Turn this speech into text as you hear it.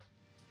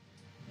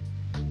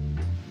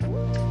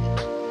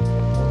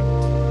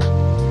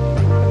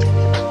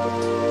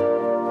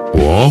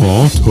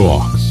Baja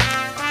Talks.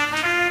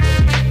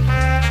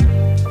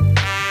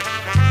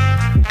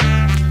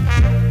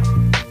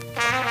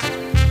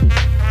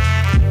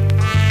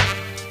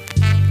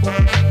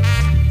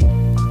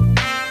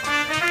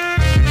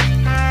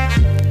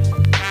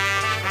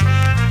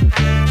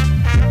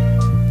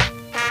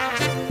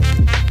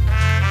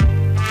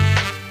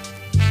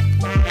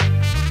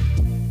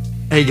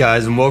 Hey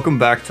guys, and welcome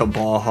back to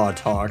Baja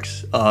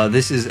Talks.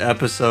 This is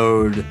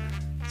episode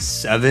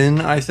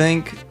 7, I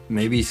think,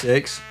 maybe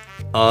 6.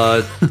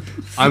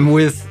 I'm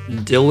with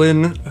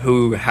Dylan,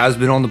 who has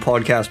been on the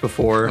podcast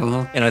before,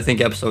 and I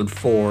think episode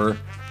 4.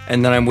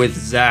 And then I'm with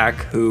Zach,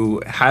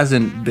 who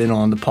hasn't been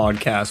on the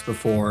podcast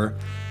before,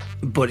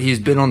 but he's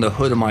been on the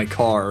hood of my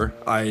car.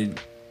 I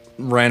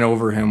ran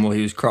over him while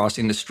he was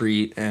crossing the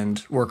street,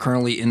 and we're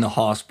currently in the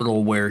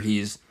hospital where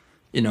he's,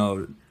 in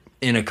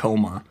a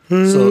coma.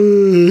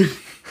 So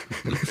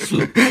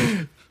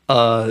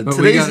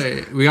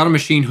we got a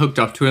machine hooked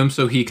up to him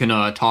so he can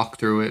talk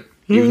through it,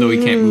 even though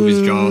he can't move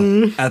his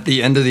jaw. At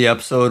the end of the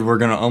episode, we're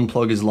gonna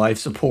unplug his life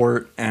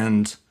support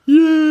and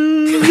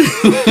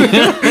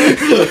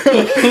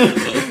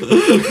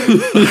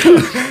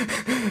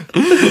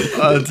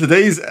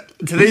today's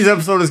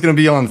episode is going to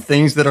be on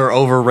things that are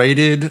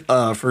overrated.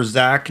 For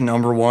Zach,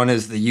 number 1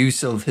 is the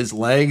use of his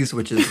legs,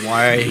 which is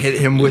why I hit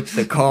him with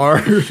the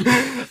car.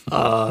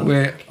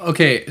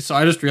 Okay, so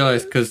I just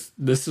realized, because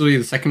this will be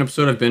the second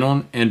episode I've been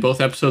on, and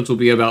both episodes will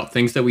be about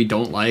things that we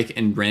don't like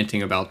and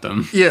ranting about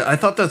them. Yeah, I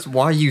thought that's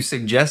why you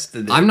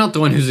suggested it. I'm not the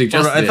one who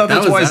suggested it. I thought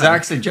that's why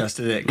Zach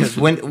suggested it, because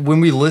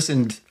when we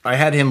listened, I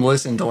had him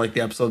listen to like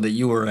the episode that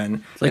you were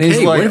in, like, and he's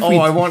hey, like,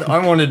 I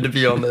wanted to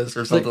be on this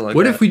or something like that.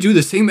 What if we do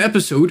the same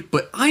episode,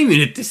 but I'm in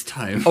it this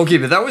time? Okay,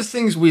 but that was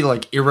things we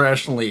like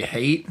irrationally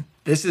hate.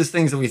 This is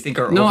things that we think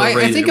are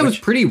overrated. I think I was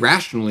pretty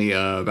rationally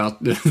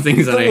about the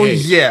things that I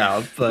hate.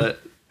 Yeah,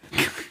 but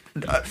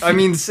I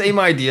mean, same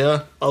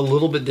idea, a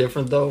little bit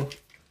different though.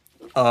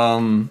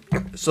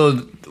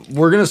 So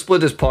we're gonna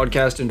split this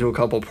podcast into a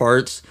couple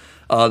parts.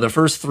 The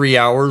first 3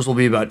 hours will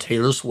be about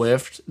Taylor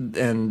Swift,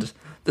 and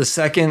the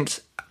second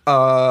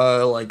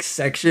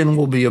section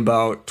will be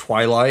about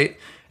Twilight,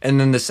 and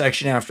then the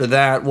section after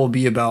that will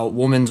be about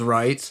women's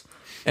rights.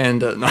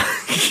 And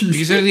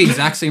these are the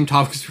exact same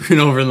topics we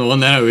went over in the one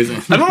that I was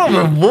in. I don't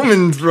know if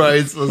women's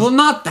rights was... Well,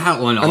 not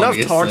that one,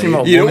 obviously. Enough talking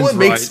about you women's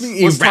rights. You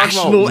know what makes me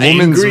irrational,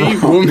 angry?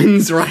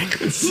 Women's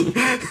rights.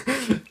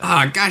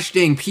 Gosh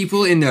dang,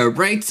 people in their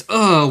rights.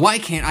 Why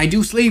can't I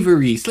do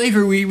slavery?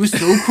 Slavery was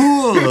so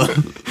cool.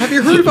 Have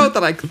you heard about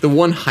that? The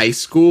one high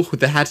school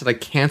that had to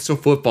cancel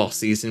football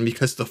season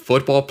because the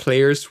football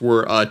players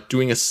were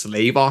doing a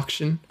slave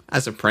auction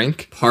as a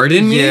prank.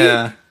 Pardon me?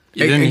 Yeah.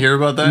 You didn't hear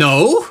about that?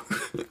 No.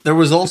 There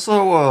was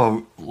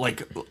also,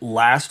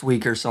 last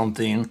week or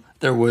something,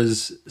 there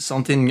was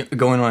something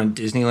going on in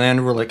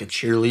Disneyland where, a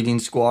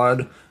cheerleading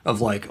squad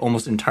of,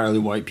 almost entirely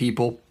white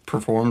people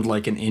performed,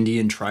 an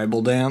Indian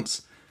tribal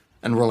dance.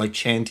 And were,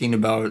 chanting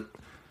about,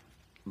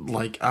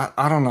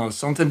 I don't know,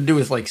 something to do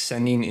with,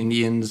 sending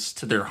Indians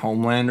to their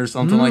homeland or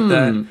something like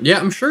that. Yeah,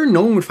 I'm sure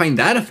no one would find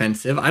that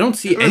offensive. I don't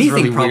see anything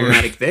really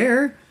problematic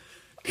there.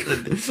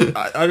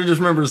 I just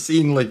remember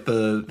seeing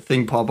the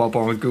thing pop up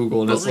on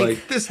Google, and but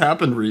it's this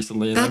happened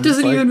recently. And that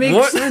doesn't even make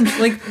sense.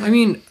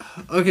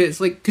 Okay, it's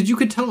because you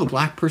could tell a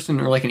black person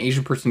or an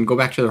Asian person go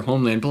back to their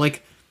homeland,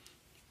 but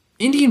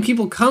Indian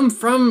people come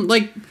from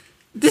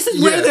this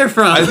is where they're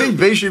from. I think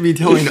they should be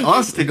telling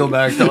us to go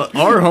back to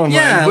our homeland.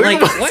 Yeah, we're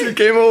the ones who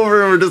came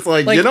over and we're just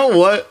you know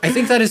what? I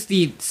think that is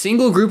the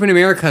single group in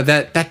America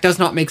that does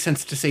not make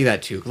sense to say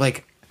that to.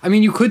 I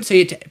mean, you could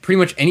say it to pretty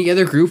much any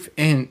other group,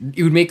 and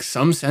it would make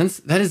some sense.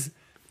 That is,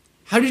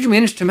 how did you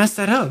manage to mess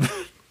that up?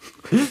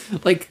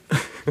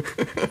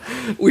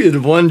 We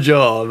had one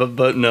job,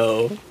 but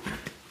no.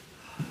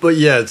 But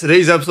yeah,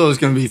 today's episode is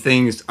going to be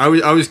things... I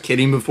was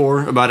kidding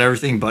before about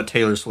everything but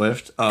Taylor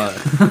Swift.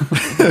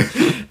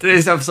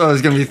 Today's episode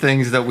is going to be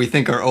things that we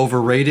think are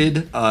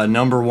overrated.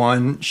 Number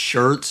 1,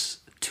 shirts.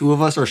 2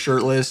 of us are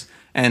shirtless,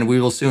 and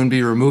we will soon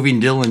be removing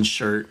Dylan's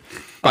shirt.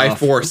 By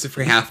force, if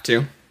we have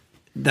to.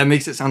 That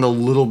makes it sound a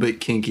little bit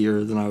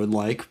kinkier than I would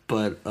like,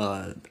 but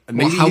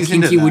maybe how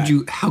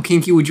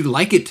kinky would you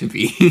like it to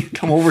be?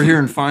 Come over here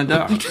and find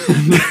out.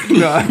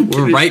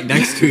 We're right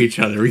next to each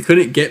other. We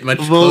couldn't get much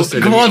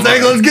closer. Come on,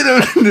 Zach, let's get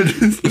into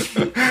this.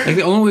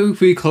 The only way we could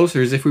be closer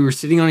is if we were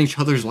sitting on each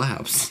other's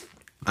laps.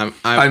 We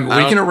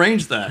can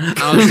arrange that.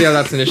 I don't see how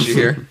that's an issue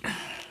here.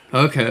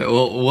 Okay,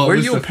 well, what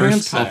was the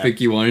first topic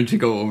you wanted to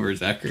go over,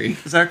 Zachary?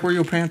 Zach, where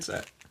your pants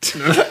at?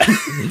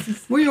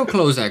 Where your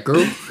clothes at,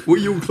 girl? Where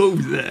your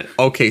clothes at?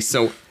 Okay,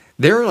 so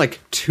there are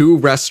 2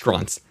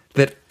 restaurants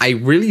that I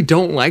really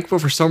don't like, but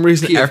for some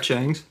reason... P.F.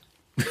 Chang's.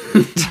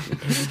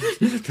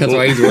 That's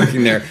why he's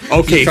working there.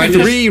 Okay,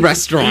 3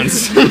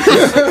 restaurants.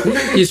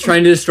 He's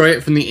trying to destroy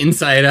it from the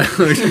inside out.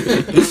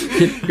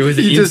 It was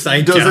an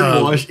inside job. He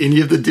doesn't wash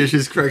any of the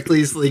dishes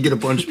correctly, so they get a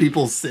bunch of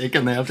people sick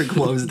and they have to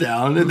close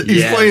down. And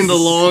he's playing the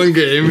long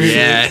game here.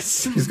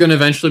 Yes. He's going to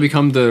eventually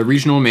become the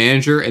regional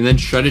manager and then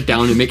shut it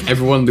down and make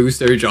everyone lose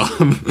their job.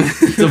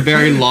 It's a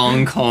very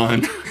long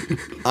con.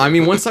 I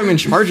mean, once I'm in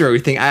charge of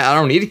everything, I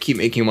don't need to keep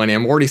making money.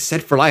 I'm already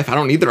set for life. I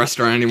don't need the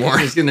restaurant anymore.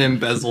 He's gonna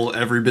embezzle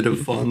every bit of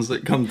funds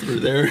that come through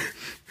there.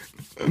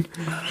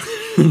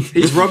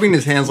 He's rubbing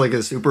his hands like a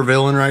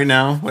supervillain right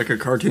now, like a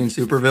cartoon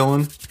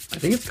supervillain. I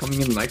think it's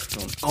coming in the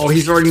microphone. Oh,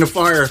 he's starting to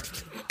fire.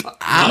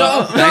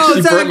 Ow! I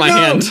actually burnt my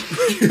hand.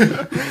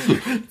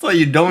 That's why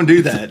you don't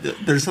do that.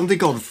 There's something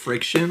called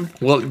friction.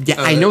 Well, yeah,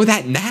 I know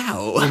that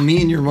now. Well, me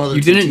and your mother.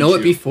 You didn't know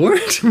it before?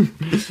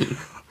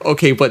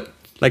 Okay, but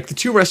like the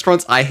two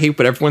restaurants I hate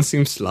but everyone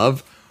seems to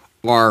love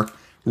are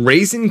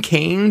Raising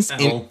Cane's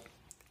and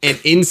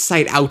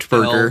Inside Out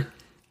Burger.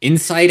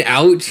 Inside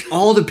Out?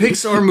 Oh, the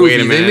Pixar movie.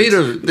 Wait a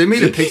minute. They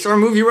made a Pixar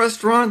movie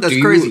restaurant? That's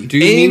Do crazy. you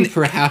mean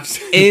perhaps?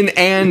 In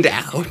and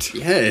Out.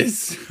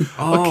 Yes.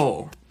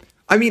 Oh.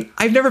 I mean,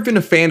 I've never been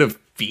a fan of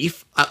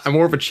beef. I'm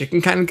more of a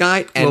chicken kind of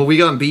guy. And Well, we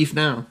got beef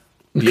now.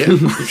 yeah.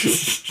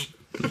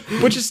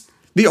 Which is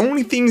the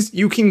only things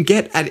you can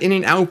get at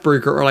In-N-Out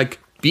Burger are like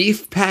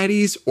beef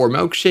patties or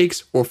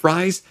milkshakes or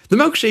fries. The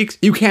milkshakes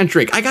you can't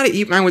drink. I gotta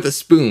eat mine with a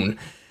spoon.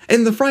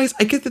 And the fries,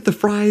 I get that the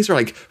fries are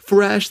like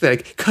fresh, they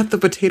like cut the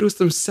potatoes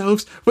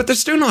themselves, but they're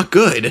still not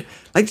good.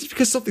 Like just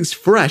because something's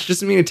fresh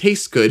doesn't mean it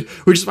tastes good,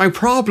 which is my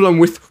problem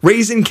with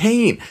Raising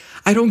Cane.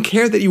 I don't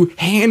care that you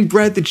hand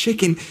bread the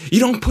chicken, you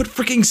don't put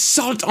freaking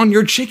salt on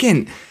your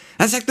chicken.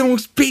 That's like the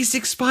most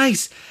basic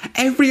spice.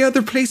 Every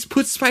other place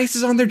puts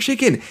spices on their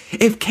chicken.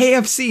 If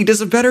KFC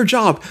does a better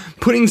job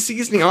putting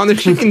seasoning on their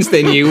chickens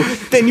than you,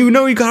 then you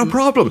know you got a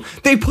problem.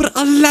 They put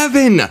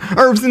 11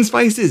 herbs and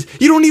spices.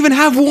 You don't even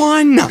have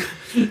one.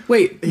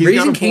 Wait, He's got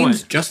Raising a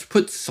Cane's point. just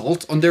put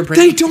salt on their bread?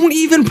 They don't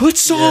even put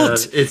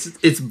salt.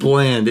 It's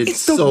bland.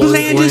 It's the so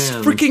blandest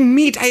bland. freaking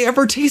meat I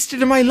ever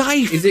tasted in my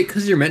life. Is it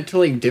because you're meant to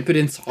like dip it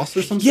in sauce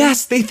or something?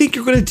 Yes, they think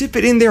you're gonna dip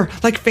it in there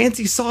like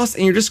fancy sauce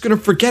and you're just gonna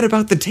forget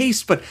about the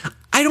taste, but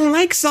I don't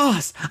like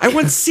sauce. I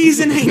want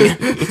seasoning.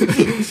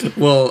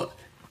 Well,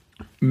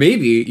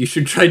 maybe you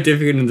should try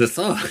dipping it in the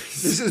sauce.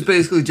 This is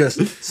basically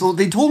just so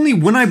they told me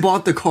when I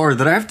bought the car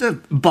that I have to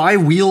buy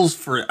wheels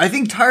for it. I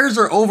think tires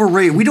are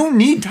overrated. We don't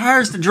need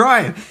tires to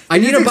drive. I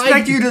need to to buy-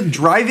 expect you to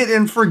drive it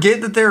and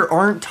forget that there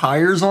aren't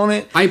tires on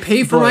it. I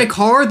pay for But- my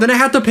car, then I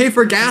have to pay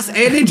for gas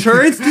and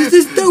insurance. This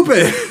is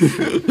stupid.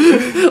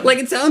 Like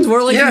it sounds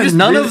more like Yeah, you just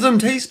none really- of them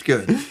taste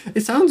good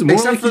It sounds more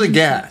except like for the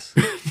gas.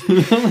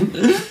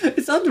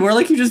 It sounds more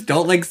like you just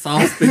don't like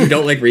sauce than you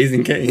don't like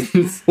Raising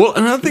Cane's. Well,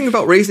 another thing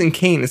about Raising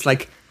Cane is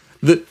like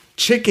the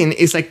chicken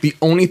is like the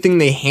only thing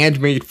they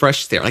handmade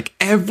fresh there. Like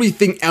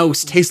everything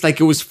else tastes like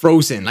it was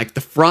frozen. Like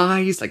the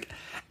fries, like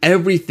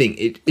everything.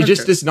 It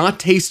just does not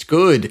taste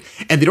good.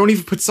 And they don't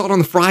even put salt on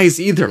the fries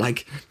either.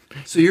 Like,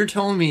 So you're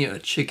telling me a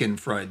chicken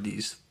fried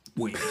these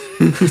wings?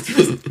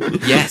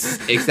 yes,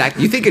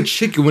 exactly. You think a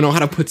chicken would know how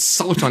to put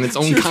salt on its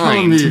own You're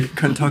telling kind. me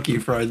Kentucky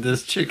fried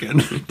this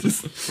chicken?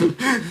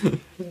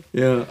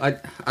 Yeah,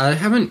 I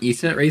haven't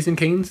eaten at Raising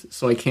Cane's,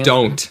 so I can't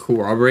Don't.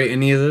 corroborate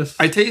any of this.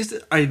 I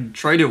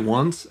tried it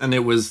once and it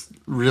was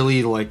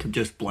really like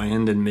just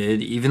bland and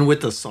mid. Even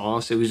with the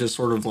sauce, it was just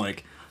sort of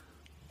like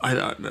I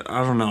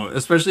don't know.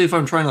 Especially if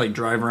I'm trying to like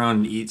drive around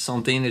and eat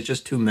something, it's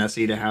just too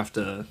messy to have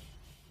to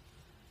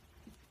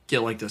get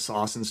like the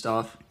sauce and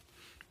stuff.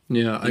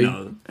 Yeah, You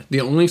know.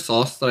 the only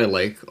sauce that I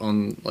like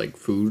on like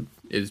food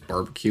is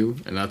barbecue,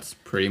 and that's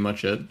pretty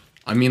much it.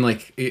 I mean,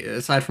 like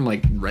aside from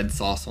like red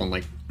sauce on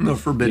like The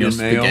forbidden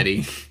mayo.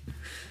 spaghetti.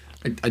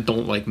 I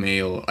don't like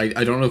mayo.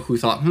 I don't know who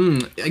thought,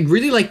 I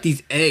really like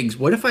these eggs.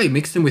 What if I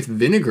mixed them with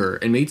vinegar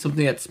and made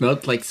something that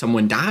smelled like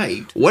someone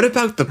died? What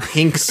about the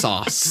pink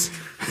sauce?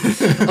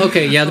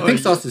 Okay, yeah, the pink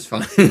sauce is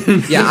fine.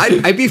 Yeah,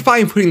 I'd be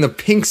fine putting the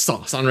pink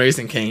sauce on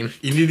Raising Cane.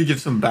 You need to give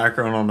some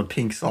background on the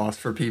pink sauce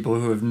for people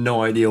who have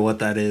no idea what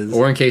that is.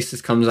 Or in case this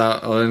comes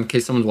out, or in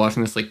case someone's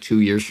watching this like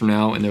 2 years from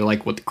now and they're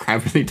like, what the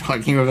crap are they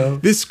talking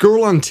about? This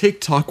girl on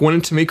TikTok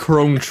wanted to make her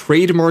own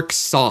trademark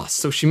sauce,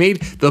 so she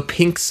made the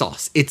pink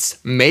sauce.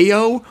 It's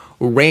mayo,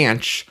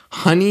 ranch,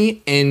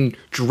 honey, and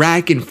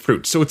dragon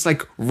fruit. So it's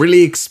like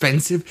really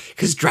expensive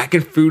because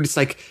dragon fruit is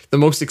like the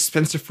most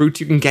expensive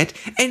fruit you can get,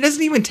 and it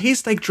doesn't even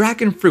taste like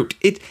dragon fruit.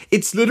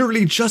 It's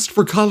literally just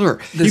for color.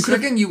 The You could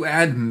second you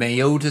add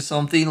mayo to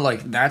something,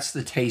 like that's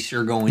the taste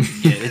you're going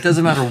to get. It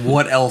doesn't matter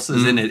what else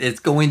is in it; it's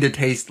going to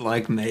taste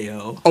like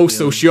mayo. Oh,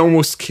 so she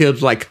almost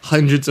killed like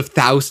hundreds of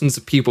thousands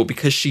of people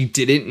because she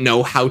didn't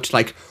know how to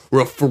like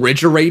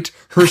refrigerate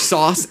her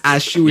sauce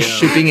as she was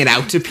shipping it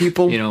out to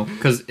people. You know,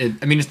 because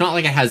it's not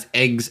like it has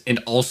eggs and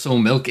also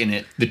milk in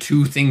it. The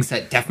two things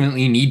that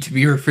definitely need to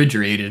be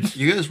refrigerated.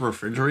 You guys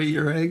refrigerate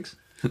your eggs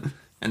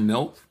and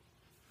milk?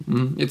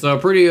 It's a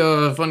pretty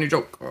funny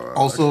joke.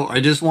 Also, I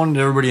just wanted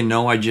everybody to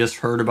know I just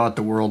heard about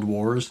the world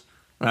wars.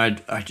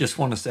 And I just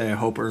want to say I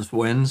hope Earth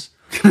wins.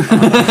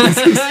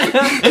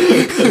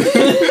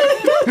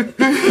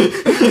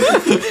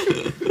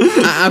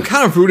 I'm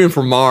kind of rooting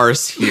for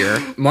Mars here.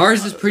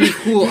 Mars is pretty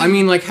cool. I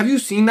mean, like, have you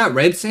seen that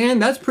red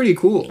sand? That's pretty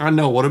cool. I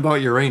know. What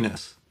about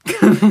Uranus?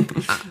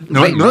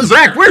 No,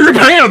 Zach, where's your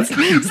pants?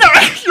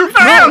 Zach, your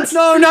pants!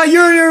 No, not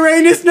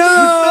Uranus, no!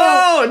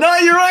 No,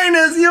 not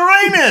Uranus.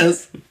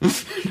 Uranus.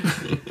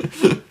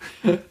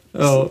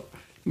 Oh,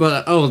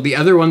 But the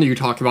other one that you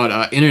talked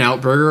about,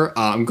 In-N-Out Burger,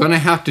 I'm gonna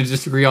have to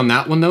disagree on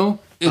that one though.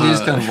 It is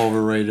kind of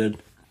overrated.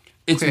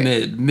 It's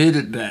okay. mid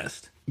at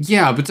best.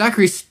 Yeah, but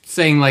Zachary's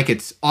saying like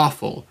it's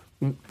awful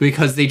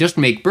because they just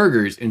make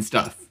burgers and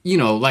stuff. You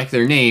know, like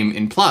their name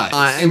implies.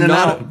 I'm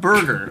not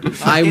burger.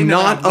 I'm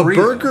not a burrito.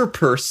 burger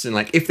person.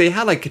 Like, if they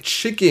had like a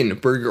chicken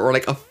burger or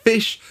like a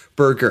fish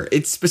burger,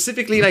 it's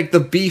specifically like the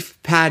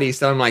beef patties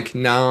that I'm like,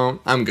 no,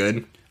 I'm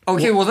good.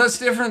 Okay, well that's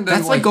different than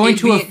That's like going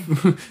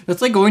to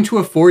that's like going to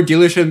a Ford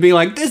dealership and being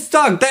like, this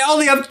sucks. They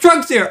only have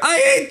trucks here. I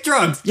hate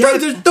trucks.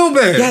 Trucks are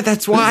stupid. Yeah,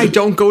 that's why I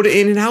don't go to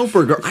In-N-Out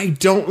Burger. I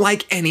don't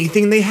like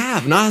anything they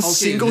have. Not a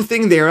single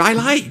thing there I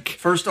like.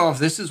 First off,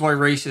 this is why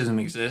racism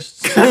exists.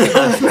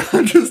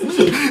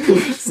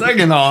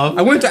 Second off,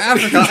 I went to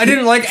Africa. I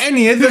didn't like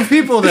any of the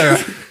people there.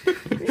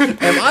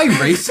 Am I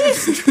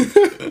racist?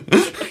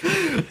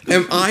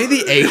 Am I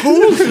the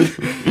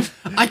a-hole?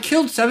 I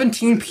killed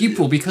 17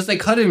 people because they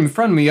cut it in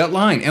front of me at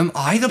line. Am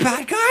I the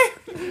bad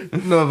guy?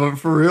 no, but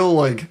for real,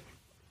 like,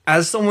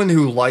 as someone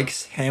who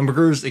likes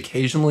hamburgers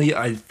occasionally,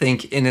 I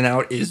think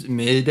In-N-Out is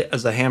mid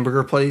as a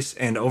hamburger place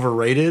and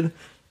overrated.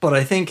 But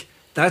I think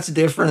that's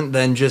different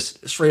than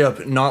just straight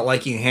up not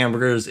liking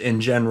hamburgers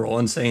in general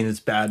and saying it's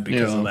bad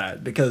because of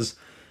that. Because,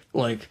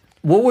 like,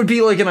 what would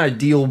be like an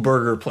ideal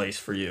burger place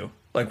for you?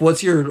 Like,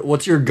 what's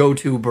your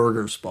go-to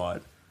burger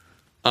spot?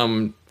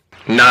 None.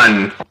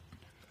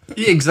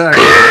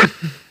 Exactly.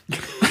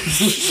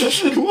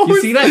 You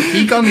see that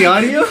peak on the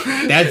audio?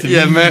 That's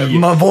Yeah, me. man,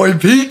 my boy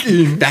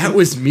peeking. That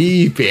was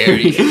me,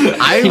 Barry.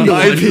 I'm the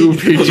one who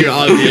picked your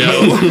audio.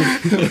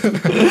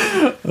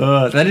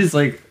 That is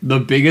like the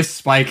biggest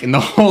spike in the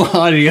whole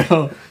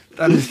audio.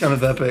 That is kind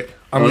of epic.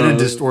 I'm gonna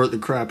distort the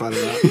crap out of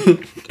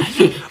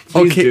that.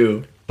 Okay.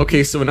 do.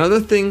 Okay, so another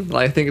thing that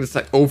I think is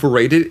like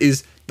overrated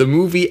is the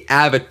movie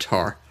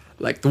Avatar.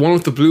 Like the one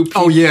with the blue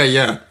people. Oh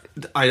yeah.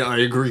 I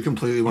agree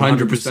completely.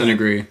 100%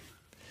 agree.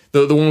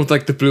 The one with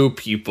like the blue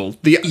people.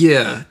 The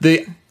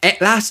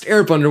last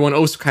Airbender one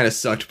also kind of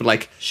sucked, but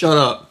like Shut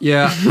up.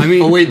 Yeah, I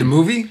mean, Oh wait, the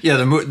movie? Yeah,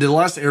 the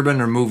last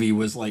Airbender movie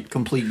was like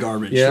complete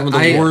garbage. Yeah, Some of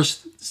the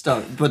worst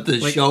stuff. But the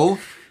show,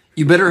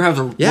 you better have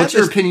the. Yeah, what's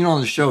your this- opinion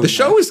on the show? the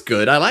show is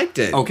good. I liked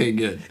it. Okay,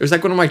 good. It was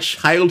like one of my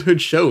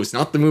childhood shows,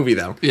 not the movie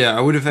though. Yeah,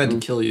 I would have had to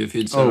kill you if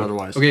you'd said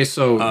otherwise. Okay,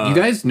 so you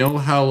guys know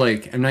how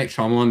like M. Night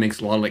Shyamalan makes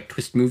a lot of like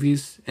twist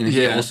movies, and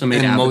he Yeah, also made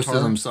and Avatar. most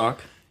of them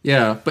suck.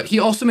 Yeah, but he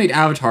also made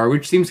Avatar,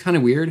 which seems kind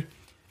of weird.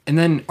 And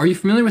then, are you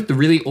familiar with the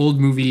really old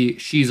movie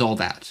She's All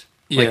That?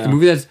 Like Yeah. the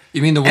movie that's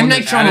You mean the M. one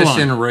Night that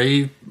Addison Shyamalan.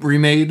 Rae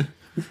remade?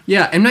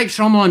 Yeah, M. Night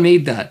Shyamalan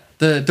made that.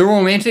 The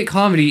romantic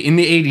comedy in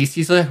the 80s.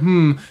 He's like,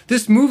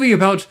 this movie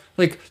about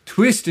like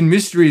twist and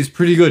mystery is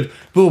pretty good.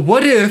 But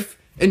what if,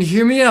 and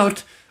hear me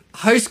out,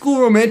 high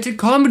school romantic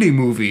comedy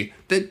movie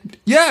that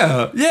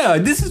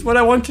this is what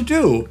I want to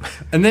do.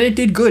 And then it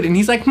did good, and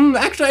he's like,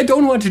 actually I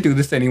don't want to do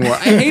this anymore. I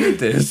hated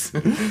this.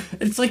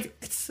 It's like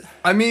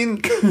I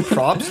mean,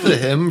 props to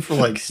him for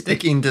like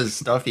sticking to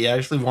stuff he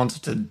actually wants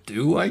to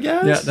do, I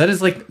guess. yeah, that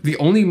is like the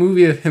only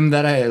movie of him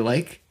that I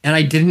like, and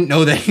I didn't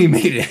know that he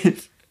made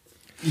it.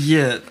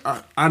 Yeah,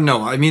 I don't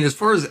know. I mean, as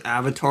far as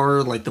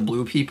Avatar, like the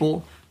blue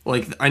people,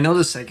 like I know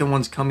the second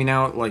one's coming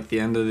out like the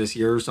end of this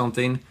year or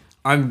something.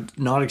 I'm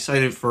not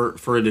excited for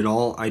it at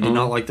all. I did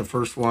not like the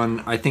first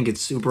one. I think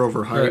it's super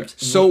overhyped.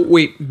 So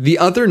wait, the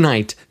other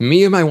night,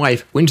 me and my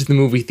wife went to the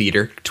movie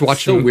theater to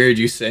watch So weird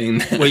you saying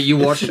that. Wait, you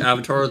watched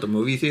Avatar at the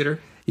movie theater?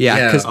 Yeah,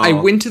 Yeah, because I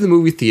went to the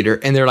movie theater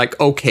and they're like,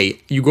 okay,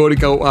 you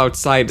go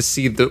outside to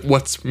see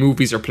what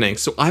movies are playing.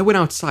 So I went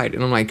outside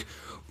and I'm like,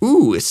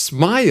 ooh,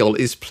 Smile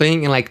is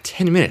playing in like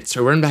 10 minutes.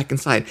 So I run back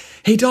inside.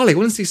 Hey, Dolly, I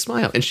want to see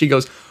Smile. And she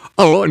goes,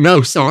 oh,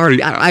 no,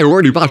 sorry. I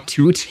already bought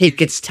 2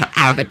 tickets to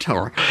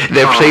Avatar.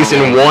 They're placed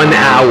in 1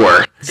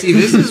 hour. See,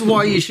 this is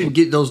why you should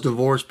get those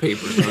divorce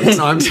papers. Right?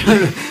 No,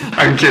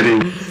 I'm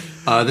kidding.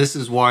 this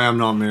is why I'm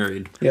not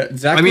married. Yeah, I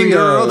exactly. mean,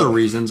 there are other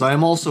reasons. I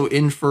am also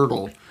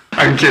infertile.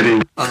 I'm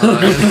kidding.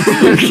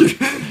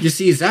 You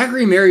see,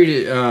 Zachary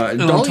married.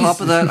 And on top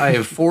of that, I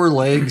have 4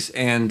 legs,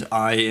 and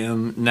I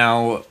am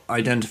now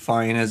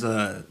identifying as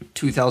a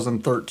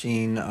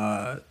 2013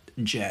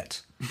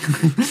 Jet.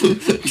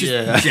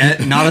 Yeah.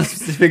 Jet, not a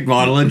specific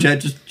model of jet,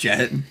 just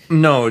Jet.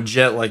 No,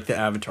 Jet like the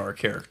Avatar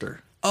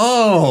character.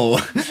 Oh,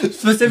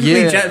 specifically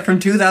Yeah. Jet from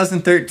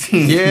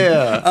 2013.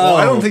 Yeah. Well,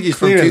 I don't think he's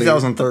from clearly.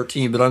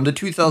 2013, but I'm the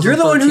 2013 You're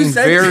the one who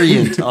said-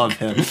 variant of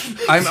him.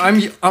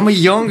 I'm a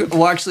young.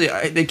 Well, actually,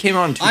 they came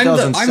out in I'm the-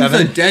 2007. I'm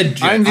the dead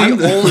Jet. I'm the I'm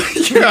the- old.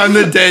 Yeah, I'm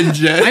the dead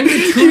Jet. I'm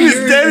the 2 He was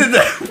years. dead at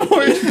that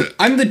point.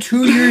 I'm the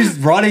 2 years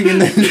rotting in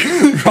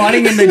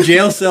the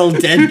jail cell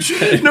dead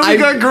Jet. No, we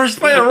got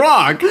crushed by a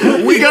rock.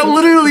 We got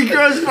literally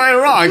crushed by a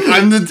rock.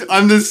 I'm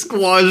the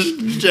squashed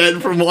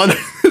Jet from one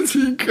that's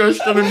being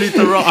crushed underneath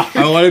the rock.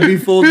 I want to be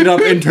folded up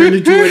and turned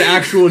into an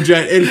actual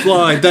jet and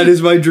fly. That is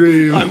my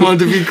dream. I want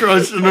to be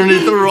crushed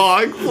underneath the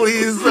rock,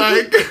 please,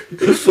 Zach.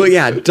 But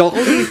yeah,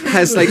 Dolly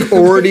has like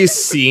already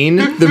seen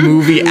the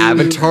movie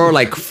Avatar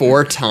like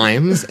 4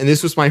 times, and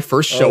this was my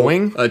first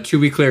showing. To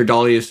be clear,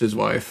 Dolly is his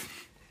wife.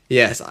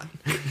 Yes.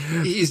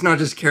 He's not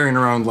just carrying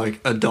around like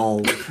a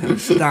doll.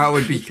 That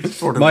would be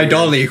sort of My weird.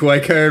 dolly, who I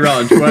carry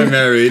around, who I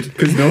married,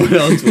 because no one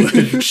else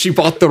would. She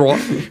bought the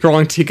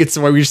wrong tickets,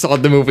 so we saw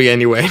the movie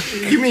anyway.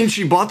 You mean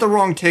she bought the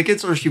wrong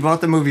tickets, or she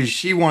bought the movie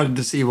she wanted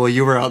to see while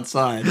you were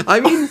outside? I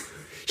mean,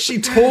 she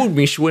told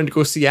me she wanted to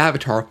go see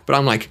Avatar, but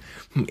I'm like,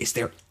 is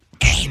there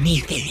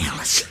anything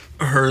else?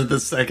 Her the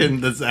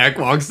second that Zach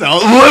walks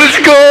out. Let's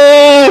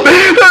go!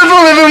 That's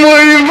what I've been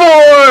waiting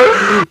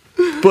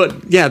for!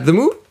 But yeah, the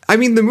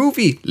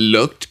movie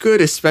looked good,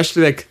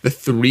 especially like the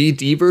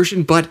 3D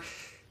version, but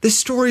the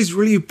story's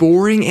really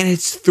boring and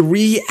it's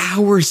 3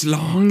 hours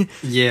long.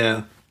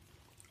 Yeah.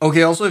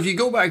 Okay, also, if you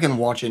go back and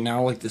watch it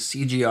now, like, the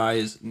CGI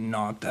is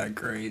not that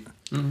great.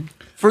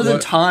 For the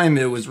What- time,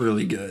 it was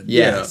really good.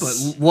 Yes.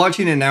 But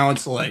watching it now,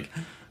 it's like,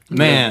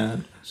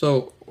 man.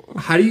 So,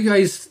 how do you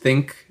guys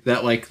think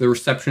that like the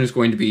reception is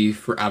going to be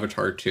for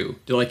Avatar 2?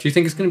 Do you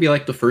think it's going to be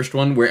like the first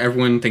one where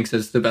everyone thinks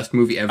it's the best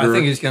movie ever? I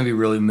think it's going to be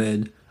really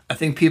mid. I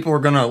think people are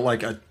going to,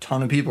 like, a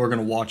ton of people are going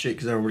to watch it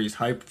because everybody's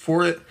hyped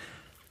for it.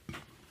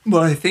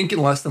 But I think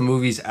unless the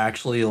movie's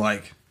actually,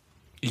 like,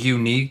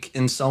 unique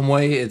in some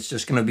way, it's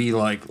just going to be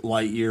like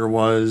Lightyear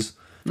was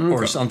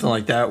or something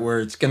like that, where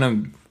it's going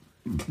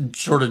to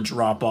sort of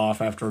drop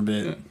off after a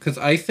bit. Because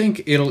I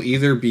think it'll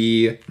either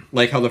be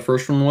like how the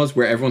first one was,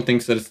 where everyone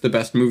thinks that it's the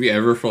best movie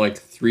ever for like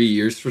 3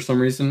 years for some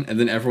reason, and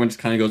then everyone just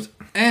kind of goes,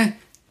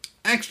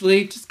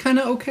 actually, just kind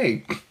of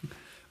okay.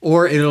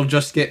 Or it'll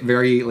just get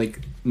very like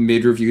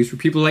mid reviews where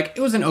people are like,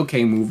 it was an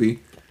okay movie.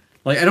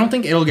 Like, I don't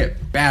think it'll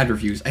get bad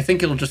reviews. I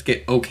think it'll just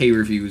get okay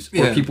reviews, or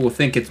Yeah. people will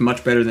think it's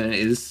much better than it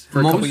is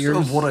for a couple Most years.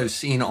 of what I've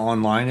seen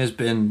online has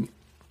been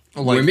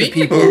like Women? the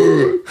people.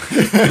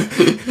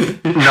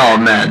 No,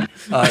 man.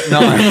 No,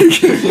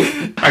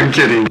 I'm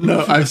kidding.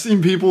 no, I've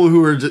seen people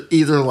who are just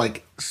either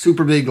like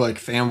super big like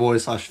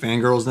fanboys /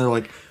 fangirls, and they're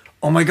like,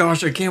 "Oh my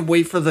gosh, I can't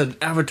wait for the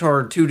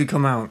Avatar 2 to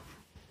come out."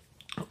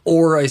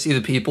 Or I see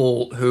the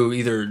people who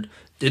either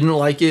didn't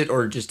like it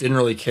or just didn't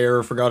really care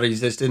or forgot it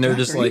existed, and they're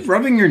just Are like, you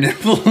rubbing your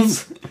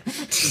nipples?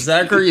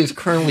 Zachary is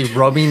currently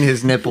rubbing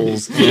his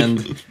nipples,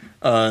 and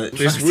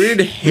There's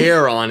weird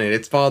hair on it.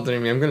 It's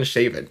bothering me. I'm gonna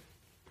shave it.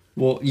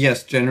 Well,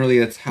 yes, generally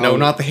that's how. No,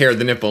 not the hair,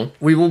 the nipple.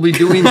 we will be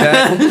doing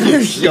that.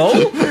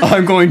 Yo,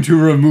 I'm going to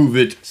remove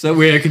it so that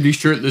way I can be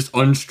shirtless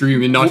on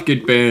stream and not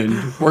get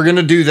banned. we're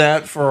gonna do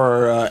that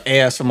for our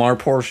ASMR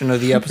portion of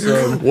the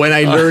episode. When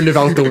I learned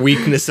about the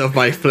weakness of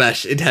my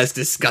flesh, it has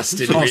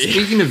disgusted Oh, me.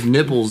 speaking of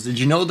nipples, did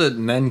you know that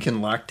men can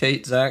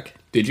lactate, Zach?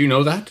 Did you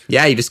know that?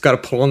 Yeah, you just gotta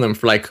pull on them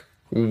for like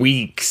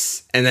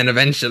weeks, and then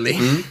eventually.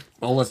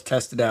 Well, let's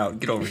test it out.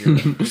 Get over here.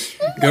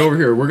 Get over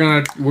here. We're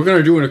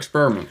gonna do an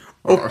experiment.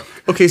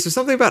 Okay, so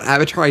something about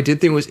Avatar I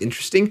did think was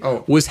interesting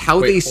was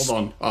how wait, they.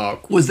 hold on.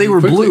 Was they were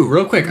quickly, blue.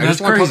 Real quick, I That's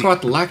just want to crazy.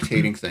 talk about the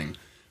lactating thing.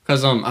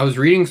 Because I was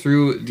reading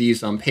through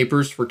these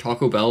papers for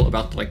Taco Bell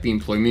about like the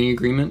employment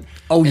agreement.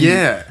 Oh, And-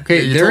 yeah.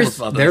 Okay, Yeah, you told us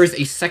about there this. is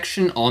a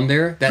section on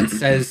there that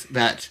says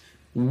that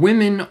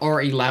women are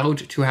allowed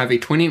to have a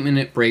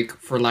 20-minute break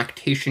for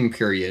lactation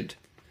period.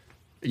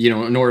 You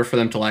know, in order for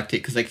them to lactate,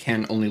 because they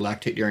can only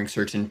lactate during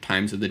certain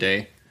times of the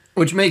day.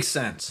 Which makes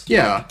sense.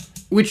 Yeah,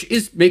 which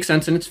makes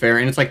sense and it's fair,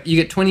 and it's like you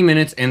get 20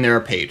 minutes and they're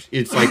paid.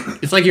 It's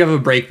like you have a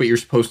break, but you're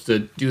supposed to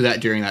do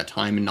that during that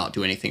time and not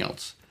do anything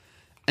else.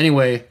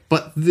 Anyway,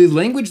 but the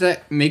language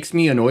that makes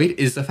me annoyed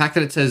is the fact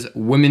that it says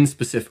women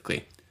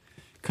specifically,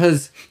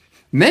 because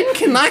men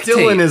can lactate.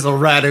 Dylan is a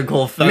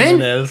radical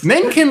feminist.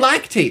 Men can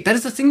lactate. That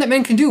is the thing that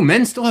men can do.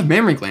 Men still have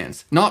mammary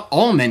glands. Not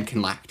all men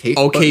can lactate.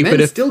 Okay, but men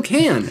but if- still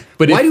can.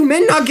 but Why if- do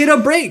men not get a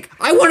break?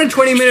 I want a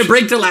 20-minute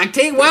break to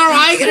lactate. Why don't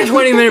I get a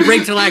 20-minute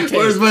break to lactate?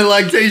 Where's my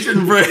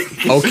lactation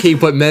break? Okay,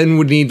 but men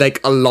would need like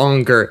a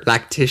longer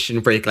lactation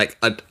break, like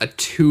a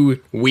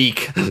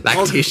 2-week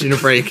lactation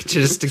break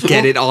just to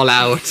get it all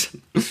out.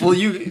 Well,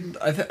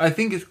 I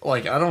think it's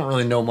like I don't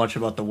really know much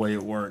about the way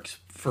it works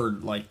for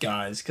like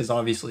guys, because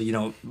obviously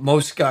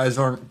most guys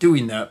aren't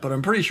doing that. But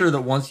I'm pretty sure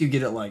that once you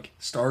get it like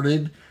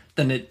started,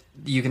 then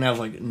you can have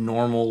like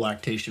normal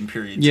lactation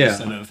periods Yeah.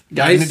 instead of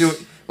Guys- having to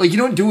do it. Like you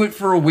don't do it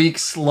for a week,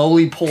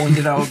 slowly pulling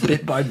it out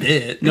bit by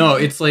bit. No,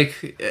 it's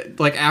like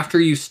after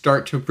you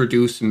start to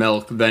produce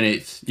milk, then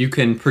you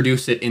can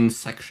produce it in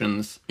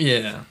sections.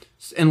 Yeah.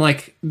 And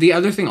like the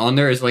other thing on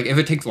there is like if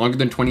it takes longer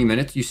than 20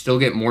 minutes, you still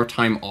get more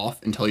time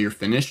off until you're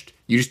finished.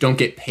 You just don't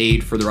get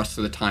paid for the rest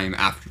of the time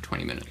after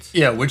 20 minutes.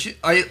 Yeah, which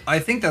I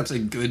think that's a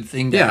good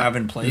thing to have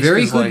in place.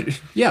 Very 'cause, good.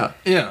 like, yeah.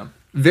 yeah.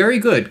 Very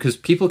good, because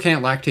people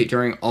can't lactate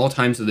during all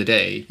times of the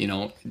day. You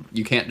know,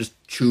 you can't just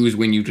choose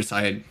when you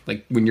decide,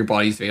 like, when your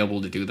body's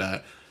able to do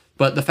that.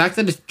 But the fact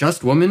that it's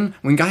just women,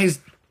 when guys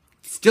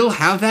still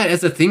have that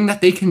as a thing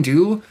that they can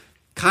do,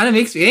 kind of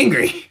makes me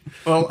angry.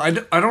 Well, I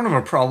don't have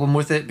a problem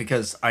with it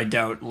because I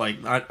doubt, like,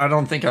 I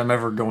don't think I'm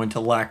ever going to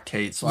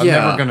lactate, so I'm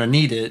Yeah. never going to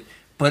need it.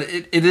 But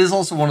it is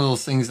also one of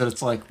those things that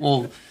it's like,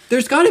 well,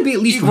 There's got to be at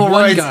least equal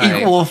one rights,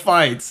 guy. equal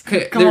fights.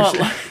 Okay, Come on.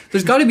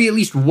 there's got to be at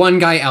least one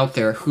guy out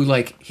there who,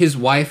 like, his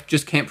wife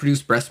just can't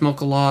produce breast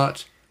milk a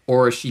lot,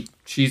 or she's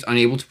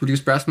unable to produce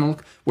breast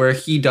milk, where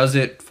he does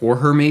it for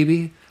her,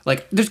 maybe.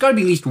 Like, there's got to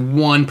be at least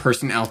one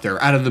person out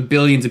there out of the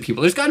billions of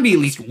people. There's got to be at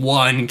least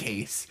one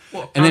case.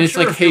 Well, and then I'm it's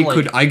sure like, if hey, you're like-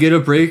 could I get a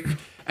break?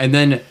 And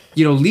then,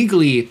 you know,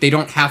 legally, they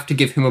don't have to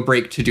give him a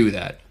break to do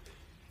that.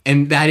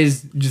 And that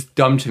is just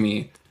dumb to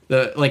me.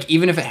 Like,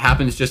 even if it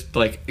happens just,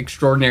 like,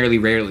 extraordinarily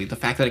rarely, the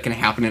fact that it can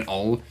happen at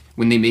all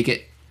when they make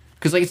it...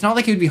 Because, like, it's not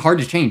like it would be hard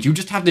to change. You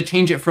just have to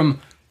change it from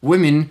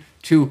women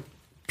to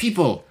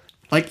people.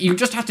 Like, you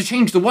just have to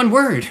change the one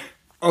word.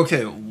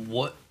 Okay,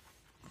 what?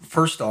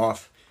 First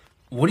off,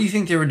 what do you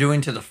think they were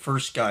doing to the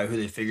first guy who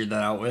they figured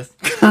that out with?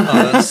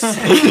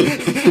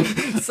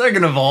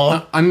 Second of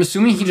all, I'm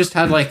assuming he just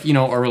had, like, you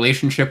know, a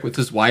relationship with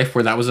his wife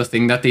where that was a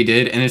thing that they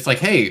did. And it's like,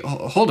 hey,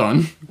 hold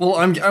on. well,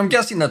 I'm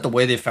guessing that the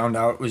way they found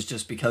out was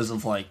just because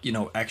of, like, you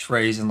know,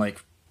 X-rays and,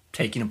 like,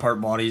 taking apart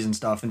bodies and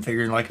stuff and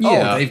figuring, like,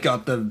 Yeah. oh, they've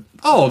got the...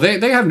 Oh,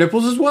 they have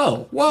nipples as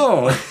well.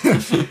 Whoa.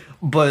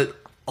 But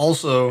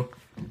also,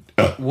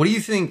 what do you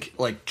think,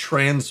 like,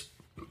 trans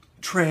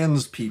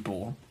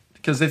people?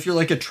 Because if you're,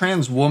 like, a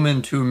trans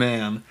woman to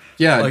man...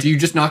 Yeah, like, do you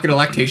just not get a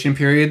lactation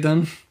period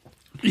then?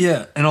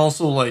 Yeah, and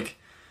also, like,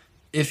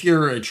 if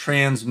you're a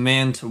trans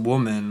man to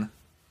woman,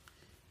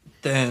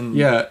 then...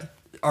 Yeah.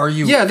 Are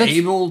you Yeah, that's,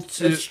 able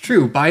to... That's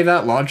true. By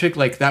that logic,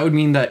 like, that would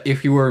mean that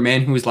if you were a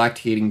man who was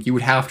lactating, you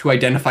would have to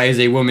identify as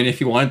a woman if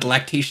you wanted the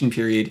lactation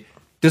period,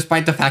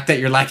 despite the fact that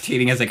you're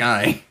lactating as a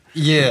guy.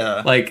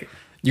 Yeah. Like,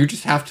 you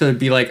just have to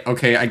be like,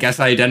 okay, I guess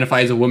I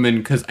identify as a woman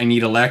because I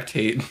need a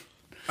lactate.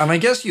 And I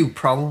guess you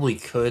probably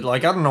could.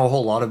 Like, I don't know a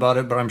whole lot about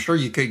it, but I'm sure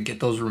you could get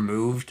those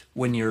removed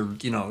when you're,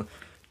 you know,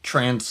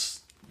 trans...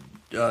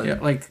 Yeah,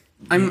 like,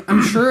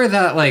 I'm sure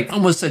that, like... I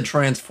almost said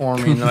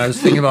transforming, and I was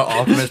thinking about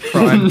Optimus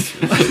Prime.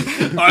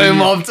 I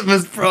am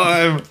Optimus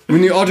Prime.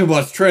 When the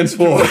Autobots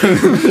transform,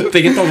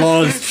 they get the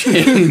laws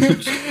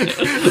changed.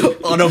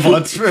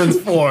 Autobots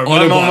transform.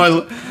 I'm on my...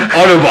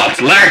 Autobots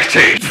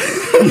lactate.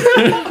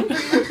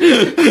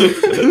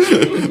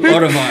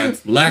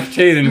 Autobots,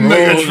 lactate and roll.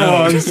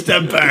 Megatron,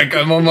 step back.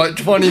 I'm on my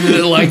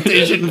 20-minute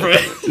lactation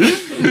break.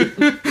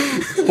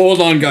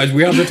 Hold on, guys.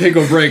 We have to take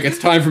a break. It's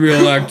time for me to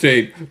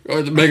lactate.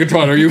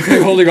 Megatron, are you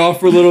okay holding off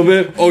for a little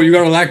bit? Oh, you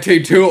got to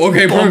lactate too?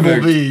 Okay, perfect.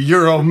 Bumblebee,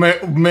 you're a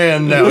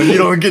man now. You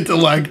don't get to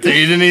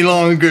lactate any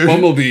longer.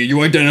 Bumblebee,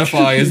 you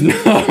identify as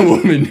not a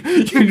woman.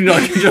 You do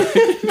not get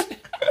to...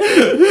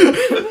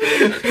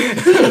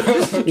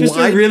 Just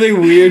Why- a really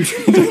weird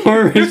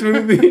Transformers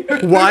movie.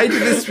 Why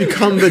did this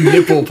become the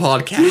nipple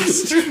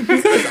podcast?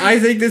 Because I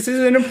think this is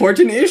an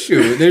important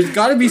issue. There's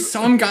got to be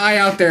some guy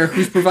out there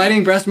who's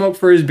providing breast milk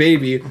for his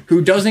baby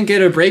who doesn't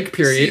get a break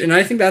period, and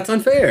I think that's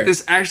unfair.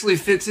 This actually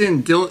fits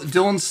in.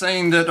 Dylan's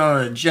saying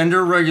that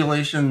gender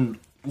regulation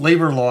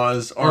labor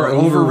laws are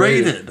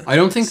overrated. I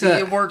don't think See, that...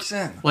 it works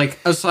in. Like,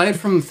 aside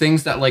from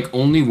things that, like,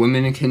 only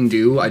women can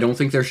do, I don't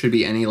think there should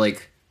be any,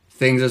 like,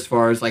 things as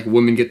far as, like,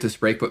 women get this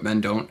break but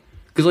men don't.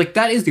 Because, like,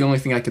 that is the only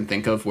thing I can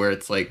think of where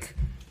it's, like,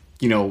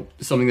 you know,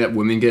 something that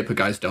women get but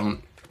guys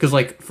don't. Because,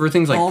 like, for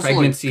things like Also,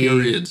 pregnancy...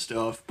 like, period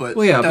stuff, but...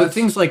 Well, yeah, but that's-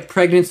 things like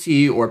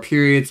pregnancy or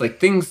periods, like,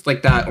 things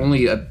like that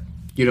only a,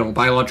 you know,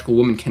 biological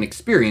woman can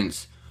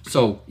experience.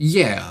 So,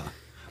 yeah.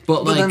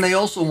 But But like, then they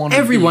also want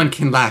everyone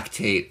can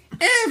lactate.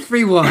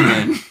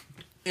 Everyone!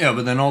 Yeah,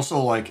 but then also,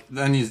 like,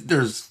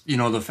 there's, you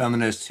know, the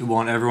feminists who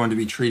want everyone to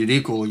be treated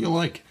equal. You're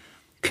like,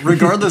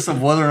 regardless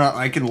of whether or not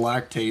I can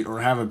lactate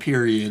or have a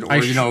period or,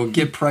 you know,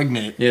 get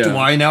pregnant, Yeah. do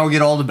I now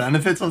get all the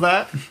benefits of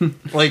that?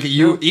 Like,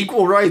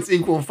 equal rights,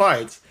 equal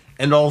fights.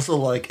 And also,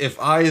 like, if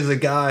I, as a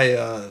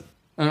guy,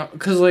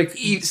 Because, like,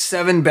 eat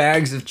 7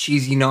 bags of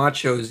cheesy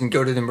nachos and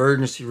go to the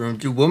emergency room,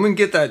 do women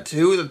get that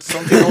too? That's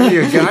something only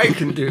a guy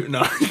can do.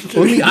 No.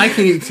 only I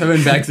can eat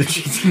 7 bags of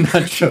cheesy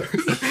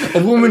nachos.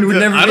 A woman would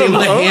never I be don't able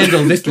to know.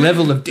 handle this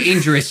level of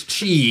dangerous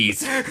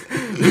cheese.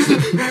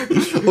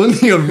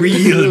 Only a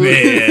real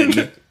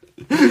man.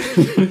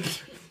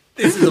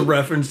 This is a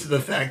reference to the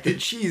fact that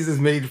cheese is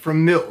made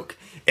from milk.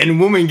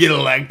 And women get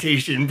a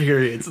lactation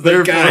period. So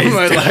therefore, guys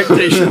my don't.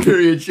 lactation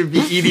period should be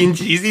eating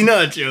cheesy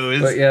nachos.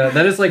 But yeah,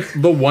 that is, like,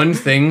 the one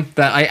thing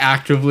that I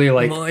actively,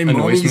 like, My annoys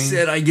mommy me.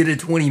 said I get a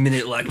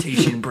 20-minute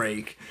lactation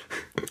break.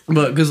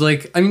 But, because,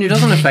 like, I mean, it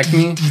doesn't affect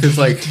me, because,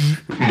 like,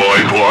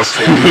 My boss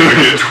told me I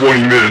get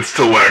 20 minutes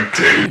to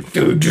lactate.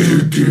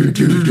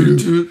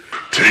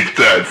 Take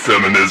that,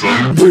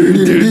 feminism.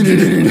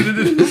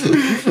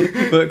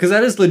 because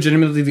that is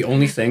legitimately the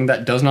only thing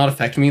that does not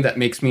affect me that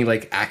makes me,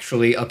 like,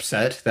 actually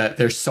upset that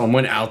there's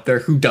someone out there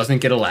who doesn't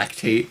get a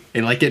lactate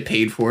and, like, get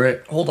paid for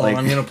it. Hold on, Like,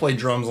 I'm going to play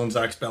drums on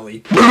Zach's belly.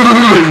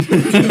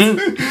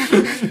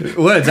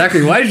 What,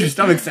 exactly? Why does your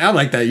stomach sound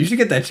like that? You should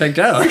get that checked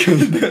out.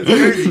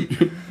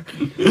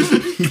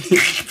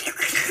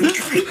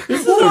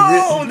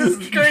 Whoa, this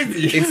is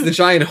crazy. It's the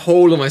giant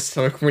hole in my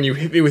stomach when you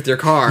hit me with your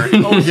car.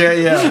 Oh,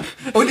 yeah.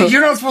 Oh,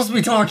 you're not supposed to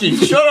be talking.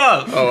 Shut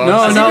up. Oh, No,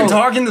 Has he no. been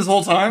talking this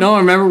whole time? No,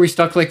 remember we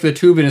stuck, like, the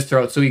tube in his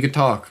throat so he could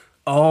talk.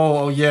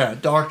 Oh, yeah.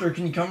 Doctor,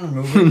 can you come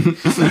remove it?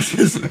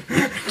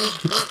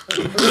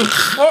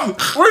 Oh,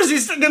 where's he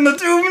sticking the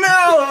tube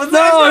now?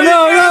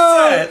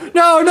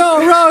 No,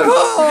 wrong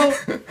hole!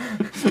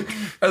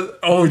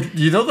 Oh,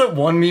 you know that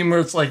one meme where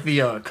it's like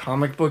the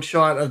comic book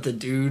shot of the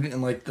dude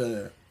and like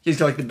he's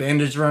got like the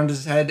bandage around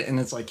his head and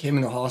it's like him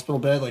in the hospital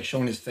bed like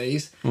showing his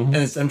face and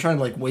it's them trying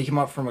to like wake him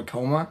up from a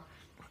coma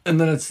and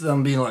then it's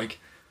them being like,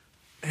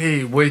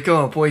 hey, wake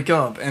up,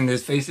 and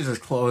his face is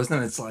just closed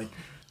and it's like,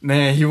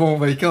 man, he won't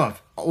wake up.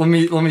 Let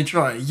me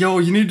try. Yo,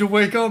 you need to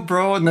wake up,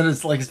 bro. And then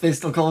it's like his face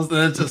still closed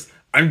and it's just,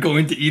 I'm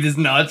going to eat his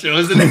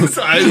nachos and his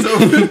eyes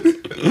open.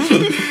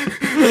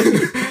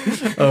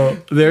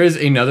 There is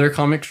another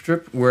comic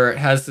strip where it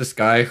has this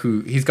guy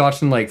who he's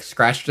gotten like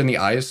scratched in the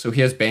eyes, so he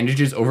has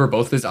bandages over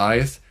both his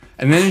eyes.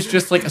 And then it's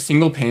just like a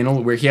single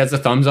panel where he has a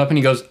thumbs up and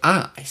he goes,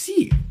 I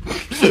see.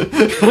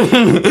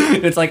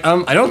 It's like,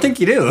 I don't think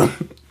you do.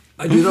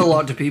 I do that a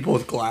lot to people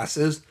with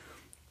glasses.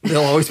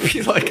 They'll always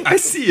be like, I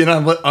see, and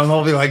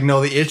I'll be like,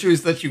 no, the issue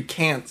is that you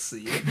can't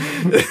see.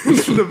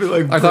 They'll be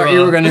like, I thought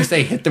you were gonna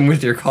say hit them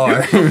with your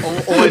car.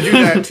 I do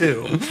that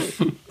too.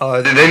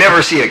 They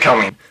never see it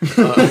coming.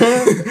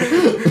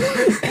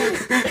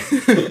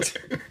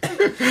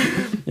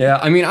 Yeah,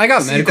 I mean, I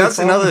got See, medical. that's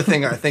another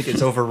thing I think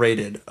is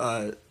overrated.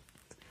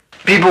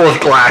 People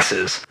with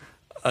glasses.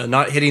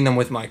 Not hitting them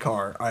with my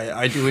car.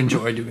 I do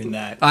enjoy doing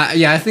that.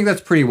 Yeah, I think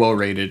that's pretty well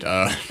rated.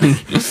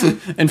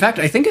 In fact,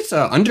 I think it's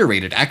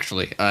underrated,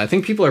 actually. I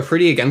think people are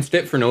pretty against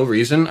it for no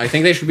reason. I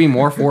think they should be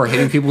more for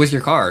hitting people with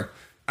your car.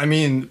 I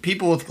mean,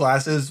 people with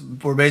glasses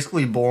were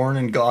basically born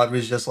and God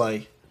was just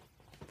like,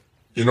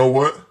 You know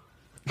what?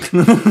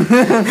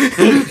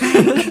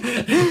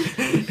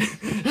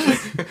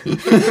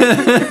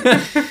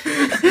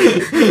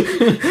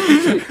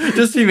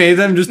 Just he made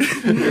them just,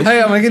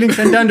 hey, am I getting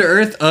sent down to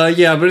Earth?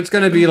 Yeah, but it's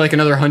gonna be like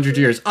another 100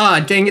 years. Ah,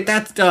 dang it,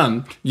 that's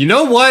dumb. You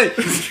know what?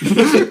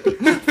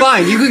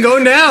 Fine, you can go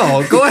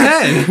now. Go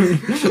ahead.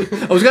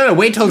 I was gonna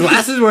wait till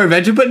glasses were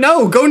invented, but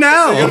no, go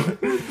now.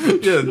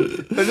 yeah,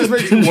 that just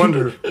makes you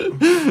wonder.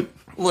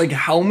 Like,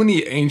 how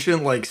many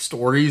ancient, like,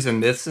 stories and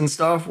myths and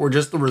stuff were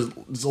just the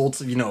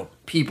results of,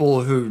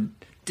 people who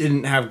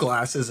didn't have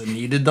glasses and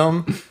needed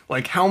them?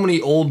 Like, how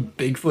many old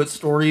Bigfoot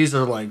stories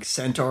or, like,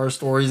 centaur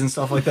stories and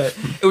stuff like that?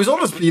 It was all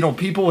just,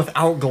 people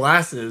without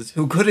glasses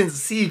who couldn't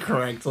see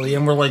correctly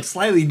and were, like,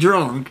 slightly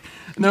drunk.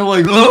 And they're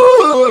like,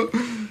 oh,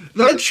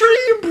 that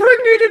tree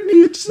impregnated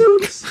me, it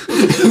suits.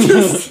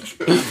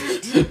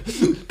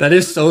 That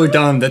is so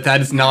dumb that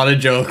is not a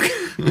joke.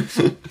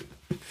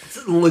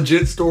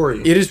 Legit story.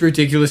 It is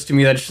ridiculous to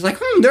me that it's just like,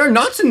 there are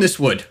knots in this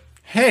wood.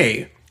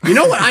 Hey, you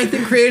know what I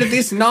think created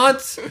these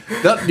knots?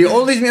 The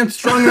only thing that's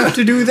strong enough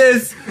to do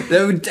this,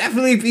 that would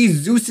definitely be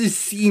Zeus's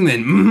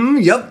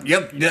semen. Yep.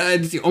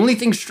 It's the only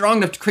thing strong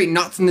enough to create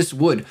knots in this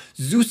wood.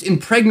 Zeus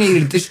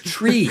impregnated this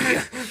tree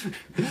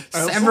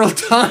several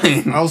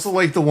times. I also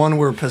like the one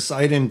where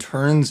Poseidon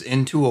turns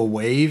into a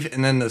wave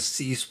and then the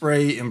sea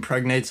spray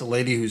impregnates a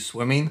lady who's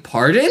swimming.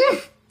 Pardon?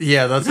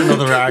 Yeah, that's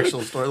another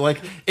actual story. Like,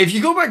 if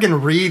you go back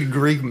and read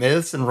Greek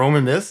myths and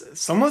Roman myths,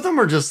 some of them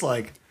are just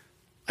like,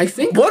 I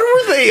think. what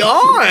were they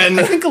on?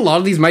 I think a lot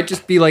of these might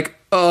just be like,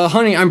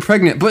 honey, I'm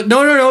pregnant. But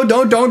no,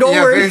 don't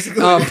Yeah, worry.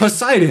 basically.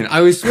 Poseidon, I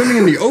was swimming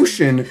in the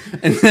ocean,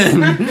 and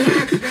then,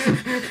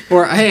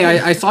 or hey,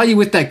 I saw you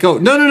with that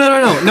goat.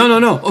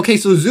 No. Okay,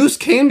 so Zeus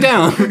came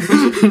down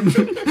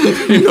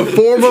in the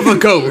form of a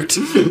goat.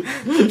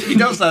 He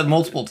does that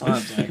multiple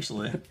times,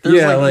 actually. There's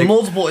Yeah, like-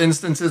 multiple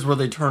instances where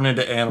they turn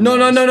into animals.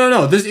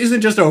 No. This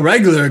isn't just a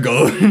regular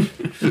goat.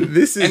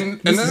 This is And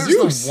this then is there's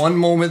Zeus. the one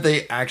moment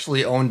they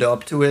actually owned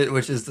up to it,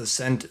 which is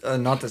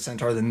not the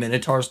centaur, the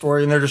Minotaur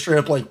story, and they're just straight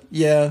up like,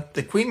 yeah,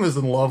 the queen was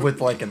in love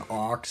with like an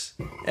ox,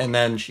 and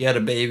then she had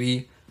a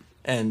baby,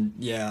 and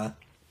yeah,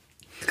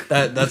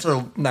 that's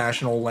a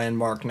national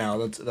landmark now.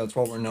 That's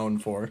what we're known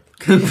for.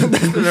 And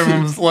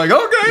everyone's like,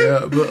 okay.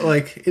 Yeah, but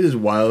like it is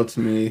wild to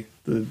me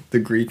the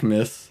Greek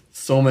myths.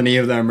 So many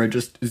of them are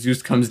just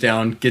Zeus comes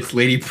down, gets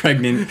lady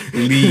pregnant,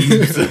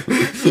 leaves.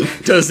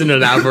 Doesn't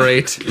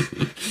elaborate.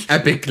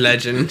 Epic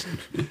legend.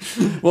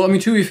 Well, I mean,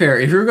 to be fair,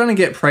 if you're gonna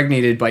get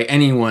pregnated by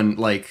anyone,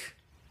 like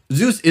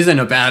Zeus isn't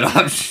a bad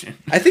option.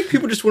 I think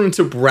people just wanted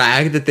to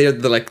brag that they're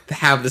like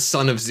have the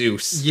son of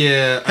Zeus.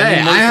 Yeah. Hey,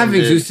 most I'm of having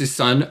them did. Zeus's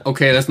son.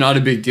 Okay, that's not a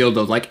big deal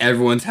though. Like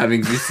everyone's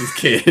having Zeus's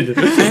kid.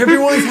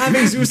 Everyone's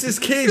having Zeus's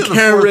kid. You're the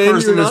Karen, fourth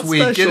person you're this not week.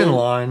 Get in special.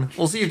 line.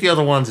 We'll see if the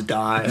other ones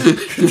die.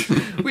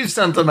 We've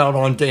sent them out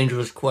on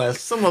dangerous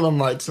quests. Some of them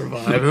might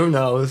survive. Who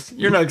knows?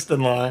 You're next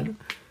in line.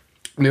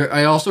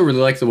 I also really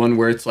like the one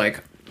where it's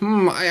like,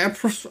 I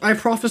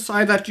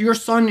prophesy that your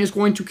son is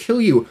going to kill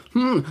you.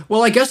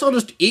 Well, I guess I'll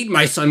just eat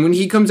my son when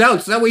he comes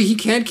out, so that way he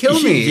can't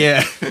kill me.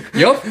 Yeah.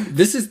 Yup,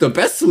 this is the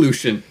best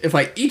solution. If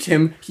I eat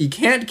him, he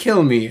can't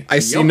kill me. I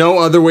see Yup. no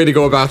other way to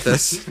go about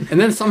this. And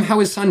then somehow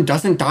his son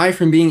doesn't die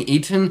from being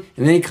eaten,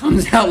 and then he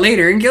comes out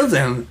later and kills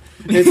him.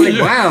 And it's like,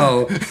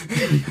 wow.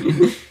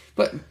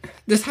 But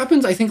this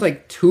happens, I think,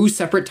 like 2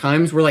 separate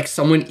times where like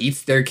someone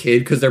eats their kid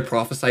because they're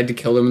prophesied to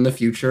kill them in the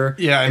future.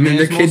 Yeah, I and mean,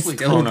 then it's mostly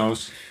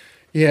Kronos.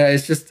 Yeah,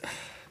 it's just.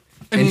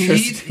 I mean,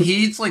 Interesting. he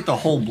eats like the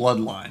whole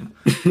bloodline.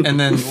 And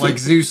then, like,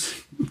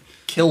 Zeus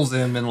kills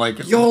him and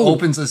like Yo!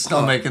 opens his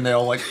stomach, and they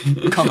all like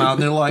come out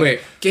and they're like,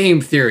 Wait,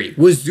 game theory.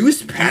 Was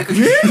Zeus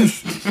Pac-Man?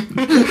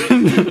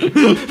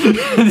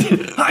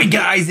 "Hi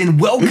guys,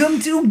 and welcome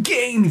to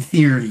Game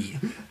Theory."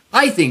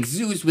 I think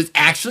Zeus was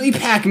actually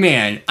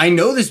Pac-Man. I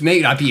know this may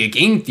not be a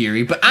game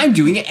theory, but I'm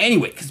doing it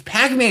anyway, because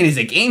Pac-Man is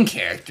a game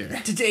character.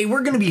 Today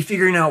we're gonna be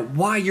figuring out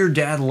why your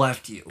dad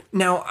left you.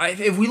 Now,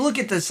 if we look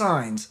at the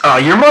signs,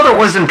 Your mother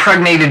was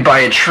impregnated by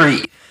a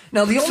tree.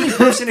 now the only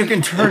person who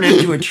can turn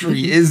into a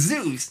tree is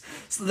Zeus.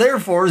 So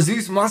therefore,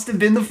 Zeus must have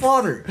been the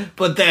father.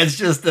 But that's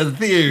just a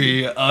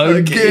theory.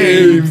 A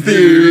game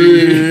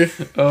theory.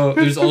 Oh,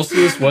 there's also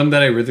this one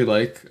that I really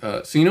like.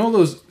 So you know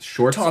those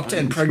shorts? Top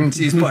 10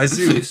 pregnancies by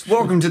Zeus.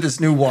 Welcome to this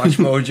new Watch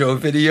Mojo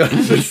video.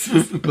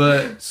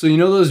 But so you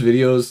know those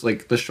videos,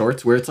 like the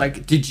shorts, where it's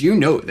like, did you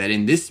know that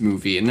in this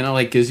movie, and then it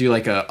like gives you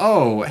like a,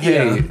 oh hey,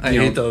 Yeah, I you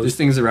know, hate those. this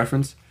thing's a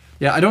reference.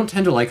 Yeah, I don't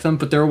tend to like them,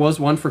 but there was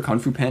one for Kung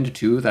Fu Panda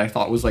 2 that I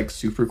thought was like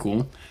super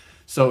cool.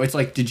 So it's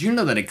like, did you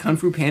know that in Kung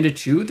Fu Panda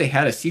 2, they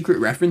had a secret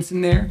reference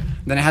in there?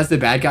 And then it has the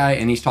bad guy,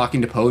 and he's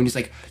talking to Po, and he's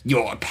like,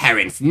 your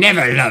parents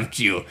never loved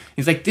you.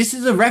 He's like, this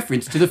is a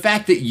reference to the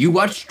fact that you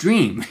watched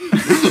Dream.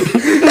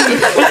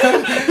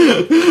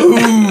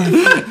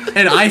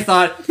 And I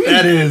thought,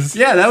 That is.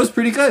 yeah, that was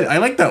pretty good. I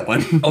like that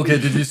one. Okay,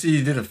 did you see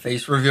he did a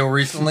face reveal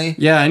recently?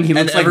 Yeah, and he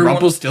looks like everyone-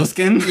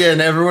 Rumpelstiltskin. Yeah,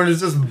 and everyone is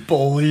just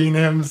bullying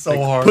him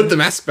so hard. Put the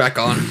mask back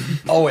on.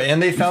 Oh,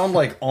 and they found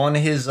like on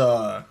his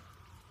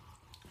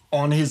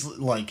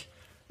like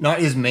not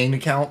his main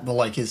account, but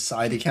like his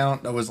side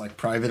account that was like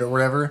private or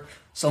whatever.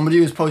 Somebody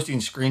was posting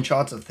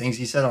screenshots of things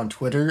he said on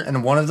Twitter,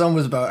 and one of them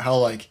was about how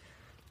like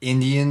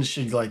Indians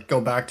should like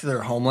go back to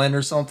their homeland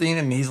or something,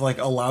 and he's like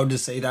allowed to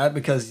say that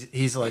because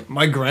he's like,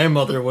 my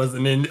grandmother was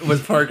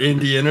part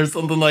Indian or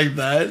something like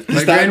that.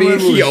 Does that mean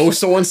he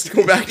also wants to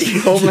go back to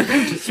homeland?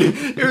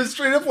 It was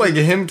straight up like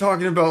him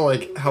talking about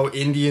like how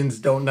Indians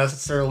don't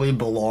necessarily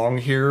belong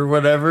here or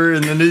whatever,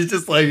 and then he's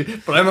just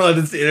like, but I'm allowed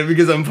to say that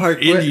because I'm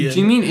part Indian. Do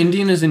you mean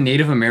Indian as in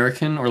Native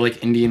American, or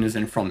like Indian as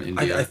in from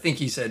India? I think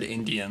he said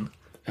Indian,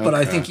 but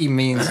I think he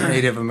means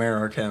Native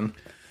American.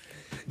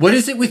 What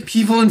is it with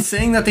people and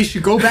saying that they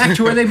should go back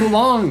to where they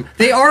belong?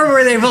 They are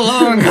where they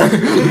belong.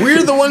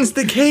 We're the ones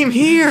that came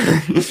here.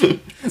 It's like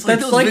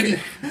That's those like-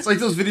 it's like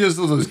those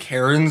videos of those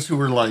Karens who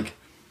were like,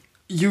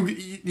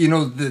 you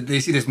know, they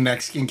see this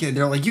Mexican kid,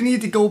 they're like, you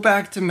need to go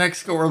back to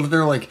Mexico, or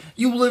they're like,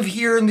 you live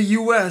here in the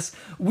U.S.,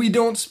 we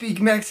don't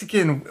speak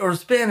Mexican or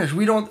Spanish,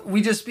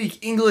 we just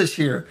speak English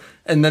here,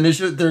 and then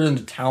they're in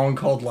a town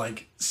called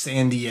like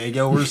San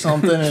Diego or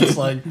something, and it's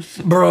like,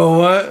 bro,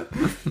 what?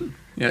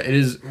 Yeah, it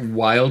is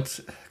wild.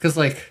 Because,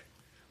 like,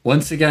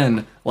 once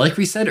again, like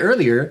we said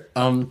earlier,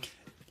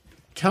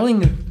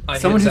 telling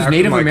someone who's Zach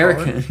Native with my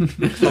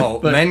American.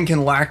 Oh, men can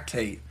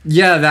lactate.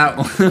 Yeah, that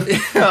one.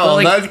 Oh,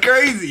 like, that's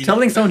crazy.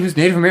 Telling someone who's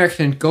Native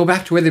American go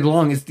back to where they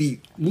belong is the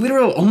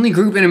literal only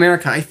group in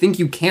America I think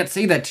you can't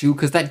say that to,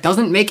 because that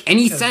doesn't make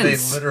any They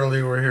sense.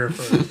 literally were here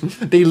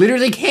first. They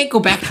literally can't go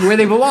back to where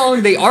they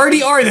belong. They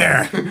already are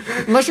there.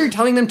 Unless you're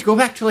telling them to go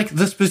back to like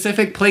the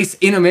specific place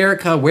in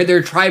America where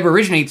their tribe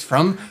originates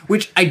from,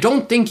 which I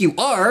don't think you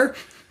are.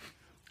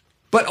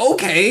 But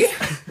okay.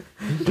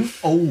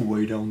 Oh,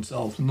 way down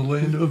south in the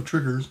land of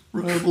triggers,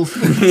 rivals.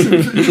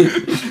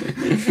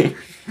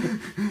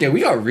 Yeah,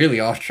 we got really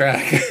off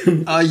track.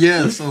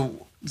 Yeah,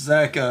 so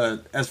Zach,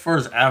 as far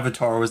as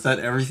Avatar, was that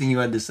everything you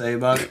had to say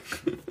about it?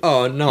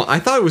 Oh no, I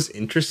thought it was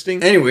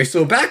interesting. Anyway,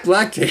 so back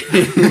lactating.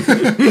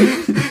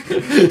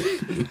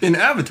 In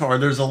Avatar,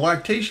 there's a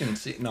lactation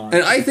scene. No,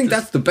 And I think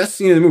that's the best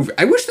scene in the movie.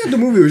 I wish that the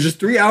movie was just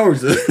 3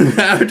 hours of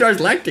Avatar's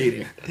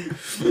lactating.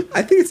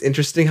 I think it's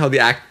interesting how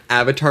the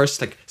avatars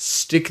like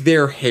stick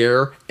their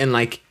hair in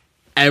like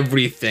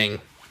everything.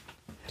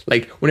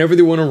 Like whenever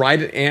they want to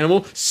ride an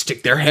animal,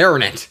 stick their hair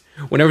in it.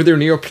 Whenever they're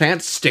near a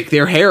plant, stick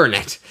their hair in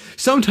it.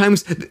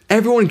 Sometimes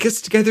everyone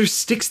gets together,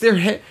 sticks their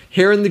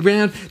hair in the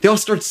ground. They all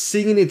start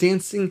singing and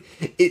dancing.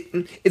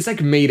 It's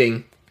like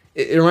mating.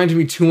 It reminded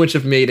me too much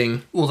of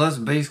mating. Well, that's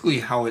basically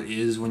how it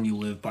is when you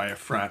live by a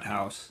frat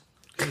house.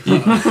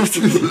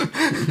 The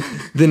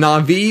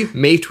Na'vi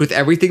mate with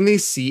everything they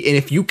see, and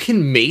if you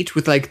can mate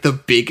with like the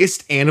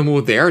biggest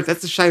animal there,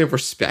 that's a sign of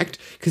respect,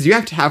 because you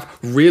have to have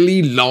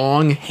really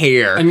long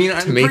hair I mean, to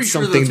I'm make pretty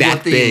sure something that's that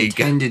what they big.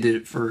 intended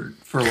it for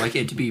like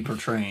it to be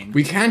portrayed.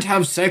 We can't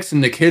have sex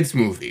in the kids'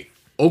 movie.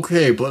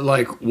 Okay, but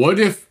like, what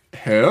if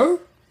hair?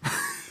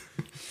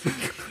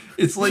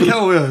 It's like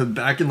how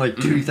back in like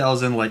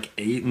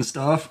 2008 and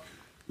stuff,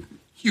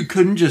 you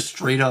couldn't just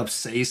straight up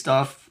say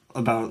stuff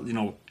about, you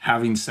know,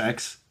 having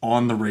sex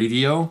on the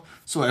radio.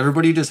 So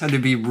everybody just had to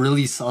be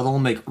really subtle,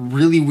 make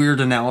really weird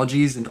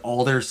analogies in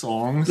all their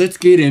songs. Let's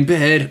get in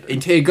bed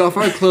and take off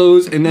our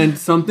clothes, and then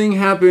something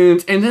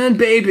happens, and then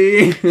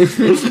baby.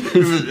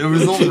 It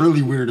was all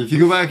really weird. If you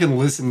go back and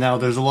listen now,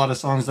 there's a lot of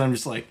songs that I'm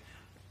just like,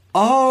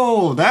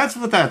 oh, that's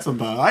what that's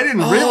about. I didn't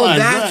Oh, realize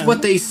that's that.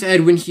 what they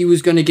said when he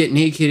was gonna get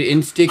naked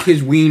and stick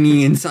his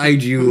weenie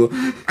inside you.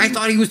 I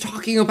thought he was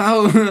talking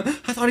about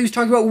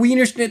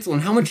Wiener Schnitzel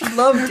and how much he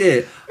loved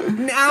it.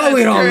 Now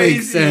it all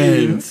makes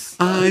sense.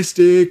 I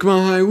stick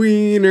my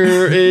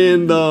wiener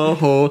in the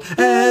hole,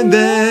 and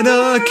then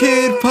a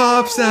kid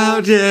pops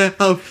out. Yeah,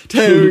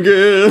 uptown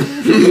girl.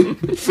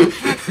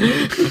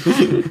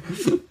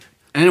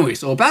 Anyway,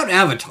 so about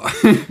Avatar.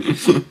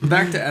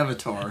 Back to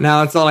Avatar.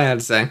 Now that's all I had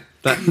to say.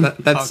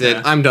 That's Okay.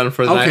 it. I'm done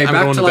for the night. Okay, I'm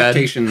back going to to bed.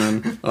 lactation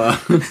then.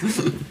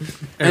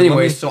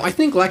 Anyway, so I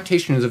think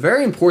lactation is a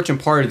very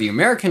important part of the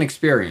American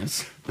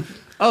experience.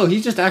 Oh,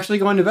 he's just actually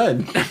going to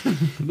bed.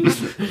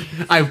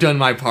 I've done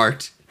my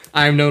part.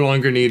 I am no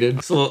longer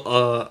needed.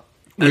 So,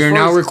 We are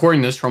now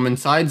recording this from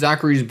inside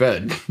Zachary's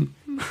bed.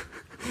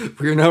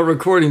 we are now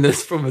recording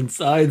this from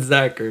inside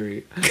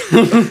Zachary.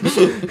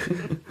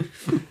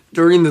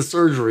 During the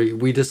surgery,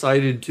 we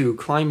decided to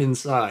climb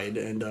inside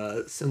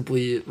and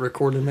simply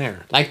record in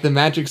there. Like the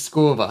magic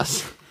school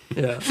bus.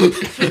 Yeah.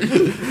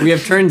 We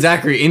have turned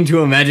Zachary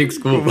into a magic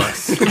school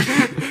bus.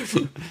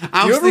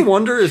 Do you ever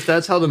wonder if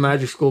that's how the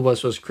Magic School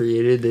Bus was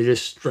created? They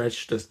just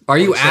stretched a. Are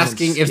you like, someone's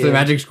asking if the skin.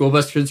 magic school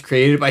bus was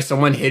created by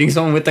someone hitting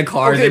someone with the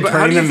car Okay, and but then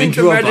how do turning you them think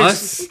into the a Magic?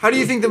 bus? How do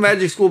you think the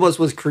Magic School Bus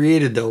was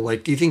created though?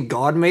 Like, do you think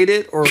God made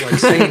it or like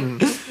Satan?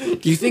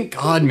 Do you think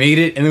God made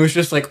it and it was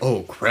just like,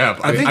 oh crap,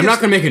 I think I'm not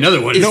it's- going to make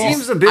another one? It No.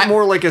 seems a bit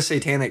more like a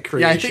satanic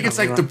creation. Yeah, I think it's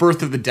like the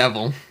birth of the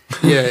devil.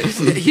 Yeah,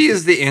 he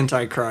is the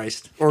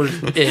Antichrist or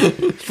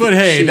it. But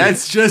hey, She-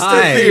 that's just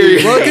Hi, a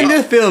theory. welcome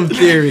to Film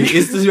Theory.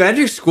 Is the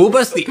magic school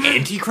bus the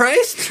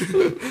Antichrist?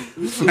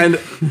 And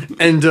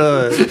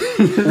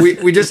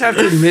we just have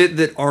to admit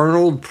that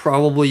Arnold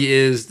probably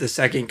is the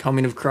second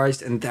coming of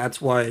Christ, and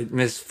that's why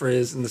Miss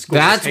Frizz and the school.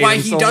 That's hate why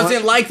him he so doesn't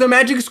much. like the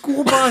magic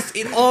school bus.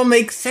 It all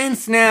makes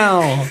sense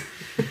now.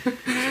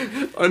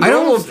 A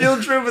normal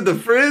field trip with the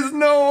Frizz?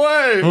 No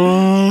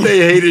way. They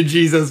hated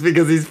Jesus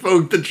because he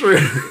spoke the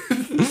truth.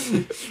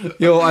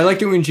 Yo, I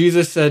liked it when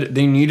Jesus said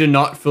they need to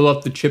not fill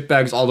up the chip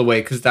bags all the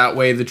way because that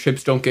way the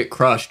chips don't get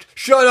crushed.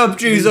 Shut up,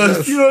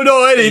 Jesus! You don't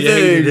know They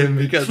hated anything. him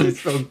because he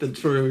spoke the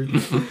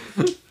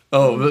truth.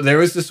 Oh, but there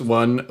was this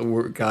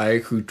one guy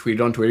who tweeted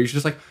on Twitter. He's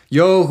just like,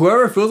 "Yo,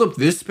 whoever filled up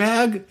this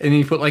bag," and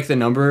he put like the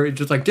number.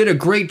 Just like, did a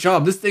great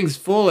job. This thing's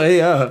full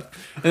AF.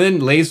 And then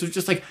Lace was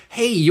just like,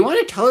 "Hey, you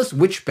want to tell us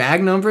which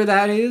bag number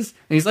that is?"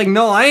 And he's like,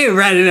 "No, I ain't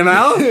ratting him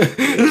out.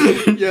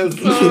 Yes,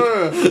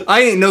 sir.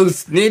 I ain't no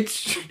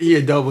snitch."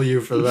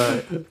 EW for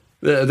that.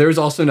 There's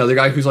also another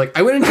guy who's like,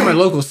 I went into my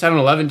local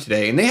 7-Eleven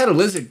today and they had a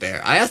lizard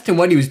there. I asked him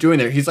what he was doing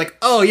there. He's like,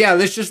 oh yeah,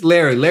 that's just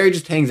Larry. Larry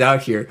just hangs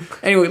out here.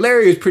 Anyway,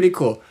 Larry was pretty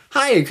cool.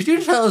 Hi, could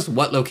you tell us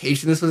what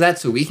location this was at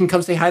so we can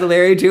come say hi to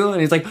Larry too? And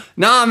he's like,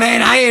 nah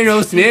man, I ain't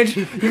no snitch.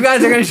 You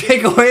guys are gonna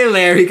take away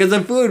Larry because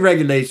of food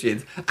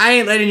regulations. I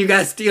ain't letting you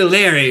guys steal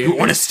Larry.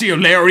 Want to steal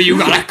Larry? You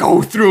gotta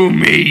go through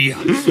me.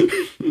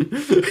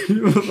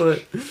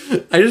 But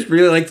I just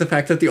really like the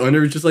fact that the owner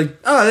was just like,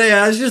 oh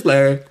yeah, it's just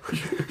Larry.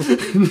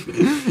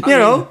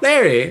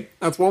 Larry.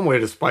 That's one way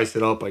to spice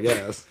it up, I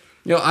guess.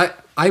 You know,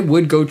 I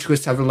would go to a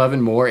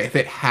 7-Eleven more if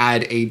it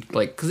had a,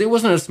 like, because it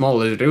wasn't a small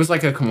lizard. It was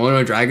like a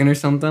Komodo dragon or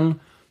something.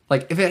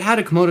 Like, if it had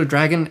a Komodo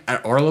dragon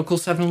at our local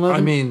 7-Eleven,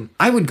 I mean-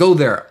 I would go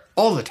there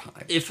all the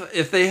time.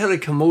 If they had a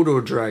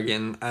Komodo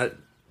dragon at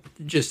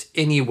just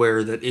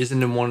anywhere that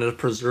isn't in one of the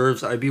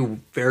preserves, I'd be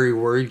very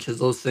worried because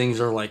those things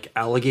are like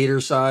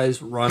alligator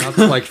size, run up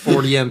to like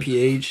 40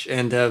 mph,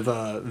 and have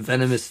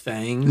venomous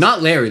fangs.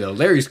 Not Larry, though.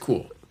 Larry's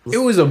cool. It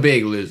was a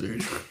big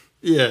lizard.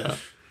 Yeah,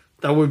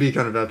 that would be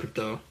kind of epic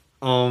though.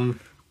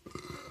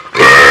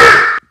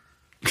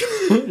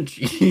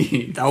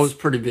 Jeez. That was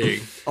pretty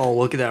big. Oh,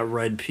 look at that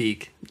red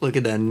peak. Look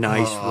at that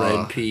nice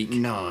red peak.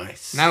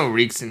 Nice. Now it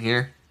reeks in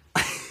here.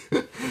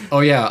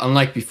 Oh, yeah,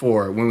 unlike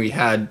before, when we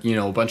had,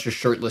 a bunch of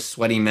shirtless,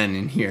 sweaty men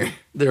in here.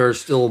 There are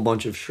still a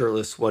bunch of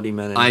shirtless, sweaty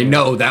men in I here.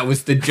 know, that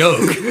was the joke.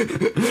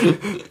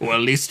 Well,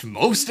 at least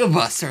most of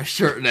us are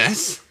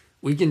shirtless.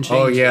 We can change.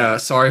 Oh, yeah,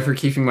 sorry for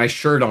keeping my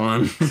shirt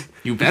on.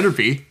 You better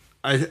be.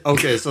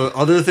 Okay, so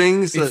other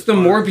things. It's that the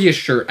are- Morbius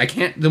shirt. The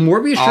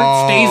Morbius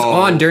shirt stays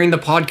on during the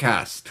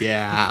podcast.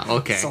 Yeah,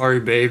 okay. Sorry,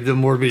 babe. The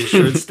Morbius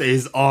shirt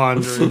stays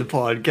on during the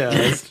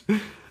podcast.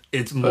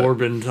 It's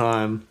Morbin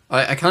time.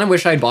 I kind of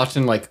wish I'd bought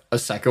in like a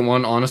second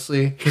one,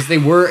 honestly, because they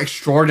were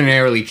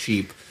extraordinarily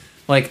cheap.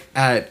 Like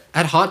at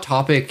Hot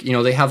Topic,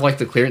 they have like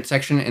the clearance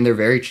section and they're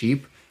very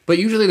cheap, but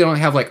usually they don't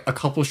have like a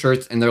couple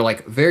shirts and they're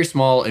like very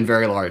small and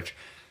very large.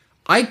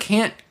 I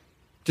can't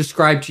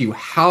describe to you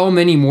how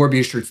many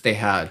Morbius shirts they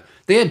had.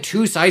 They had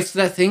two sides to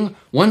that thing.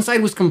 One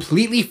side was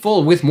completely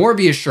full with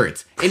Morbius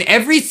shirts in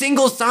every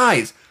single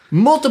size.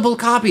 Multiple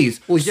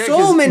copies. Well, yeah, so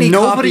 'cause many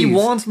nobody copies.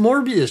 wants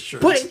Morbius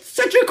shirts. But it's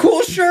such a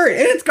cool shirt,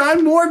 and it's got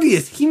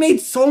Morbius. He made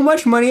so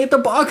much money at the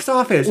box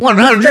office.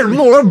 $100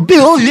 more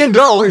billion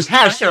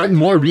hashtag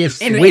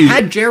Morbius. And it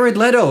had Jared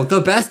Leto,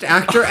 the best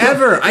actor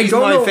ever. I He's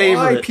don't my know why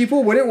favorite.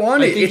 people wouldn't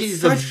want it. I think It's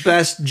he's such- the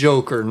best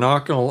Joker.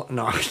 Not gonna.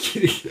 No, I'm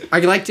kidding. I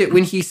liked it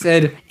when he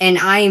said, And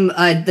I'm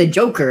the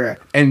Joker.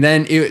 and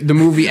then the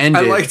movie I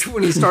ended. liked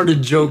when he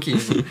started joking.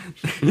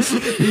 He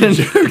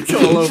joked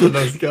all over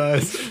those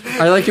guys.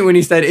 I liked it when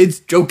he said, "It's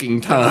joking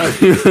time."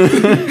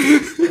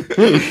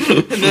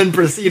 and then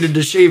proceeded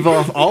to shave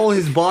off all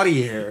his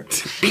body hair.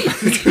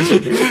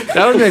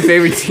 That was my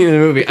favorite scene in the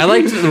movie. I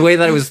liked the way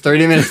that it was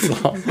 30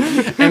 minutes long.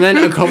 And then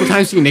a couple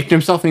times he nicked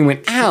himself and he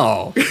went,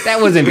 ow,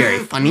 that wasn't very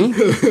funny.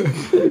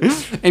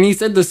 And he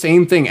said the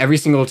same thing every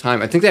single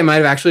time. I think they might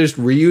have actually just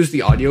reused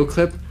the audio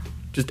clip.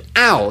 Just,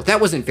 ow, that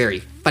wasn't very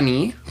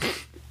funny.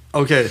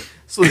 Okay,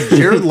 so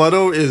Jared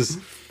Leto is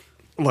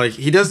like,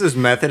 he does this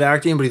method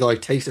acting, but he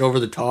like takes it over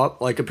the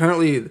top. Like,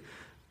 apparently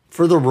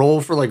for the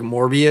role for like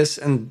Morbius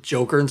and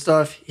Joker and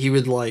stuff, he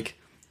would like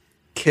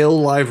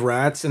kill live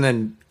rats and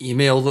then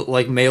mail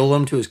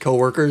them to his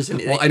coworkers.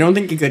 And Well, I don't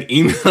think he could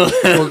email them.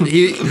 well,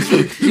 he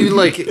would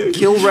like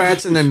kill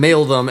rats and then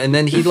mail them, and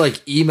then he'd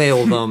like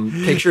email them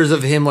pictures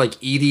of him like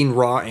eating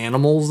raw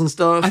animals and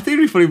stuff. I think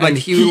it'd be funny, And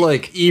he would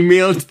like,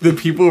 emailed the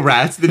people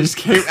rats that just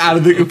came out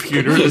of the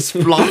computer and just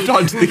flopped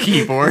onto the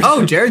keyboard.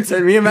 Oh, Jared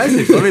sent me a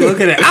message. Let me look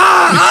at it.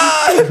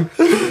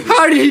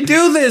 How did he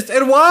do this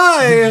and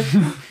why?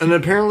 and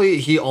apparently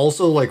he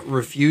also like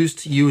refused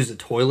to use a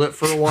toilet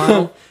for a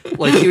while.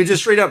 Like, he would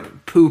just straight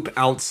up poop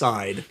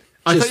outside.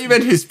 I thought you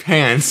meant his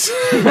pants.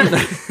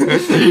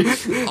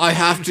 I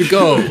have to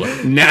go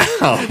now.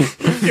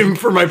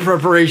 For my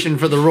preparation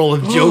for the role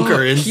of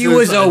Joker. in He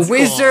was a Suicide Squad.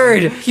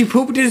 wizard. He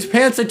pooped in his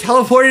pants and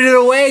teleported it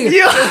away.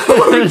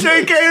 Yo,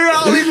 J.K.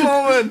 Rowling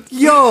moment.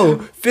 Yo,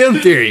 film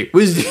theory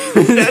was.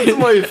 That's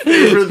my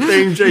favorite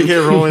thing J.K.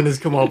 Rowling has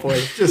come up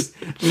with. Just,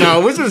 no,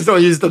 wizards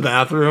don't use the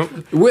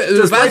bathroom.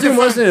 The bathroom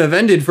wasn't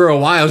invented for a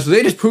while, so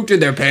they just pooped in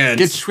their pants.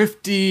 Get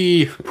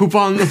swifty, poop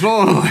on the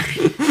floor.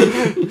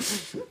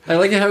 I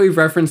like how he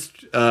referenced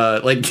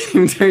like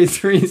Game Theory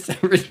 3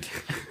 separate.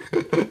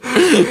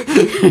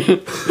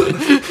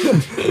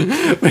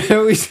 What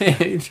are we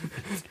saying?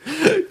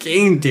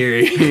 Game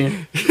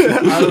Theory.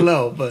 I don't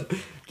know, but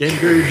Game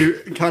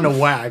Theory kind of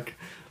whack.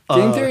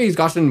 Game Theory's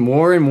gotten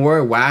more and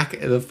more whack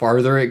the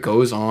farther it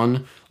goes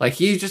on. Like,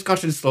 he's just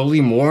gotten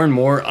slowly more and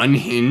more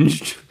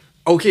unhinged.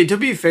 Okay, to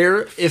be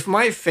fair, if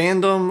my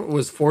fandom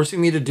was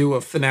forcing me to do a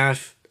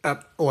FNAF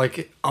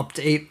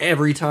update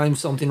every time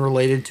something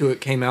related to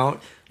it came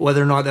out,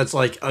 whether or not that's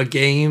like a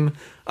game,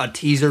 a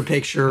teaser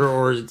picture,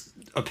 or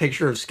a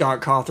picture of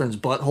Scott Cawthon's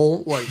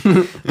butthole, like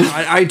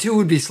I too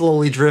would be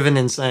slowly driven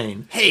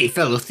insane. Hey,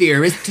 fellow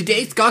theorists,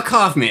 today Scott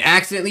Kaufman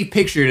accidentally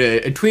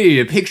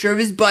tweeted a picture of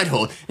his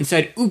butthole and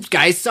said, oops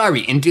guys,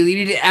 sorry, and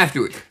deleted it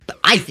afterward. But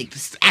I think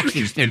this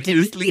actually is going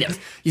to delete us.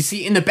 You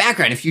see, in the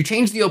background, if you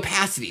change the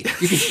opacity,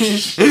 you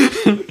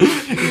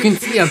can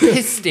see a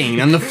piss stain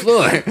on the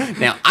floor.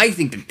 Now, I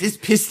think that this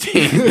piss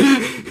stain...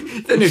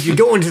 Then if you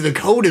go into the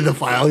code of the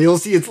file, you'll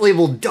see it's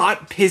labeled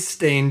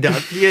 .pissstain.png.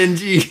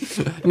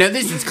 Now,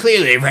 this is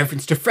clearly a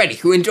reference to Freddy,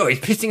 who enjoys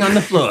pissing on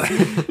the floor.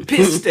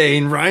 Piss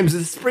stain rhymes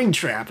with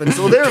Springtrap, and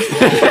so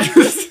therefore...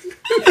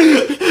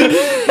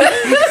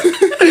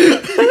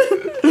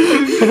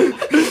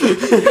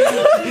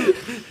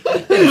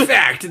 In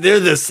fact, they're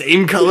the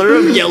same color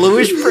of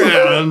yellowish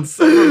brown.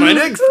 So for my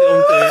next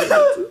film thing...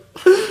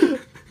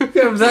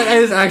 That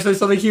is actually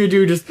something he would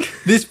do. Just,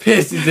 this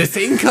piss is the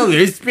same color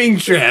as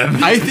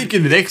Springtrap. I think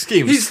in the next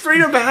game, He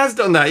straight up has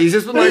done that. He's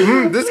just been like,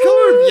 this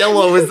color of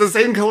yellow is the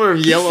same color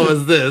of yellow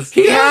as this.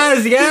 He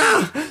has,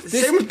 yeah.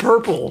 Same with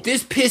purple.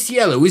 This piss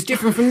yellow is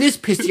different from this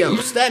piss yellow,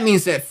 so that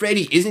means that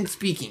Freddy isn't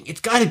speaking.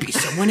 It's gotta be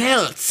someone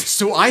else.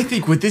 So I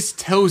think what this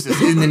tells us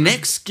in the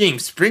next game,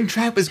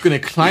 Springtrap is going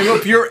to climb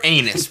up your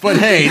anus. But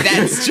hey,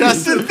 that's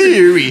just a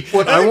theory.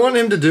 What I want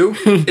him to do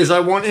is I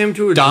want him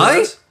to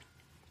address...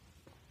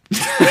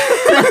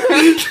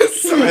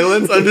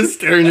 Silence. I'm just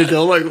staring at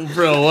Dylan like,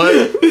 bro,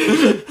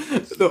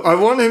 what? So I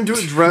want him to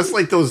address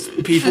like those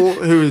people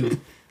who,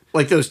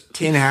 like those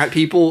tin hat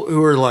people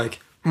who are like,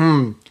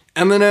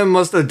 Eminem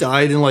must have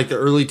died in like the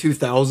early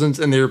 2000s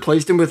and they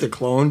replaced him with a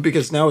clone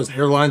because now his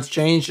hairline's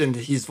changed and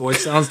his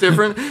voice sounds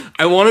different.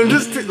 I want him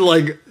just to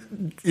like,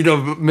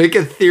 make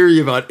a theory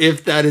about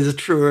if that is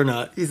true or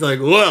not. He's like,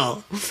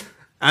 well,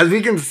 as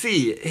we can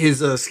see,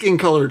 his skin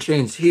color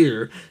changed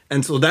here,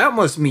 and so that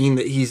must mean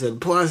that he's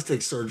had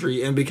plastic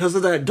surgery, and because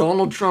of that,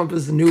 Donald Trump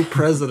is the new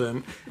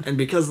president, and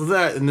because of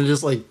that, and then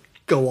just like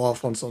go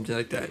off on something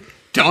like that.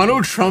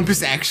 Donald Trump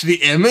is actually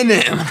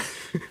Eminem.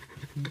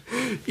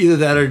 Either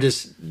that or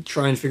just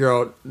try and figure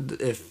out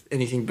if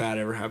anything bad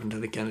ever happened to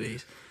the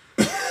Kennedys.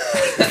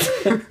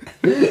 Nothing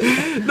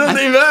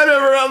bad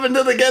ever happened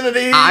to the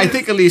Kennedys. I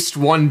think at least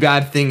one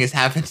bad thing has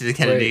happened to the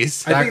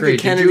Kennedys. I think Zachary, the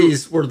did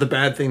Kennedys were the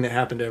bad thing that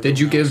happened to everyone Did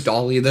you give else.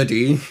 Dolly the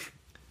D?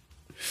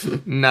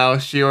 No,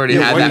 she already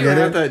Yeah, had why do you that.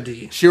 have that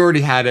D? She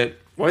already had it.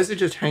 Why is it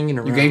just hanging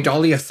around? You gave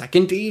Dolly a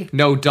second D?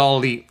 No,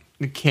 Dolly.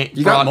 You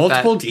got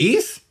multiple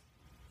Ds?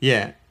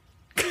 Yeah.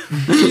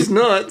 He's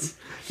nuts.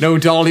 No,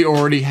 Dolly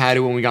already had it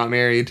when we got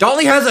married.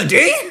 Dolly has a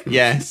D?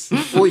 Yes.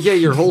 Well, yeah,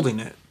 you're holding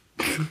it.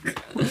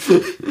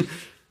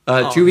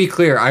 To be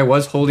clear, I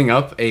was holding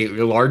up a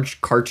large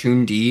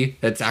cartoon D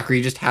that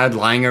Zachary just had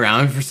lying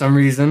around for some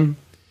reason.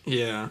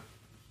 Yeah.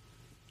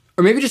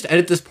 Or maybe just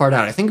edit this part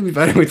out. I think it'd be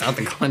better without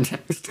the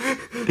context.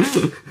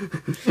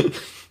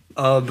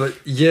 But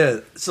yeah,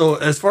 so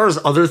as far as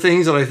other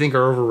things that I think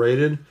are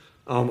overrated,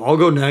 I'll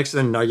go next,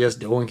 and I guess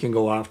Dylan can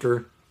go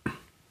after.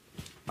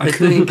 I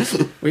think,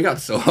 We got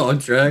so on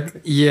track.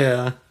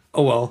 yeah.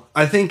 Oh well.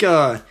 I think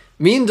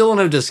me and Dylan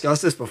have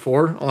discussed this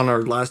before on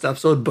our last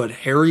episode, but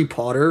Harry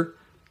Potter,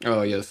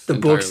 Oh yes, the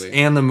books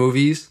and the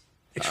movies,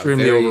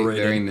 extremely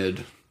overrated. Very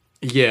mid.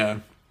 Yeah.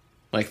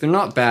 Like they're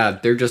not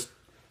bad. They're just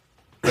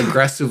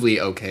aggressively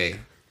okay.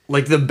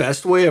 Like the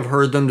best way I've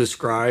heard them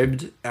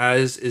described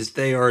as is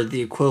they are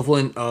the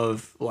equivalent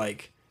of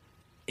like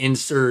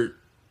insert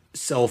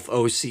self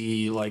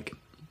OC like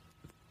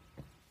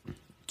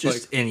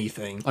just Like-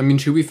 anything. I mean,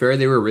 to be fair,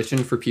 they were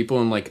written for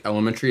people in like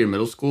elementary and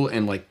middle school,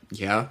 and like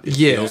yeah, it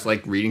Yeah. feels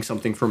like reading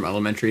something from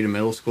elementary to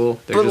middle school.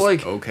 They're But, just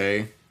like-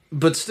 okay.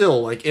 But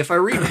still, like if I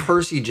read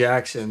Percy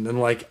Jackson, then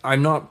like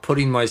I'm not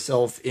putting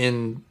myself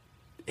in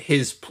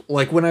his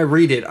like when I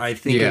read it, I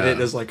think of Yeah. it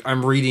as like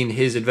I'm reading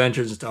his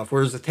adventures and stuff.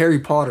 Whereas with Harry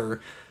Potter,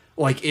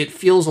 like it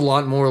feels a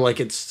lot more like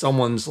it's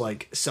someone's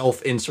like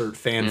self-insert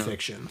fan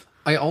fiction.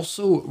 I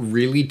also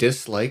really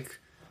dislike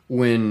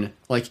when,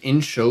 like,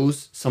 in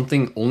shows,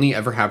 something only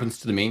ever happens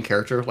to the main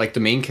character. Like, the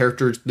main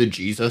character's the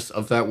Jesus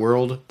of that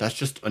world. That's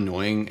just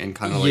annoying and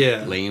kind of, like,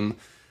 Yeah. lame.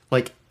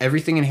 Like,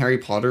 everything in Harry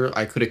Potter,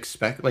 I could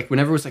expect. Like,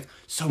 whenever it was like,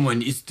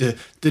 someone is the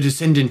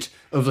descendant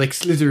of, like,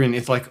 Slytherin,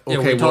 it's like, okay, Yeah,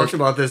 we well, talked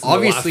about this in the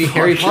obviously last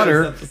Harry podcast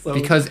Potter, episode.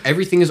 because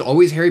everything is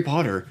always Harry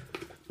Potter.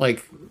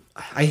 Like,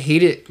 I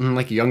hate it in,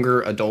 like,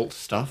 younger adult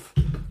stuff,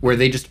 where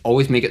they just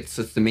always make it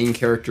so the main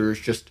character is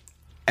just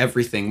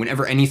everything.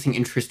 Whenever anything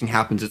interesting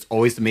happens, it's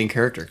always the main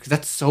character, because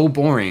that's so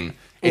boring.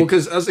 Well,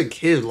 because as a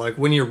kid, like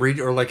when you read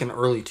or like an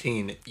early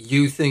teen,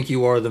 you think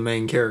you are the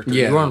main character.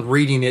 Yeah. You aren't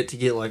reading it to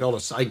get like all the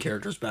side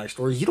characters'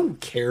 backstory. You don't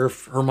care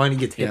if Hermione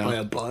gets hit Yeah. by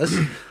a bus.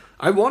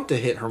 I want to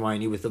hit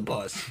Hermione with a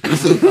bus.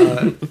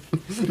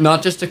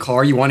 Not just a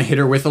car, you want to hit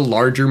her with a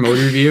larger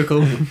motor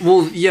vehicle.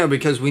 Well, yeah,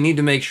 because we need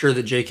to make sure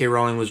that J.K.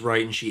 Rowling was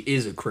right and she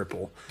is a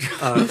cripple.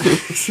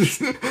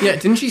 Yeah,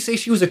 didn't she say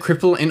she was a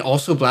cripple and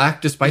also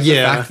black, despite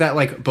Yeah. the fact that,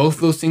 like,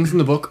 both those things in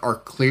the book are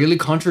clearly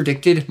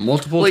contradicted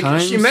multiple Like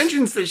times? she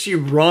mentions that she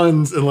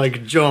runs and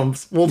like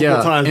jumps multiple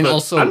Yeah, times, and but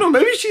also- I don't know.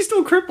 Maybe she's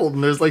still crippled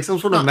and there's like some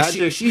sort of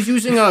magic. She's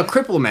using a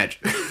cripple magic.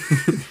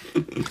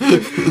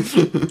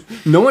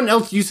 No one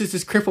else uses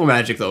this cripple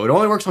magic, though. It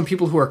only works on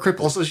people who are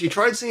crippled. Also, she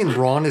tried saying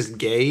Ron is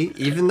gay,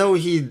 even though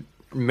he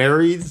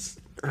marries.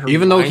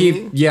 Even though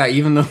Hermione.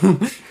 even though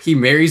he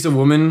marries a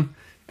woman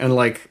and,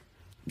 like,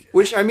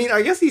 Which I mean,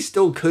 I guess he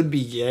still could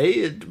be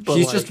gay, but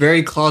he's like, just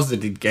very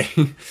closeted gay.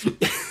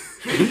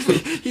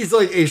 he's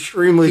like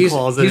extremely He's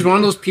closeted. one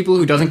of those people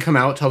who doesn't come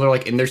out till they're,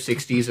 like, in their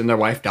 60s and their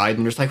wife died,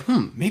 and they're just like,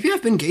 maybe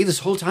I've been gay this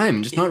whole time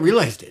and just not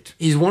realized it.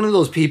 He's one of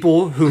those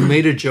people who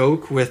made a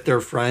joke with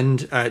their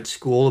friend at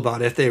school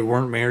about if they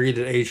weren't married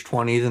at age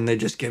 20, then they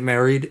just get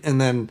married, and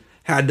then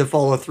had to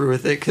follow through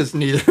with it because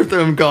neither of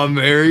them got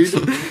married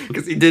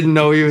because he didn't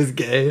know he was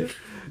gay.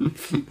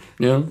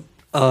 Yeah.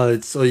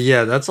 So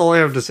yeah, that's all I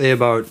have to say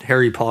about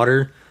Harry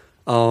Potter.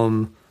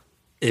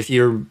 If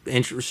you're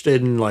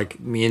interested in like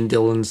me and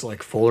Dylan's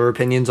like fuller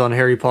opinions on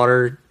Harry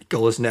Potter,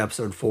 go listen to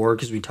episode 4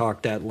 because we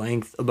talked at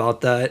length about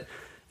that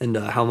and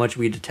how much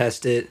we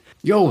detest it.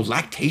 Yo,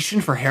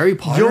 lactation for Harry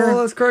Potter?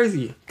 that's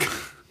crazy.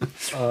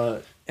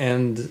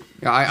 And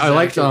Yeah, I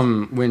liked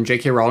when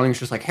J.K. Rowling's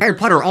just like, Harry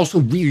Potter also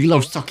really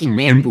loves sucking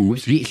man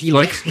boobs. He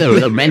likes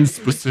the men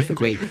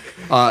specifically.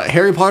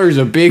 Harry Potter is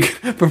a big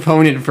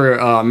proponent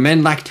for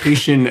men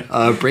lactation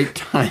break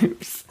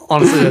times.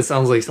 honestly, that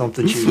sounds like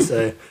something she would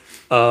say.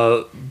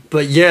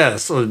 But yeah,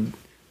 so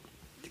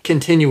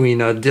continuing,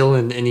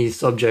 Dylan, any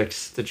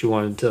subjects that you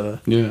wanted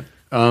to? Yeah.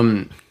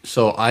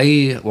 So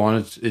I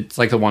wanted, it's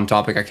like the one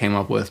topic I came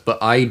up with,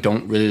 but I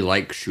don't really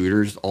like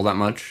shooters all that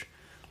much.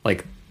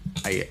 Like,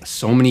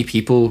 so many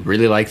people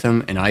really like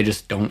them, and I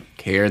just don't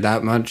care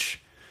that much.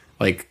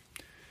 Like,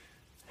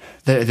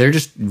 they're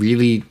just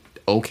really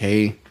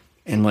okay,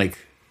 and like,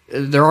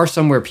 there are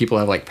some where people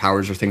have like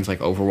powers or things like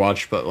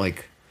Overwatch, but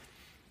like,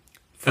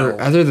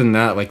 other than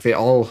that, like, they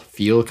all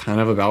feel kind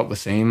of about the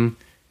same,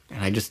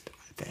 and I just,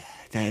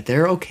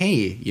 they're okay,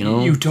 you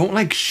know? You don't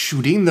like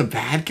shooting the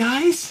bad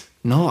guys?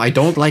 No, I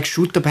don't like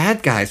shoot the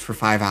bad guys for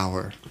 5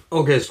 hours.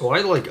 Okay, so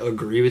I like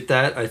agree with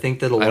that. I think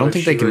that a lot don't of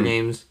think they shooter can-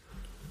 games,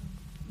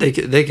 they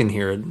can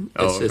hear it.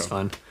 It's, okay. it's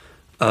fine.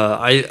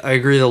 I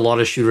agree that a lot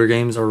of shooter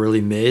games are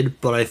really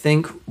mid, but I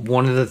think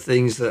one of the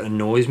things that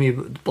annoys me,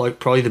 like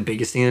probably the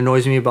biggest thing that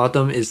annoys me about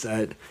them, is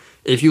that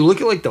if you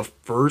look at like the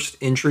first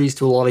entries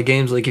to a lot of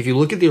games, like if you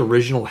look at the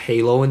original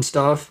Halo and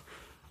stuff,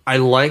 I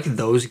like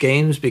those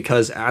games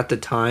because at the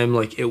time,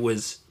 like it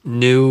was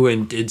new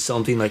and did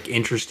something like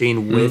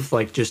interesting with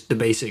like just the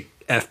basic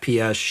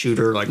FPS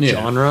shooter like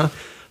genre.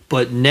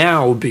 But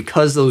now,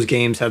 because those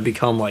games have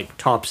become like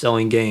top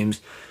selling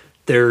games,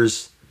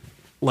 there's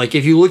like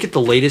if you look at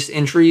the latest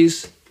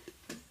entries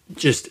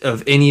just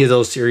of any of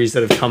those series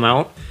that have come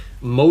out,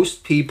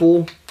 most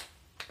people,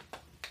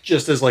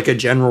 just as like a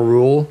general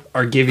rule,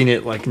 are giving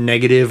it like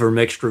negative or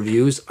mixed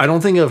reviews. I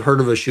don't think I've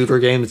heard of a shooter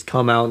game that's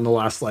come out in the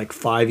last like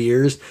 5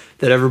 years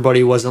that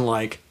everybody wasn't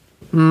like,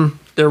 the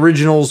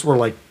originals were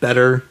like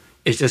better.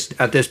 It's just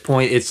at this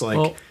point it's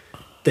like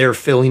they're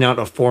filling out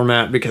a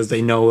format because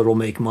they know it'll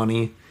make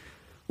money,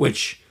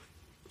 which,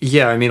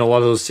 yeah, I mean, a lot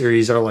of those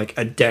series are like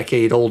a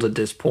decade old at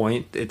this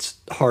point. It's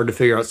hard to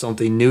figure out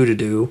something new to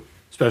do,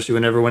 especially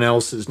when everyone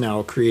else is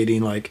now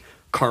creating like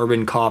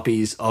carbon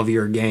copies of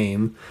your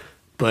game.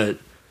 But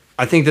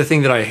I think the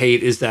thing that I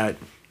hate is that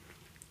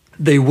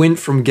they went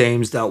from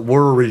games that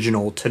were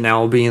original to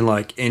now being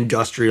like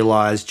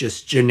industrialized,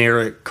 just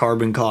generic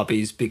carbon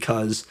copies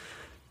because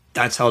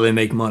that's how they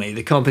make money.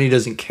 The company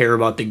doesn't care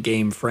about the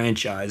game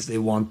franchise. They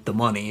want the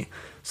money.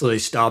 So they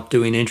stop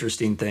doing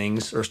interesting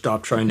things or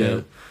stop trying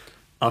to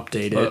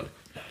update it.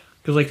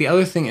 Because, like, the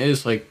other thing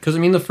is, like, because, I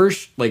mean, the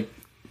first, like,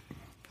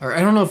 or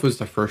I don't know if it was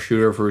the first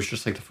shooter or if it was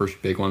just, like, the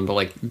first big one, but,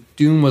 like,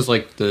 Doom was,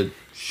 like, the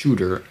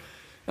shooter.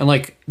 And,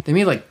 like, they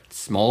made, like,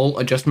 small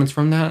adjustments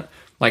from that.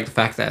 Like, the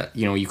fact that,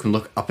 you know, you can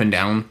look up and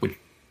down, which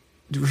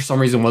for some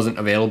reason wasn't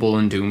available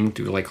in Doom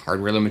due to, like,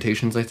 hardware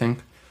limitations, I think.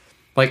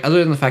 Like, other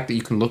than the fact that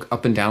you can look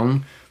up and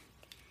down,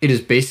 it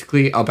is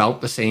basically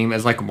about the same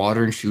as, like,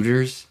 modern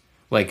shooters.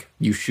 Like,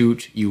 you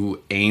shoot,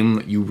 you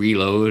aim, you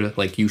reload,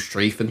 like, you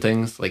strafe and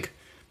things. Like,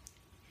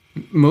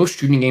 most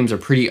shooting games are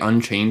pretty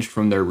unchanged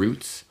from their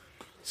roots.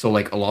 So,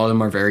 like, a lot of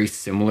them are very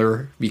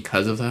similar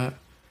because of that.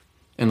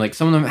 And, like,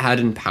 some of them had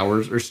in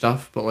powers or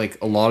stuff, but,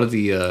 like, a lot of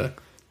the,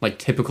 like,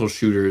 typical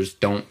shooters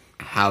don't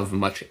have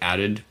much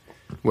added.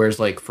 Whereas,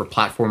 like, for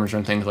platformers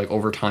and things, like,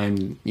 over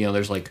time, you know,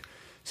 there's, like,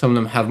 some of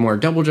them have more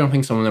double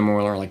jumping, some of them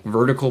are, like,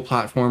 vertical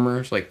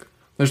platformers. Like,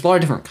 there's a lot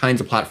of different kinds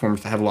of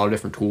platforms that have a lot of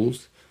different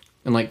tools.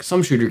 And, like,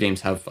 some shooter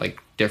games have,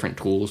 like, different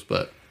tools,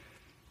 but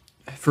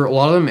for a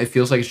lot of them, it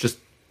feels like it's just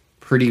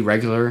pretty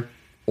regular,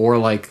 or,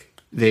 like,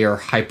 they are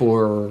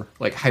hyper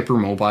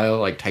mobile,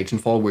 like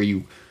Titanfall, where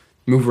you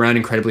move around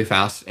incredibly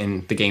fast,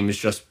 and the game is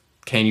just,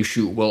 can you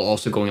shoot while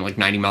also going, like,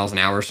 90 miles an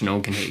hour so no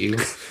one can hit you?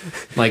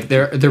 Like,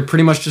 they're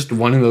pretty much just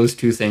one of those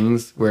two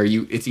things, where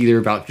it's either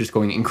about just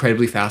going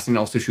incredibly fast and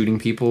also shooting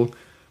people,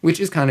 which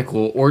is kind of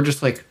cool, or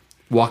just, like,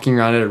 walking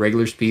around at a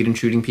regular speed and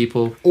shooting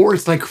people, or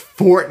it's like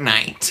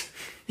Fortnite.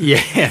 Yeah.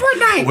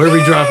 Fortnite! Where are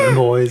we dropping,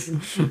 boys?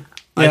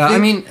 Yeah, I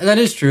mean, that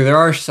is true. There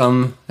are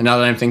some, now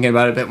that I'm thinking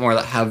about it a bit more,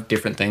 that have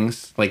different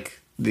things. Like,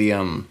 the,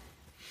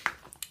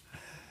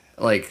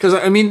 like... Because,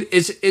 I mean,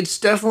 it's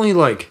definitely,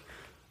 like...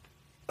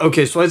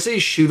 Okay, so I'd say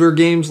shooter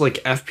games, like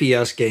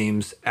FPS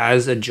games,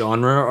 as a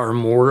genre, are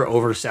more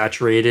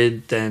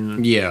oversaturated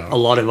than a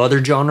lot of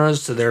other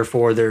genres. So,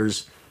 therefore,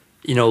 there's,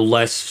 you know,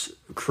 less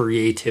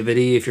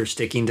creativity if you're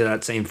sticking to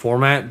that same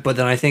format. But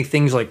then I think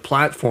things like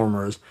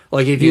platformers,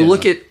 like if you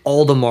look at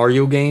all the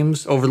Mario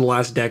games over the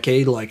last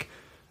decade, like,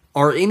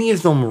 are any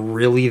of them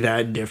really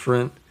that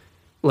different?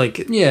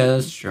 Like, yeah,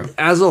 that's true.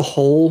 As a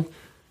whole,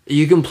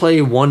 you can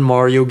play one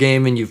Mario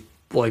game and you've,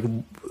 like,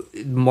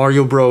 Super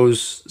Mario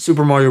Bros.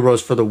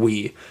 For the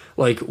Wii.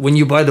 Like, when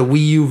you buy the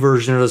Wii U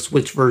version or the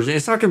Switch version,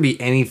 it's not going to be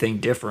anything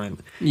different.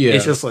 Yeah.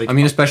 It's just like... I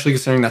mean, especially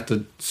considering that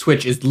the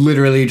Switch is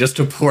literally just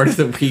a port of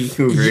the Wii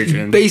U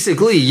version.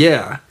 Basically,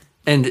 yeah.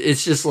 And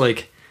it's just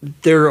like,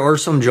 there are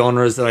some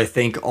genres that I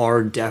think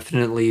are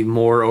definitely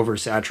more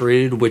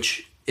oversaturated,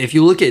 which, if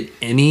you look at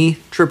any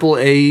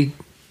AAA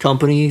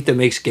company that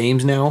makes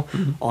games now,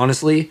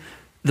 honestly,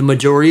 the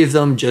majority of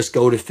them just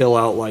go to fill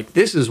out, like,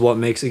 this is what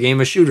makes a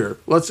game a shooter.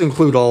 Let's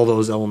include all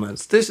those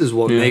elements. This is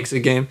what makes a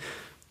game.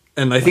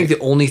 And I think the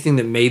only thing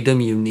that made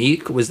them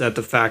unique was that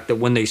the fact that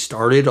when they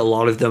started, a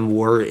lot of them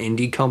were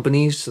indie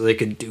companies, so they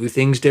could do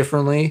things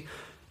differently.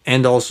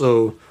 And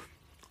also,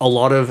 a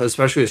lot of,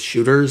 especially with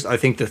shooters, I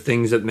think the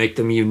things that make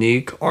them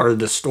unique are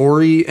the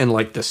story and,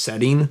 like, the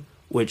setting,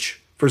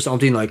 which, for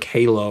something like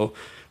Halo,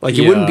 like,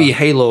 it wouldn't be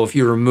Halo if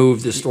you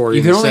removed the story.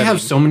 You can only have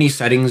so many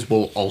settings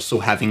while also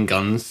having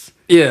guns.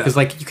 Yeah. Because,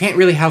 like, you can't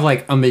really have,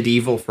 like, a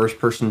medieval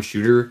first-person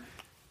shooter.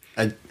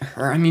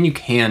 Or, I mean, you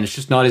can. It's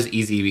just not as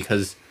easy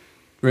because...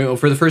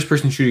 For the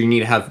first-person shooter, you need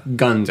to have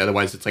guns.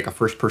 Otherwise, it's like a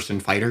first-person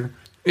fighter.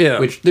 Yeah.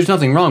 Which there's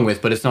nothing wrong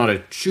with, but it's not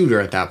a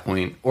shooter at that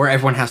point. Or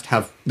everyone has to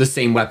have the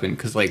same weapon,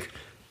 because, like,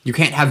 you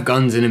can't have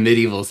guns in a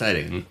medieval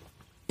setting.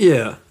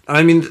 Yeah.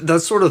 I mean,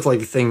 that's sort of like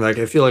the thing. Like,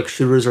 I feel like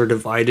shooters are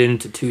divided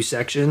into two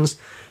sections.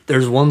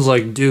 There's ones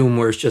like Doom,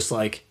 where it's just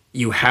like,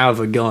 you have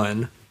a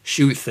gun,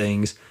 shoot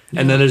things.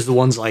 And then there's the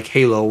ones like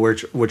Halo,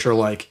 which are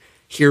like,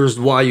 here's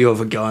why you have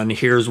a gun,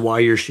 here's why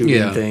you're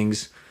shooting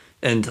things.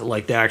 And,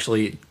 like, they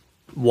actually...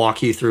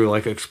 walk you through,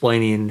 like,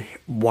 explaining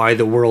why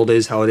the world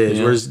is how it is,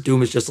 whereas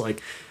Doom is just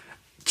like,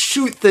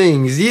 shoot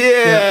things, You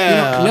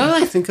know, now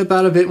that I think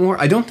about it a bit more,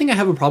 I don't think I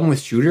have a problem with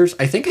shooters.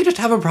 I think I just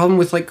have a problem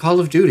with, like, Call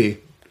of Duty.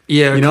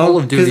 Yeah, you know, Call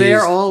of Duty, because they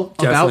are all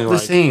about the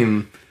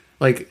same.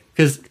 Like,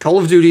 because Call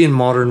of Duty and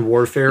Modern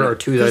Warfare are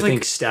two that I like,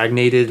 think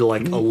stagnated,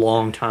 like, a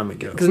long time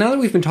ago. Because now that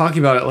we've been talking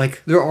about it,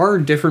 like, there are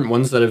different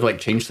ones that have, like,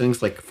 changed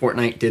things. Like,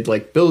 Fortnite did,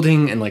 like,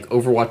 building, and, like,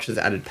 Overwatch has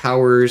added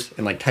powers,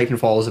 and, like,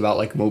 Titanfall is about,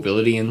 like,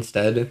 mobility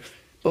instead.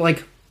 But,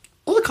 like,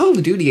 all the Call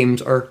of Duty games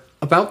are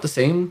about the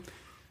same.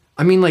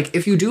 I mean, like,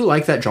 if you do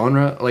like that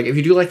genre, like, if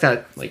you do like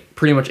that, like,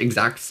 pretty much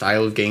exact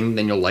style of game,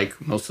 then you'll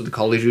like most of the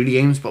Call of Duty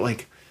games. But,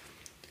 like,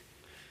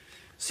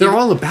 They're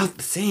all about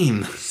the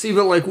same. See,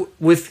 but like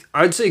with,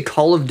 I'd say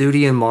Call of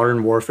Duty and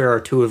Modern Warfare are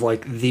two of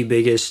like the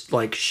biggest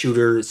like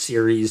shooter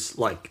series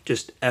like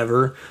just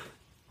ever.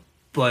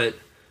 But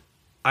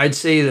I'd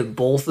say that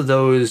both of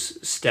those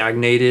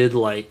stagnated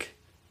like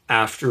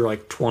after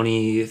like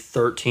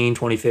 2013,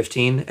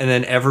 2015, and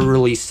then every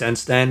release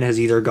since then has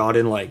either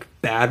gotten like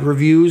bad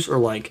reviews or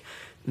like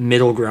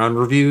middle ground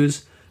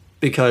reviews,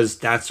 because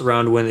that's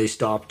around when they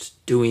stopped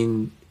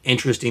doing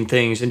interesting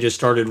things and just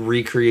started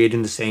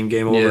recreating the same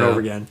game over and Yeah. over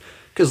again.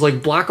 Because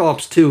like Black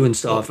Ops 2 and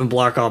stuff and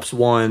Black Ops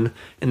 1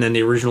 and then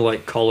the original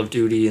like Call of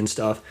Duty and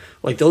stuff,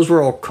 like those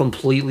were all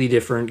completely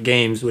different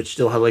games which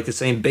still had like the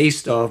same base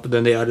stuff, but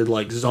then they added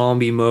like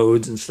zombie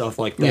modes and stuff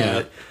like that.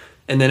 Yeah.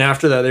 And then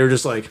after that they were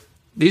just like,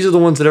 these are the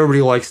ones that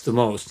everybody likes the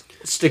most.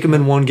 Stick them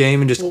in one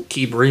game and just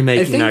keep I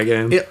remaking think that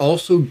game. it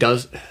also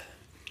does,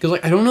 because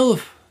like I don't know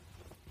if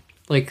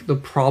like the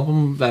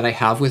problem that I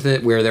have with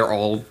it, where they're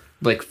all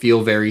like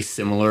feel very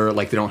similar,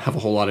 like they don't have a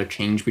whole lot of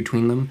change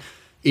between them,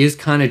 is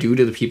kind of due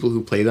to the people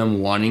who play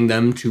them wanting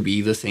them to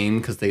be the same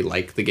because they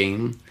like the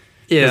game.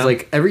 Yeah. Because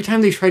like every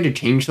time they try to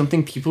change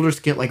something, people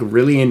just get like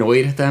really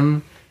annoyed at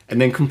them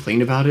and then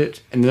complain about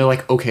it, and they're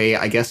like, okay,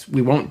 I guess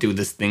we won't do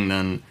this thing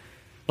then.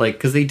 Like,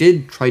 because they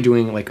did try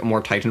doing like a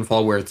more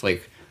Titanfall where it's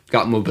like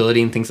got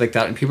mobility and things like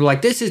that, and people are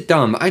like, this is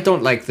dumb, I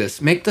don't like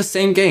this, make the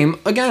same game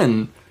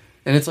again.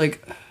 And it's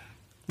like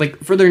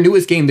for their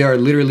newest game, they are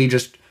literally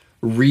just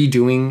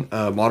redoing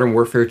Modern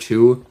Warfare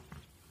 2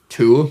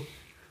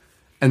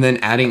 and then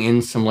adding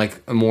in some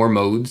like more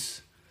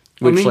modes,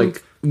 which mean-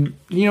 like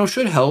you know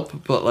should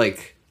help, but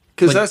like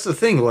Because like- that's the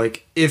thing,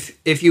 like if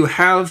you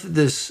have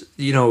this,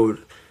 you know,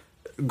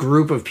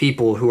 group of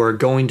people who are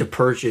going to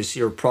purchase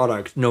your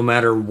product no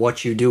matter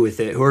what you do with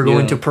it, who are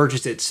going Yeah. to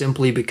purchase it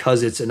simply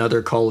because it's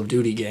another Call of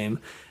Duty game,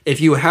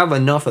 if you have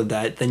enough of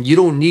that, then you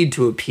don't need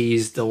to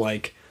appease the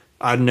like,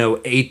 I don't know,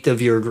 eighth of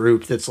your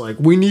group that's like,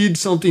 we need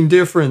something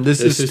different,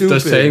 this is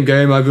stupid.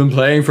 game I've been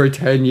playing for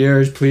 10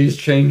 years, please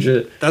change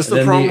it. That's And the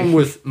then problem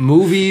with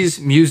movies,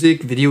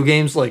 music, video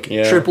games. Like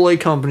Yeah. AAA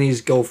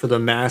companies go for the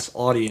mass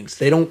audience.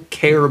 They don't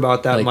care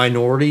about that Like-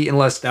 minority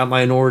unless that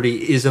minority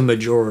is a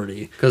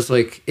majority. Because,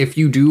 like, if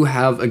you do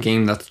have a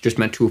game that's just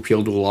meant to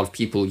appeal to a lot of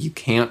people, you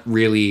can't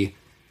really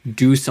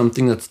do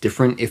something that's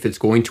different if it's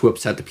going to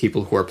upset the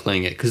people who are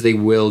playing it, because they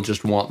will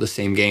just want the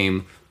same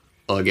game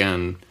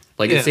again.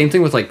 Like, Yeah. the same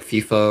thing with, like,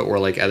 FIFA or,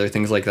 like, other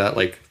things like that.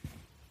 Like,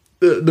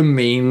 the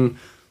main,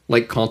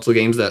 like, console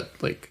games that,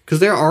 like... Because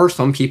there are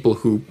some people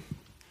who,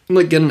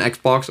 like, get an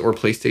Xbox or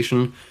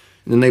PlayStation,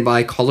 and then they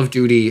buy Call of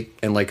Duty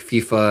and, like,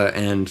 FIFA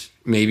and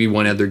maybe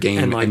one other game,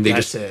 And like they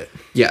that's just... it.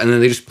 Yeah, and then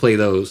they just play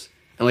those.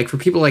 And like for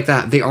people like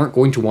that, they aren't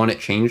going to want it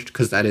changed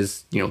because that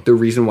is, you know, the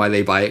reason why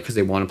they buy it, because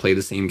they want to play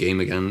the same game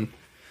again.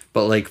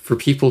 But like for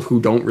people who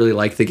don't really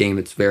like the game,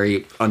 it's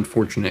very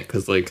unfortunate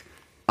because like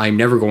I'm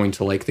never going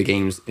to like the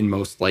games in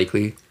most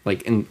likely.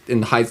 Like in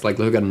the highest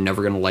likelihood, I'm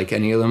never going to like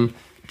any of them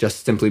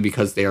just simply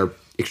because they are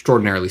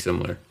extraordinarily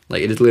similar.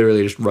 Like it is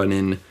literally just run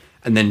in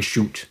and then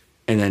shoot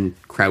and then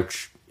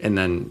crouch and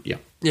then, yeah.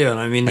 Yeah, and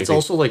I mean, it's think-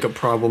 also like a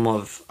problem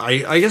of,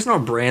 I guess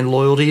not brand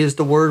loyalty is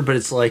the word, but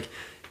it's like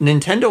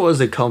Nintendo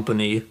as a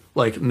company,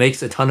 like,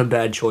 makes a ton of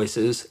bad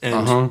choices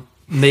and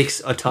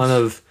makes a ton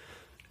of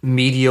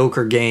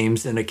mediocre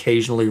games and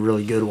occasionally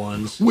really good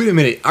ones. Wait a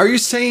minute. Are you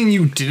saying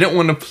you didn't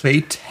want to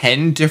play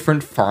 10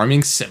 different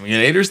farming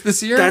simulators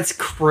this year? That's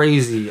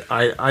crazy.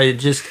 I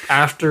just,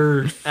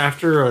 after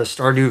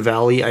Stardew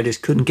Valley, I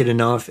just couldn't get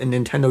enough, and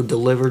Nintendo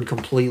delivered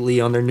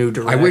completely on their new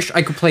direct. I wish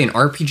I could play an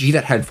RPG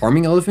that had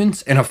farming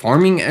elements and a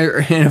farming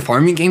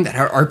game that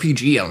had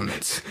RPG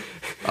elements.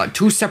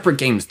 Two separate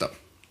games though.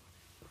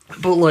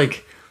 But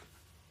like,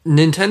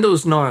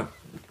 Nintendo's not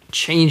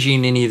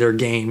changing any of their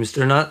games.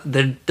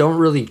 They don't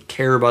really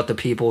care about the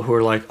people who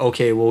are like,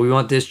 okay, well, we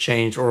want this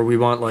changed, or we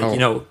want like, you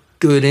know,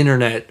 good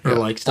internet or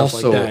like stuff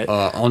Also, like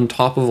that. on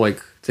top of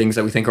like things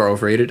that we think are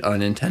overrated,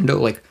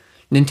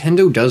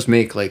 Nintendo does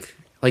make like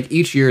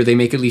each year they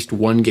make at least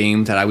one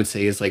game that I would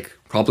say is like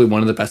probably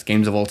one of the best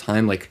games of all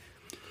time. Like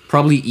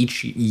probably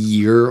each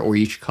year or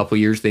each couple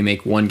years they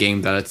make one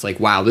game that it's like,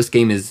 wow, this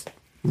game is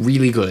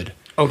really good.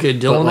 Okay,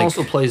 Dylan like-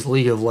 also plays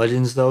League of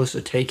Legends though, so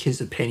take his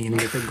opinion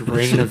with a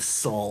grain of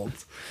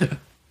salt.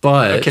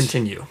 But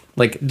Continue.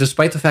 like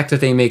despite the fact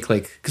that they make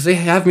like, because they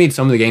have made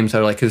some of the games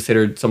that are like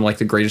considered some like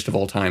the greatest of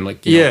all time,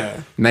 like you know,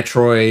 Yeah.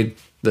 Metroid,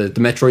 the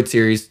Metroid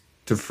series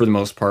for the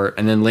most part,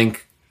 and then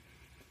Link.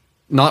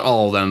 Not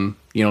all of them,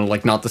 you know,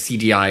 like not the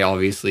CDI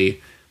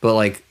obviously, but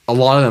like a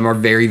lot of them are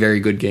very, very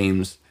good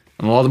games.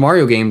 And a lot of the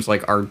Mario games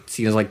like are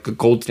seen as like the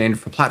gold standard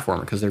for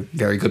platformer because they're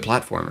very good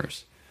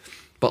platformers.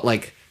 But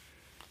like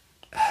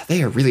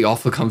they are really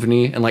awful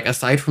company, and like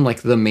aside from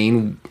like the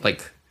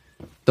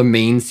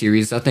main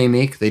series that they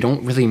make, they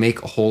don't really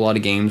make a whole lot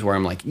of games where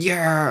I'm like,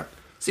 yeah.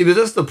 See, but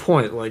that's the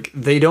point. Like,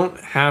 they don't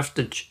have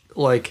to,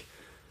 like,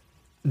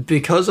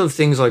 because of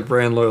things like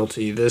brand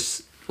loyalty,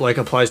 this, like,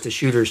 applies to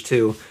shooters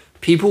too.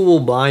 People will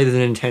buy the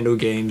Nintendo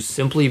games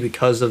simply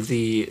because of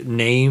the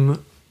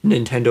name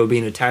Nintendo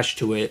being attached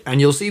to it, and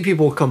you'll see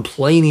people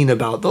complaining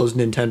about those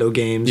Nintendo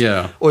games.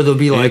 Yeah. Or they'll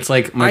be And like, it's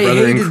like, my "I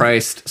brother in hated-"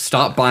 Christ,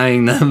 stop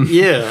buying them.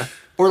 Yeah.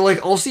 Or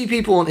like I'll see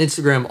people on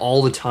Instagram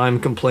all the time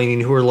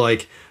complaining who are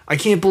like, I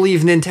can't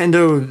believe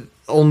Nintendo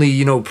only,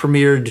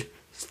 premiered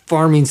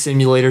farming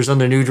simulators on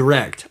the new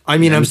Direct. I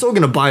mean, I'm still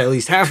gonna buy at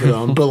least half of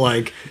them, but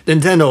like,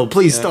 Nintendo,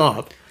 please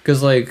stop.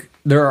 Because like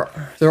there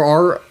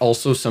are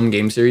also some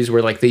game series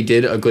where like they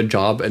did a good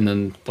job and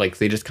then like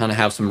they just kind of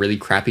have some really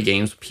crappy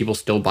games. People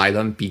still buy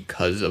them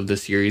because of the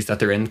series that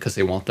they're in because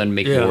they want them to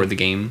make Yeah. more of the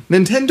game.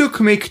 Nintendo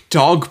could make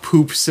Dog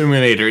Poop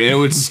Simulator and it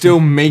would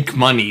still make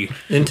money.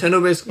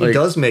 Nintendo basically Like-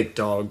 does make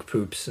dog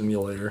poop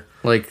simulator.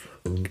 Like,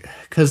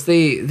 because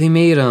they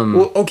made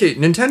Well, okay,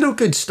 Nintendo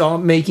could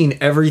stop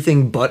making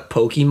everything but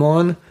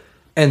Pokemon,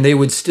 and they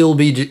would still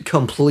be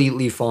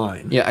completely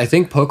fine. yeah, I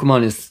think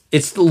Pokemon is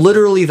It's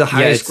literally the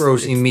highest it's-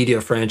 grossing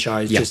media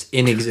franchise Yeah. just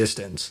in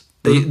existence.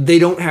 They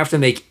don't have to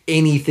make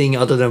anything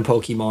other than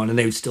Pokemon, and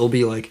they would still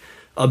be like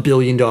 $1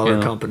 billion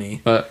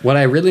company. But what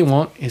I really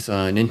want is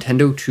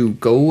Nintendo to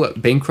go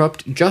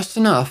bankrupt just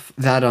enough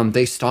that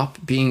they stop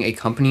being a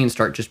company and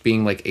start just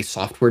being like a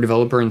software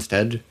developer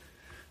instead.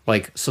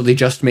 Like, so they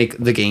just make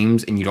the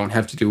games and you don't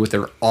have to deal with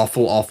their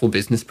awful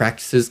business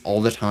practices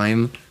all the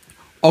time.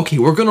 Okay,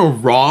 we're gonna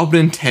rob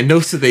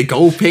Nintendo so they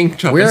go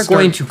bankrupt. We're and start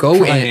going to go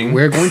trying. and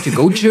we're going to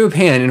go to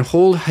Japan and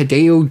hold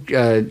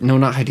Hideo no,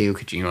 not Hideo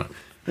Kojima.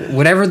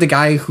 Whatever the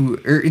guy who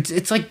or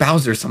it's like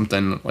Bowser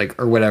something like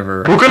or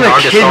whatever. We're gonna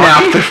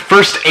kidnap the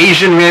first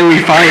Asian man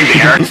we find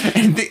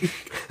here.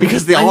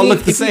 because they all look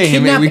the if we same.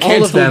 kidnap and we can't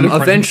all of tell the them.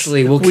 difference.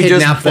 Eventually, we'll We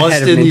kidnap just the bust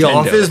head of in the Nintendo.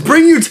 office.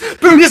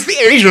 Bring us the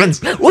Asians.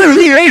 Where are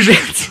the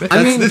Asians?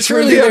 I mean, That's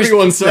surely literally there's-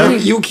 everyone said. I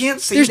mean, You can't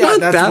say There's that. not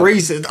That's that-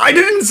 racist. I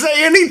didn't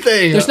say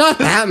anything. There's not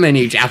that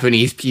many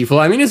Japanese people.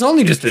 I mean, it's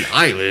only just an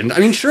island. I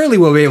mean, surely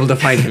we'll be able to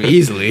find him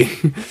easily.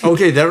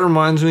 Okay, that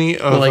reminds me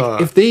of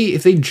Like, if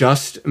they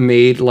just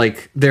made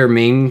like their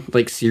main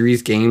like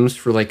series games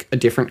for like a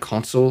different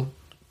console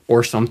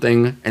or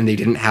something, and they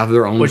didn't have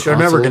their own, which they're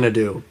never console, gonna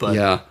do, but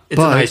Yeah, it's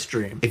but a nice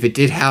dream. If it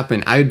did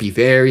happen, I would be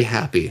very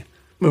happy.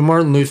 When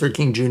Martin Luther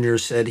King Jr.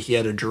 said he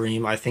had a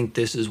dream, I think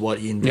this is what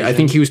he envisioned. Yeah, I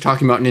think he was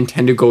talking about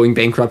Nintendo going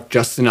bankrupt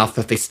just enough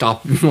that they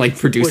stopped like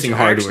producing Which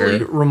hardware.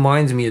 actually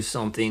reminds me of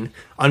something.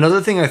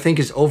 Another thing I think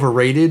is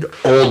overrated,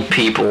 Old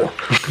people.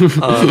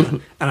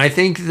 and I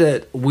think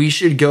that we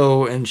should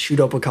go and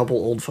shoot up a couple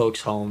old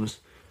folks' homes,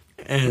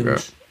 and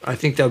Okay. I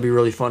think that'd be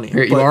really funny.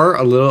 You But- are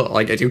a little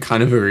like I do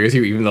kind of agree with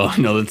you, even though I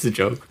know that's a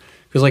joke.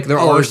 Because like there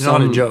Oh, are it's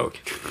some not a joke.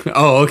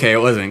 Oh, okay,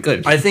 it wasn't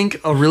good. I think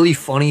a really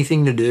funny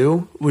thing to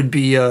do would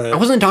be. I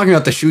wasn't talking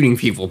about the shooting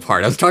people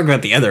part. I was talking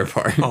about the other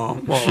part. Oh,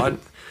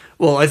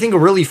 well, I think a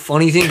really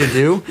funny thing to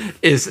do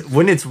is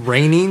when it's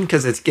raining,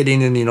 because it's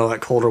getting in,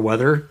 that colder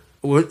weather.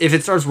 If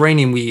it starts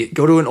raining, we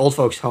go to an old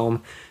folks'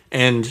 home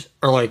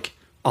or like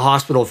a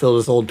hospital filled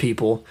with old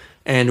people,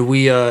 and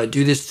we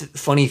do this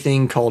funny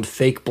thing called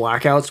fake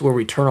blackouts where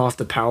we turn off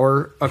the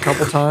power a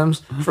couple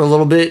times for a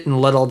little bit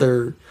and let all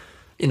their,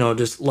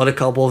 just let a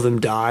couple of them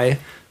die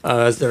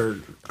as their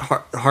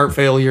heart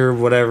failure,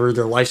 whatever,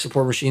 their life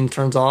support machine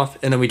turns off,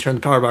 and then we turn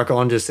the power back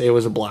on, just say it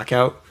was a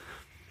blackout.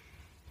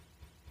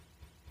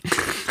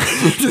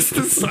 Just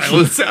the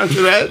silence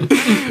after that.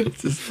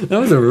 That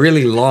was a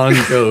really long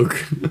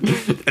joke.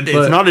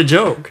 It's not a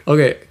joke.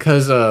 Okay,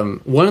 because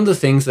one of the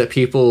things that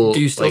people Do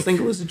you still like, think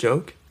it was a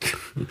joke?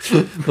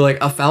 but, like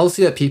a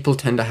fallacy that people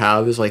tend to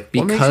have is like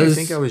What makes you because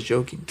think I was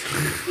joking?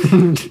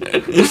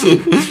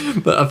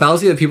 but a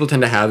fallacy that people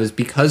tend to have is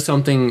because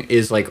something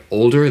is like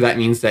older, that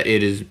means that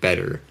it is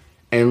better,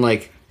 and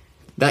like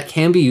that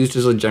can be used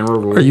as a general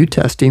rule.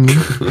 testing me?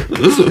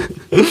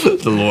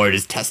 The Lord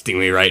is testing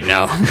me right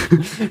now.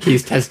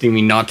 He's testing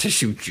me not to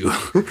shoot you.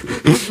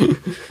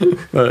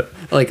 But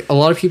like a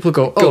lot of people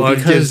go, oh,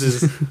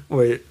 because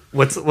Wait,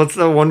 what's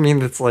the one meme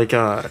that's like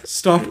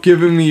Stop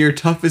giving me your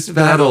toughest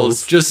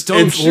battles. Just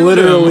don't it's shoot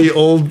literally them.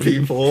 old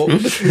people.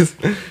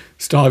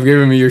 stop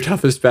giving me your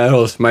toughest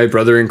battles. My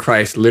brother in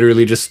Christ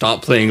literally just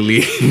stopped playing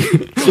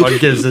League. God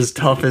gives his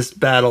toughest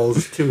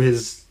battles to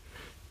his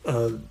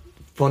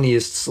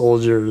funniest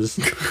soldiers.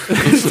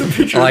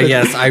 Oh,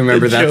 yes, I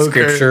remember that Joker.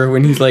 scripture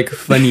when he's like,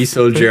 funny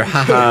soldier,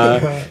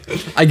 haha.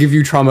 I give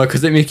you trauma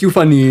because it make you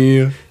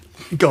funny.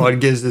 God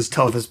gives his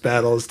toughest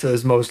battles to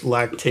his most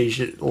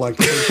lactational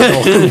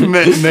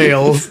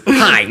males.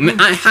 Hi,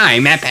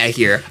 MatPat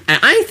here. And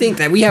I think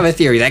that we have a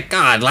theory that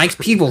God likes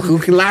people who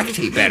can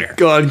lactate better.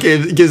 God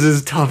gives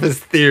his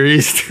toughest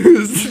theories to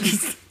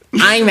his.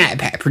 I,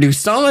 MatPat, produce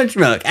so much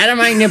milk out of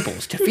my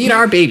nipples to feed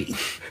our baby.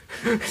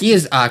 He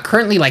is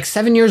currently like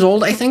 7 years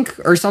old, I think,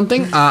 or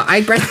something.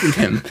 I breastfeed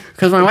him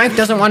because my wife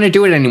doesn't want to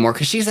do it anymore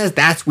because she says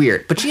that's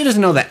weird. But she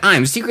doesn't know that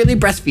I'm secretly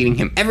breastfeeding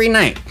him every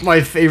night.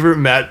 My favorite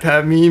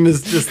MatPat meme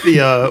is just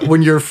the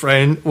when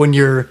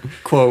your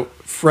quote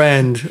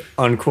friend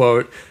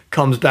unquote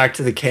comes back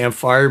to the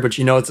campfire, but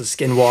it's a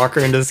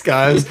skinwalker in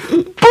disguise.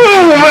 Boom!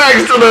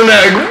 Axe to the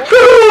neck.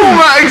 Boom!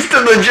 Axe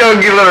to the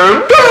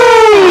jugular.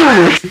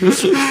 Boom!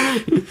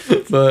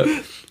 But,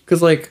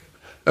 because like,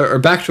 or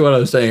back to what I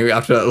was saying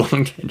after that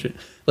long tangent.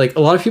 like a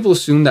lot of people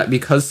assume that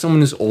because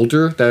someone is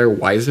older, they're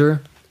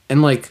wiser,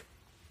 and like,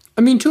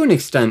 I mean, to an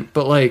extent,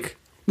 but like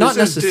not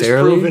This is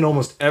necessarily. disproven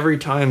almost every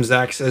time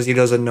Zach says he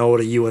doesn't know what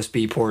a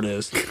USB port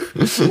is,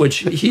 which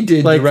he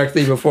did Like-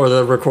 directly before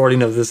the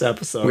recording of this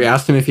episode. We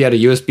asked him if he had a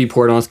USB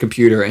port on his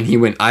computer, and he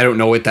went, "I don't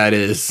know what that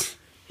is."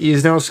 He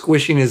is now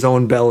squishing his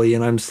own belly,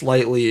 and I'm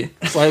slightly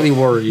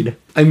worried.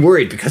 I'm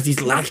worried because he's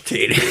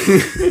lactating.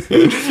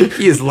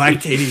 He is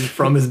lactating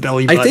from his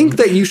belly button. I think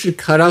that you should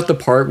cut out the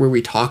part where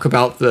we talk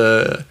about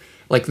the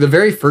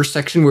very first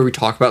section where we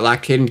talk about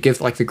lactating to give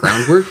like the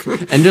groundwork,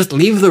 and just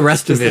leave the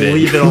rest of it in.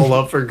 leave it all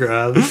up for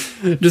grabs.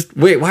 Just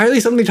wait. Why are they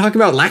suddenly talking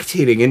about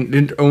lactating,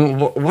 and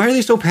why are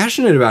they so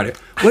passionate about it?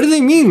 What do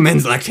they mean,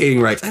 men's lactating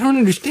rights? I don't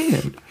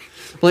understand.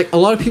 Like a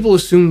lot of people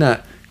assume that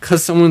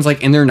because someone's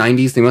like in their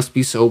 90s, they must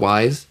be so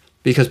wise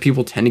because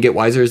people tend to get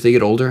wiser as they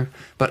get older.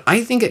 But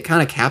I think it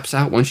kind of caps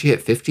out once you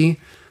hit 50.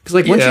 Because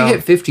like once you Yeah.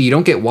 hit 50, you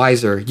don't get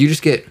wiser. You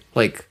just get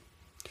like,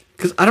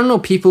 because I don't know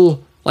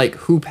people like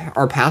who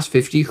are past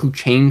 50 who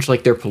change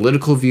like their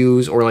political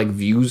views or like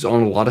views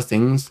on a lot of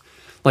things.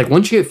 Like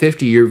once you hit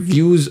 50, your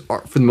views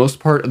are, for the most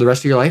part of the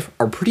rest of your life,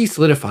 are pretty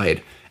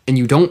solidified, and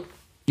you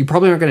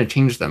probably aren't going to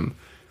change them,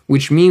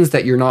 which means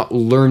that you're not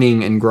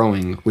learning and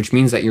growing, which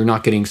means that you're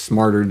not getting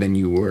smarter than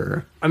you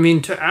were. I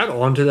mean, to add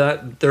on to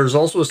that, there's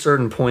also a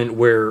certain point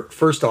where,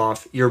 first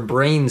off, your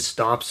brain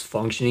stops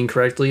functioning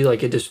correctly.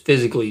 Like, it just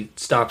physically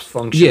stops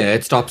functioning. Yeah,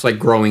 it stops like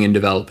growing and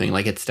developing,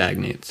 like it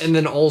stagnates. And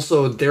then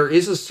also, there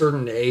is a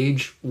certain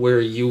age where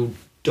you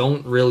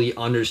don't really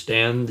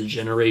understand the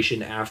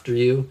generation after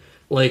you.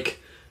 Like,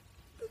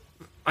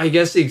 I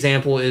guess the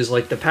example is,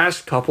 like, the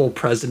past couple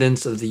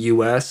presidents of the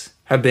U.S.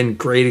 have been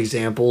great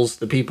examples.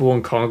 The people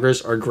in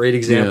Congress are great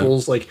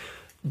examples. Like,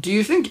 do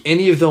you think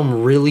any of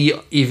them really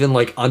even,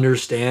 like,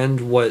 understand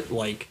what,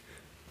 like,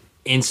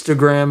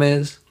 Instagram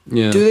is?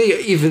 Yeah. Do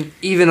they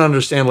even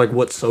understand, like,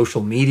 what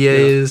social media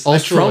is?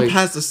 Also, Trump like-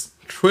 has this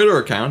Twitter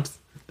account.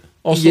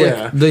 Also,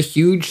 Yeah. like, the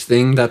huge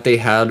thing that they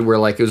had where,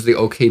 like, it was the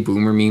OK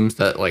Boomer memes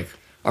that, like,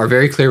 are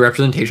very clear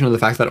representation of the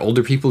fact that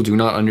older people do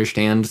not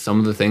understand some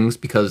of the things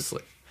because,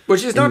 like,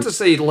 Which is not to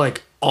say,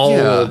 like,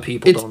 all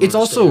people don't it's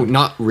also understand.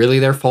 not really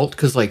their fault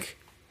because, like,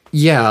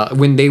 yeah,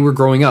 when they were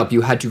growing up,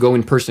 you had to go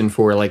in person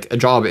for, like, a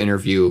job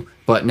interview,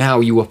 but now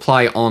you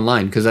apply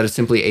online because that is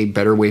simply a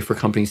better way for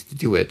companies to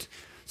do it.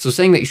 So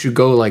saying that you should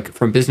go, like,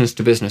 from business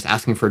to business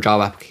asking for a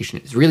job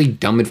application is really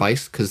dumb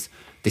advice because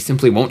they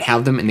simply won't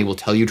have them and they will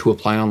tell you to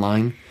apply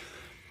online.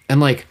 And,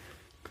 like,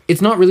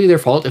 it's not really their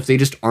fault if they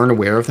just aren't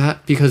aware of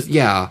that because,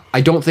 yeah,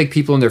 I don't think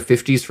people in their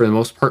 50s for the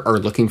most part are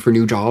looking for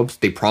new jobs.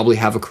 They probably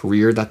have a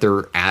career that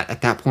they're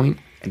at that point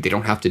and they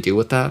don't have to deal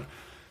with that.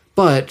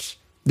 But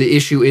the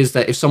issue is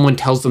that if someone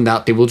tells them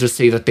that, they will just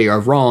say that they are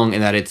wrong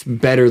and that it's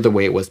better the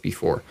way it was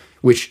before,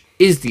 which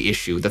is the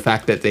issue. The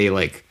fact that they,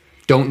 like,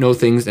 don't know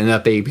things and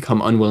that they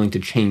become unwilling to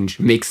change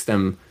makes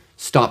them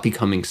stop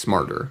becoming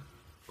smarter.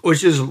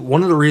 Which is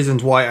one of the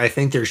reasons why I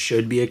think there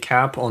should be a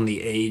cap on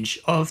the age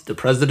of the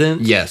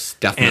president Yes,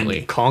 definitely.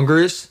 and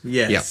Congress.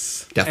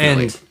 Yes. Yeah,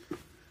 definitely. And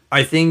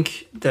I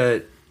think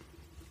that,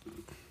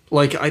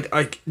 like,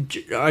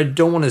 I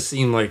don't want to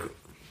seem, like,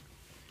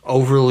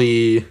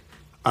 overly,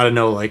 I don't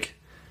know, like,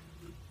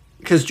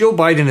 because Joe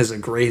Biden is a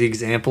great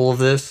example of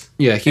this.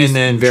 Yeah, he's and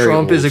then very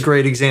Trump is a old.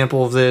 great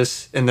example of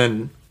this. And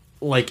then,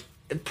 like,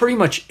 pretty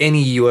much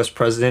any U.S.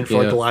 president for,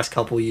 like, Yeah. the last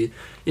couple of years,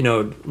 you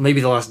know, maybe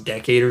the last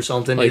decade or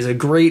something, Like, is a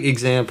great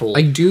example.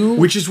 I do...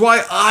 Which is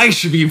why I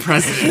should be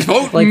president.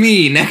 Vote Like-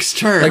 me next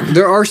term. Like,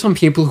 there are some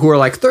people who are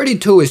like,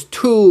 32 is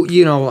too,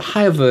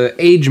 high of a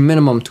age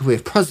minimum to be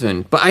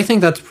president. But I think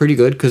that's pretty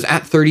good, because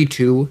at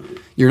 32,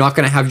 you're not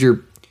going to have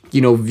your,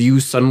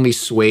 views suddenly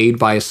swayed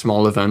by a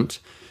small event.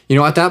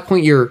 At that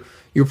point, you're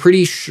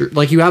pretty sure,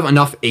 like, you have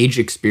enough age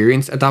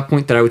experience at that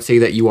point that I would say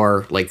that you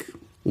are, like,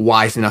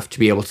 wise enough to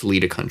be able to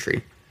lead a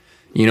country.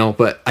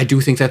 But I do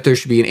think that there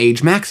should be an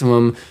age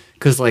maximum,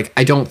 because, like,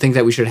 I don't think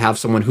that we should have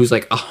someone who's,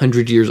 like,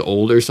 100 years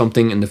old or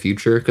something in the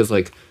future, because,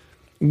 like,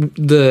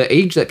 the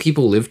age that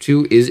people live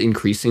to is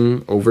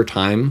increasing over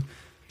time.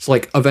 So,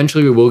 like,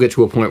 eventually we will get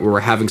to a point where we're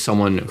having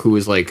someone who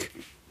is, like,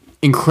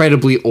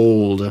 incredibly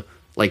old,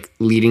 like,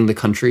 leading the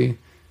country.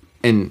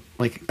 And,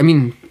 like, I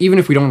mean, even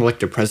if we don't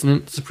elect a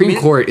president, Supreme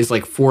Court is,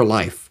 like, for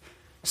life.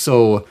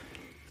 So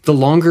the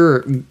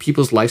longer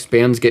people's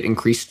lifespans get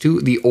increased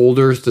to, the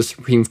older the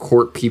Supreme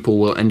Court people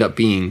will end up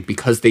being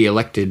because they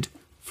elected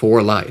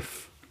for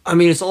life. I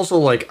mean, it's also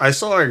like I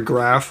saw a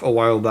graph a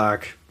while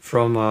back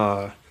from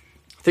I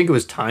think it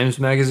was Times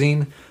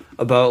Magazine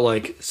about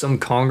like some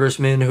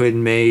congressman who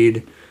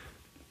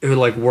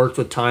like worked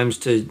with Times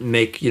to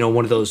make,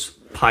 one of those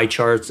pie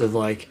charts of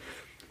like,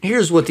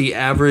 here's what the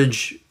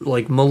average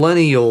like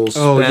millennial spends.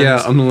 Oh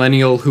yeah, a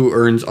millennial who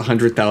earns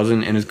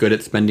 100,000 and is good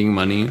at spending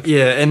money.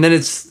 Yeah, and then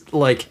it's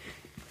like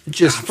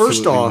just first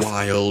Absolutely off,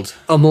 wild.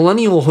 a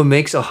millennial who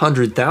makes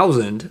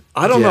 100,000.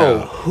 I don't know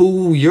Yeah.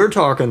 who you're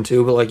talking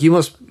to, but like you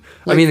must.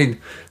 I mean,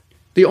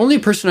 The only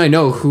person I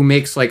know who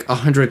makes like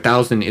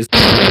 100,000 is,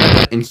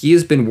 and he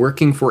has been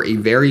working for a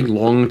very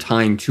long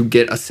time to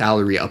get a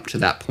salary up to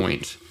that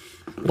point.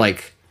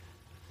 Like,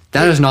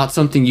 That is not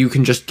something you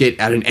can just get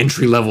at an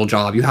entry-level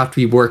job. You have to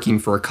be working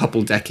for a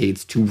couple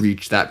decades to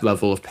reach that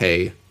level of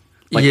pay.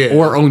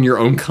 Or own your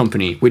own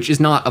company, which is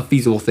not a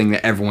feasible thing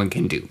that everyone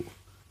can do.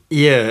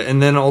 Yeah,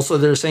 and then also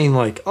they're saying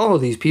like, oh,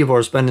 these people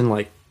are spending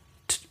like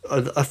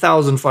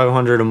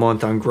 $1,500 a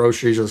month on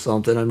groceries or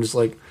something. I'm just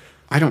like,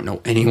 I don't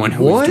know anyone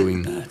who What? is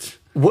doing that.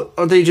 what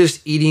are they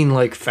just eating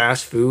like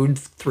fast food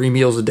 3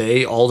 meals a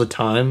day all the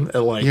time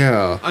at like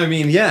Yeah. I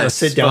mean, yes, a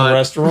sit down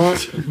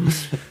restaurant?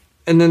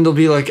 And then they'll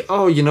be like,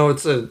 oh, you know,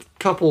 it's a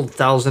couple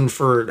thousand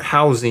for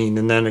housing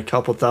and then a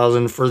couple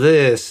thousand for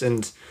this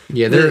and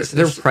Yeah,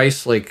 their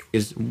price like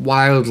is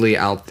wildly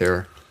out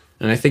there,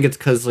 and I think it's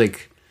because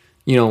like,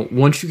 you know,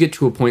 once you get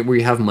to a point where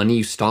you have money,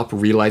 you stop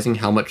realizing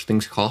how much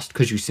things cost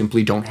because you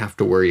simply don't have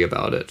to worry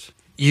about it.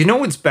 You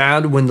know it's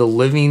bad when the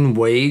living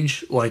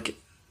wage, like,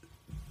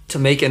 to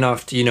make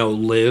enough to, you know,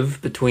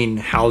 live between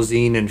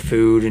housing and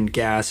food and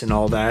gas and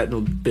all that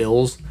and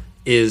bills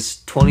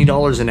is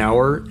 $20 an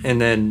hour, and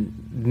then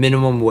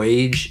minimum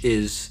wage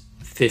is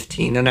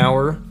 $15 an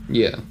hour.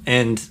 Yeah,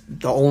 And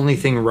the only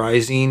thing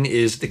rising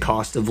is the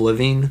cost of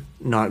living,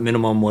 not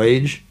minimum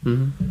wage.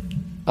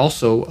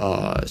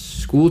 also,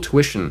 school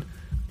tuition,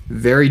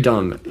 very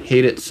dumb.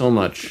 Hate it so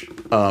much.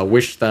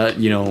 Wish that,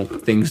 you know,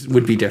 things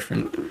would be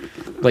different.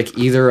 Like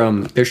either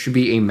there should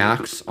be a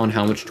max on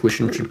how much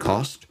tuition should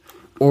cost,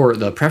 or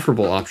the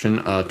preferable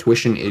option,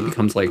 tuition, it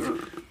becomes like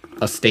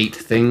a state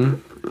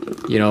thing,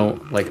 you know,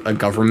 like a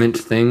government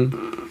thing,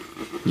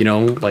 you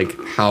know, like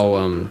how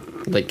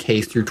like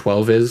K through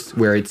 12 is,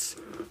 where it's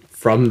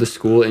from the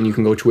school and you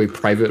can go to a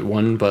private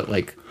one, but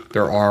like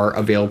there are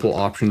available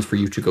options for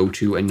you to go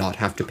to and not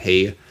have to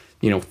pay,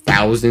 you know,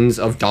 thousands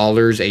of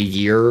dollars a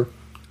year.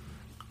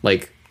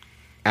 Like,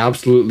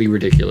 absolutely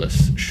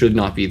ridiculous. Should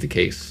not be the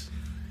case.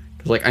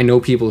 'Cause, like, I know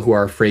people who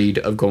are afraid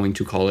of going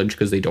to college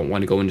because they don't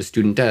want to go into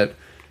student debt.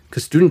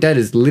 Because student debt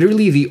is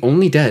literally the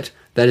only debt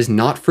that is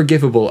not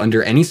forgivable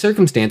under any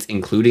circumstance,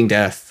 including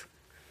death.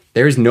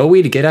 There is no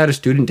way to get out of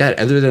student debt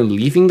other than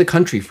leaving the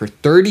country for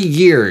 30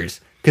 years,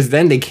 because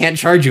then they can't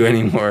charge you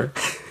anymore.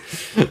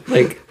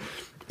 Like,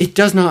 it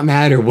does not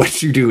matter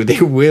what you do.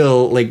 They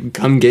will, like,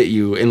 come get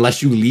you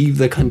unless you leave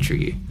the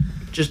country.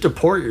 Just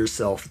deport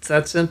yourself. It's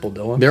that simple,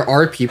 Dylan. There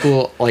are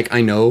people, like,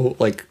 I know,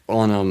 like,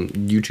 on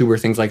YouTube or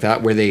things like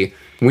that, where they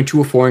went to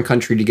a foreign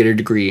country to get a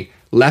degree,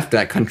 left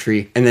that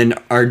country, and then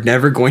are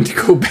never going to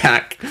go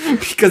back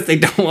because they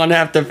don't want to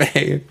have to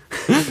pay.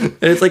 And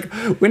it's like,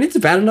 when it's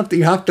bad enough that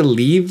you have to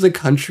leave the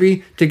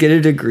country to get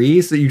a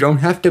degree so you don't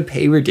have to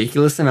pay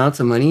ridiculous amounts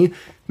of money,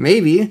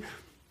 maybe,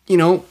 you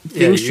know,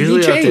 things should be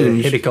usually have to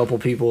changed. hit a couple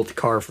people with the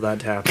car for that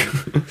to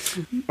happen.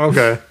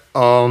 Okay.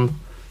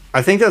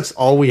 I think that's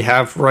all we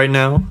have for right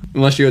now.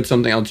 Unless you had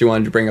something else you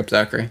wanted to bring up,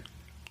 Zachary.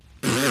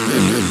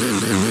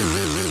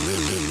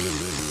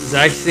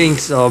 Zach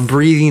thinks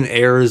breathing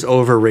air is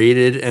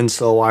overrated, and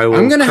so I will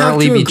I'm gonna have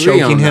currently to be agree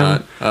choking on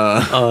him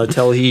that.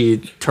 till he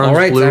turns All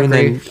right, blue and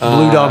then Zachary.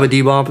 blue dabba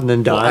dee bump and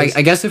then dies.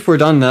 I guess if we're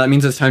done, that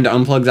means it's time to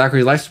unplug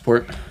Zachary's life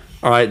support.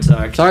 All right,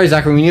 Zach. Sorry,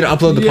 Zachary, we need to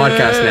upload the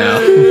podcast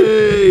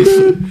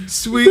now.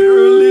 Sweet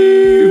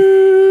relief.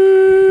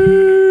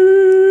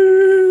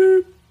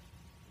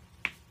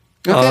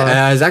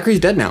 Okay, Zachary's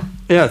dead now.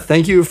 Yeah,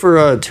 thank you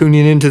for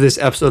tuning into this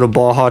episode of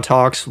Baja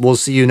Talks. We'll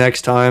see you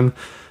next time.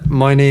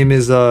 My name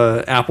is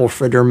Apple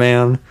Fritter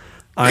Man.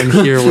 I'm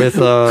here with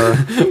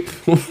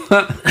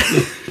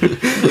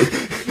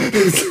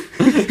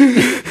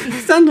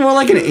Sounds more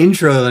like an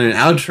intro than an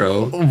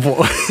outro.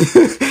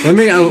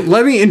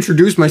 Let me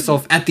introduce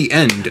myself at the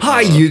end.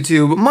 Hi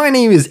YouTube, my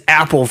name is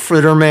Apple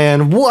Fritter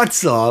Man.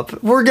 What's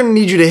up? We're gonna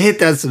need you to hit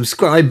that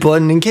subscribe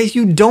button in case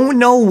you don't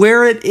know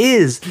where it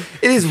is.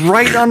 It is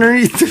right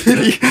underneath the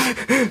video.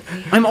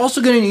 I'm also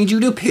gonna need you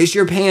to piss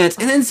your pants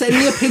and then send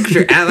me a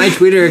picture at my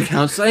Twitter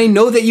account so I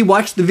know that you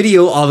watched the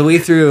video all the way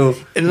through.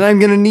 And then I'm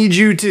gonna need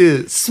you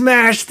to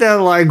smash that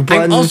like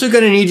button. I'm also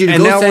gonna need you to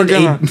And now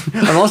we're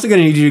I'm also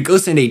gonna need you to go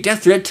send a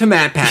death threat to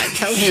Matt Pat.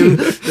 Tell him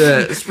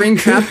the spring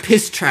trap,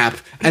 piss trap,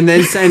 and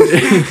then send.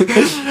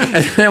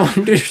 And then I want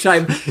you to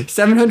type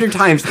 700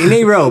 times in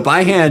a row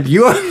by hand.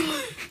 You are.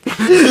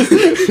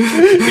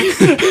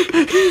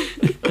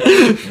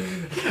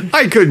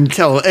 I couldn't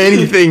tell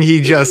anything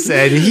he just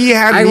said. He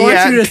had I me want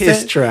at you to piss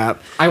send-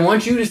 trap. I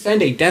want you to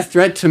send a death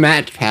threat to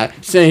Matt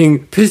Pat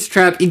saying piss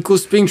trap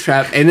equals spring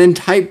trap, and then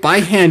type by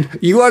hand.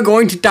 You are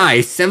going to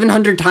die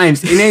 700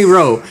 times in a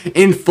row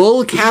in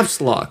full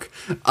caps lock.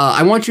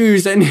 I want you to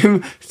send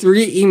him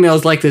 3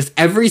 emails like this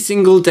every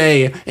single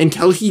day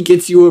until he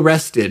gets you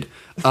arrested.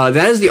 That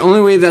is the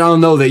only way that I'll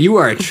know that you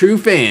are a true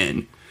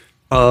fan.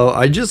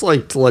 I'd just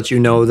like to let you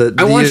know that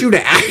I want you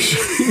to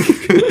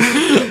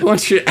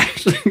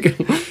actually go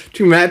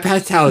to Matt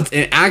Pat's house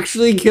and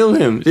actually kill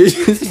him.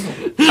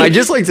 I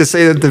just like to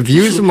say that the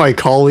views of my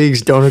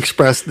colleagues don't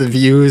express the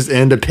views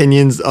and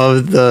opinions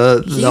of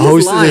the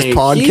host of this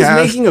podcast.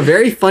 He's making a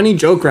very funny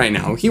joke right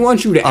now. He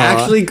wants you to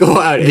actually go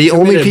out and The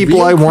commit only a people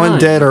real I want crime.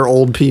 dead are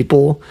old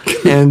people,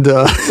 and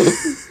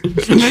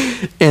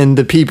and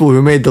the people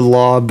who made the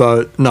law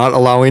about not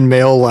allowing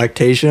male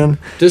lactation.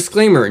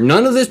 Disclaimer: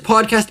 none of this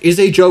podcast is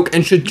a joke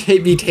and should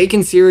be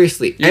taken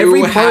seriously.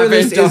 Every part of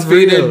this is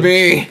real.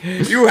 me.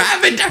 You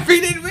haven't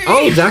defeated me.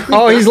 Oh, Zachary!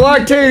 Oh, he's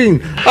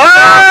lactating.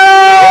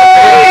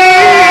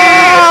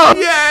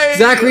 Yay!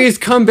 Zachary has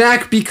come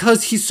back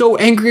because he's so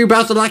angry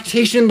about the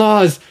lactation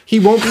laws. He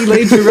won't be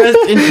laid to rest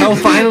until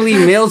finally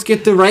males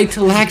get the right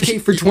to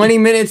lactate for 20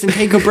 minutes and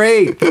take a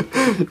break.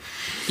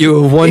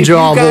 You have one If you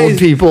job, guys- old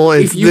people.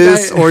 It's if you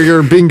this guys- or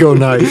your bingo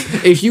night.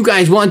 If you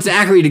guys want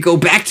Zachary to go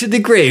back to the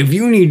grave,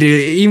 you need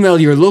to email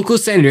your local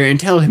senator and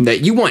tell him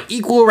that you want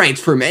equal rights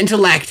for men to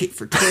lactate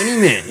for 20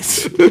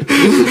 minutes.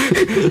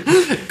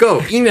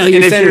 Go, email your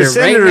And if senator your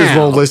senators right now.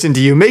 won't listen to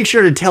you, make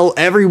sure to tell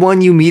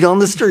everyone you meet on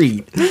the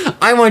street.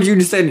 I want you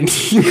to send an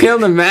email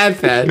to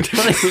MadPad.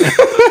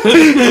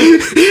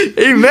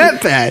 Hey,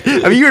 Matt Pat,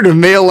 have you heard of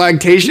male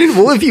lactation?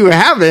 Well, if you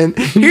haven't,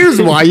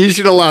 here's why you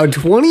should allow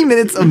 20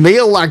 minutes of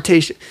male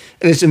lactation.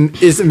 And it's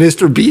a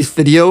Mr. Beast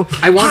video.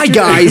 I want Hi, you-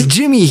 guys,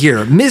 Jimmy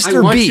here,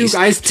 Mr. want you Beast.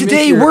 guys to Today,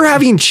 make your- we're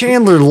having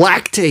Chandler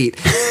lactate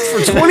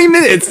for 20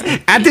 minutes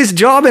at this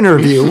job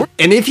interview.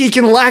 And if he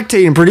can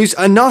lactate and produce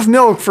enough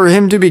milk for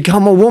him to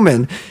become a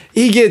woman,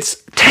 he gets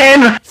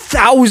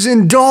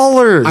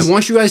 $10,000. I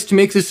want you guys to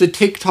make this a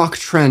TikTok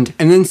trend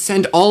and then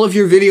send all of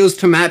your videos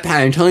to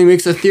MadPad until he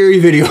makes a theory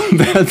video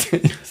about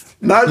this.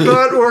 Matt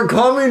Pat, we're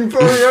coming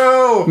for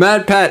you.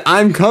 MadPad,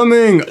 I'm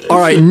coming. All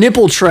right,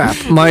 nipple trap,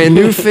 my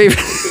new favorite.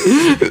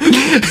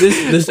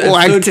 This episode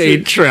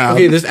Lactate trap.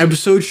 Okay, this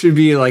episode should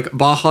be like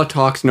Baja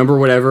Talks number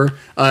whatever,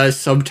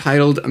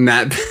 subtitled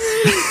Matt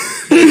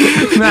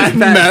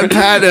Matt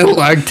Pat and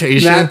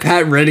lactation.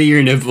 MadPad, ready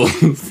your nipples.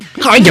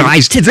 Hi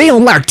guys, today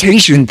on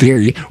Lactation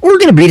Theory, we're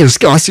going to be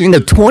discussing the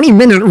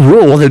 20-minute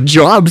rule that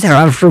jobs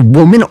have for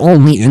women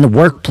only in the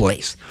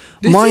workplace.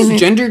 This Mine- is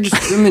gender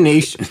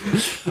discrimination,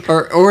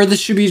 or this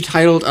should be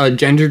titled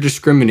gender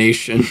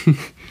discrimination.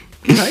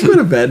 Can I go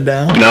to bed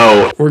now?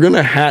 No. We're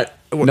gonna hat.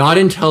 Not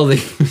until they,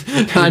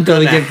 not until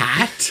they give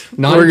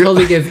not We're until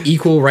they give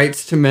equal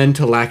rights to men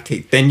to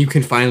lactate. Then you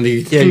can finally.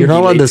 Yeah, you're not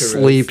be allowed to laid rest.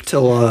 sleep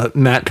till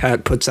Matt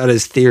Pat puts out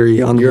his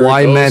theory on You're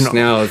why a men. ghost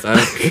now.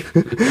 Zach.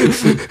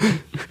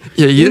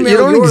 Yeah, you Email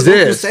don't your local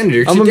exist.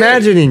 senator I'm today.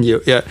 imagining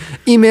you. Yeah,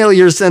 email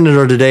your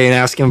senator today and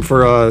ask him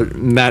for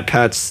Matt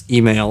Pat's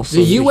email. So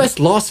The U.S.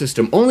 law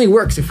system only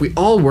works if we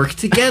all work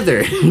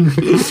together. I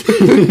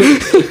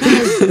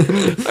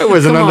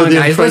wasn't Come under on, the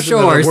guys, let's impression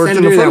show that our it worked in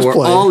senator the that first we're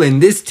place. all in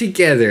this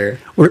together.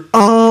 We're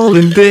all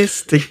in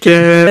this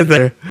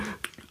together.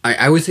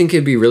 I would think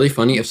it'd be really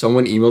funny if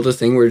someone emailed us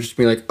thing where it'd just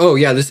be like, oh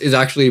yeah, this is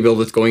actually a bill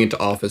that's going into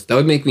office. That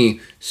would make me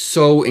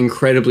so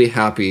incredibly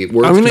happy.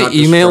 Words I'm gonna cannot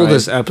email describe.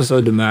 this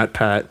episode to Matt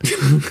Pat.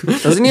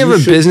 Doesn't he have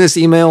a business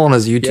email on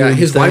his YouTube? Yeah,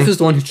 his thing? wife is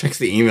the one who checks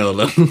the email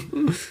though.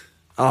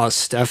 Oh,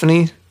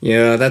 Stephanie.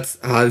 Yeah, that's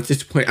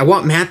disappointing. I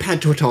want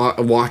MadPad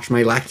to watch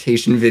my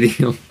lactation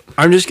video.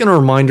 I'm just gonna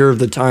remind her of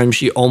the time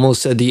she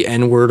almost said the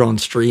N word on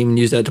stream and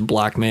used that to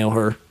blackmail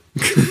her.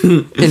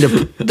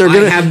 They're I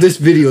gonna have this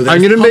video that's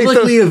I'm gonna make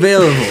publicly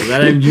available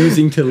that I'm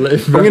using to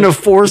live. I'm gonna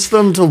force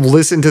them to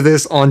listen to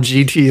this on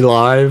GT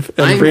Live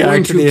and I'm going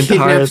react to to the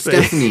entire kidnap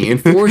thing. Stephanie and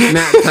force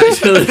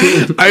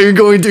MadPad to. I'm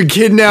going to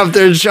kidnap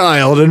their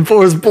child and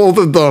force both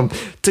of them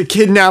to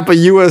kidnap a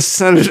U.S.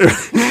 senator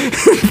and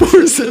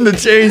force him to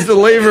change the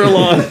labor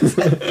laws.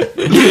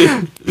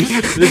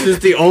 This is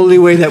the only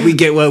way that we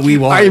get what we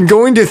want. I am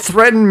going to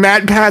threaten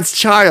Matt Pat's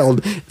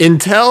child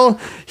until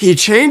he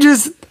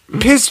changes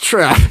Piss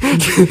Trap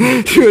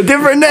to a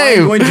different I'm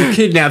name. going to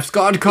kidnap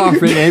Scott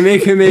Kaufman and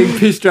make him make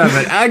Piss Trap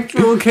an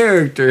actual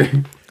character.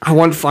 I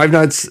want Five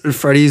Nights at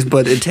Freddy's,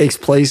 but it takes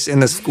place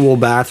in a school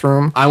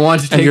bathroom. I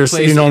want to And take you're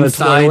place sitting on the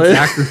inside.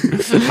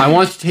 toilet. I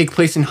want to take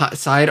place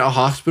inside a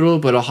hospital,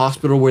 but a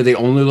hospital where they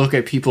only look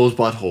at people's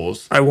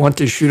buttholes. I want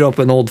to shoot up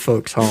an old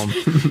folks' home.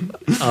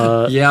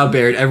 Yeah,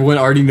 Barrett. Everyone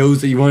already knows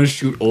that you want to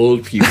shoot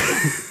old people.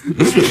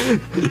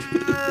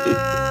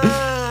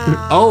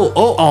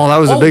 Oh, that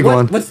was a big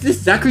one. What's this?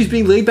 Zachary's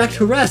being laid back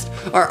to rest.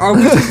 Our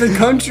wishes have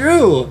come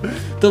true.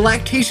 The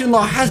lactation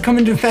law has come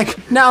into effect.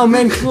 Now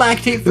men can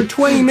lactate for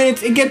 20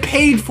 minutes and get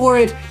paid for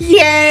it.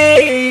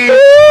 Yay!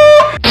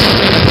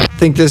 I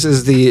think this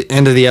is the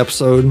end of the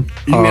episode.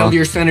 Email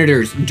your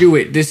senators. Do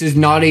it. This is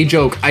not a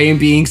joke. I am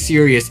being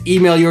serious.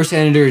 Email your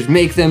senators.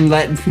 Make them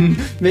let men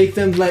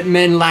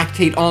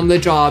lactate on the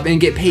job and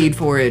get paid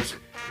for it.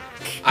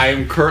 I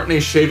am currently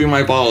shaving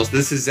my balls.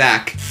 This is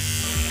Zach.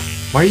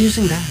 Why are you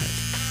using that?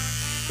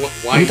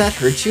 Why? Didn't that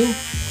hurt you?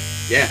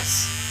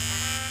 Yes.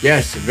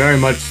 Yes, very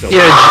much so.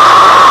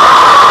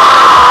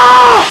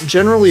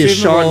 Generally, a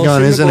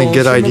shotgun isn't a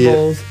good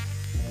idea.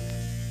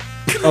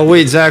 Oh,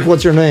 wait, Zach,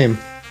 what's your name?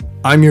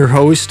 I'm your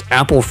host,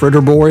 Apple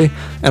Fritter Boy,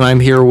 and I'm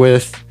here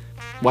with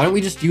Why don't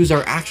we just use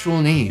our actual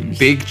names?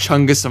 Big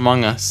Chungus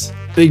Among Us.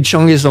 Big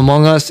Chungus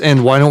Among Us,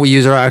 and why don't we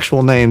use our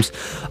actual names?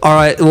 All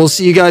right, we'll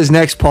see you guys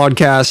next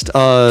podcast.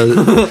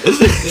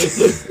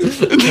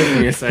 Give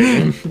me a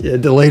second. Yeah,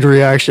 delayed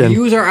reaction.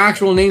 Use our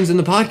actual names in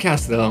the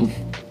podcast, though.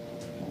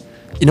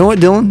 You know what,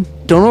 Dylan?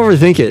 Don't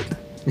overthink it.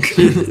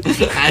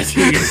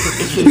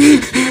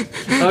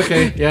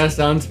 Okay, yeah,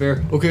 sounds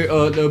fair. Okay,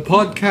 the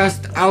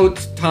podcast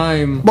out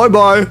time. Bye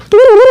bye.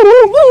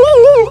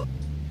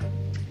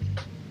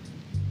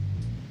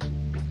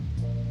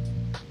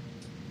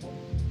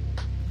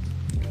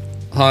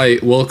 Hi,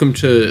 welcome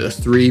to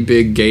three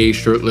big gay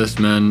shirtless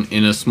men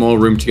in a small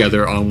room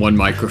together on one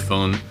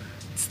microphone.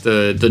 It's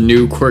the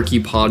new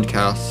quirky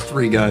podcast.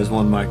 3 guys,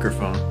 1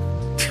 microphone.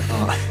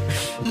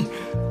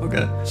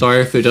 Okay.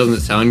 Sorry if it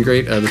doesn't sound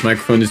great. This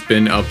microphone has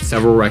been up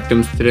several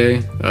rectums today.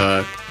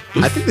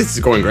 I think this is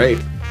going great.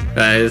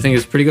 I think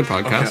it's a pretty good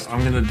Okay, podcast.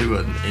 I'm gonna do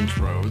an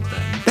intro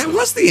thing. That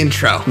was the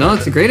intro. No,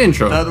 it's a great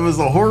intro. That was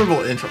a horrible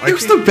intro. It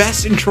was the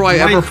best intro I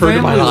ever heard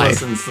in my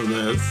life. Listens to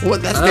this.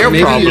 What? That's their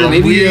maybe- problem.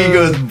 maybe- He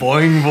goes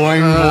boing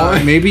boing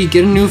boing. Maybe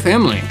get a new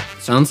family.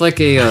 Sounds like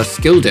a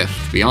skill diff,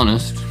 to be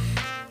honest.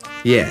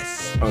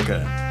 Yes.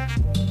 Okay.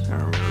 Alright,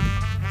 we're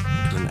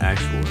gonna do an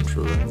actual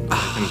intro then.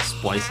 I can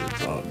splice it,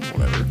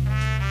 whatever.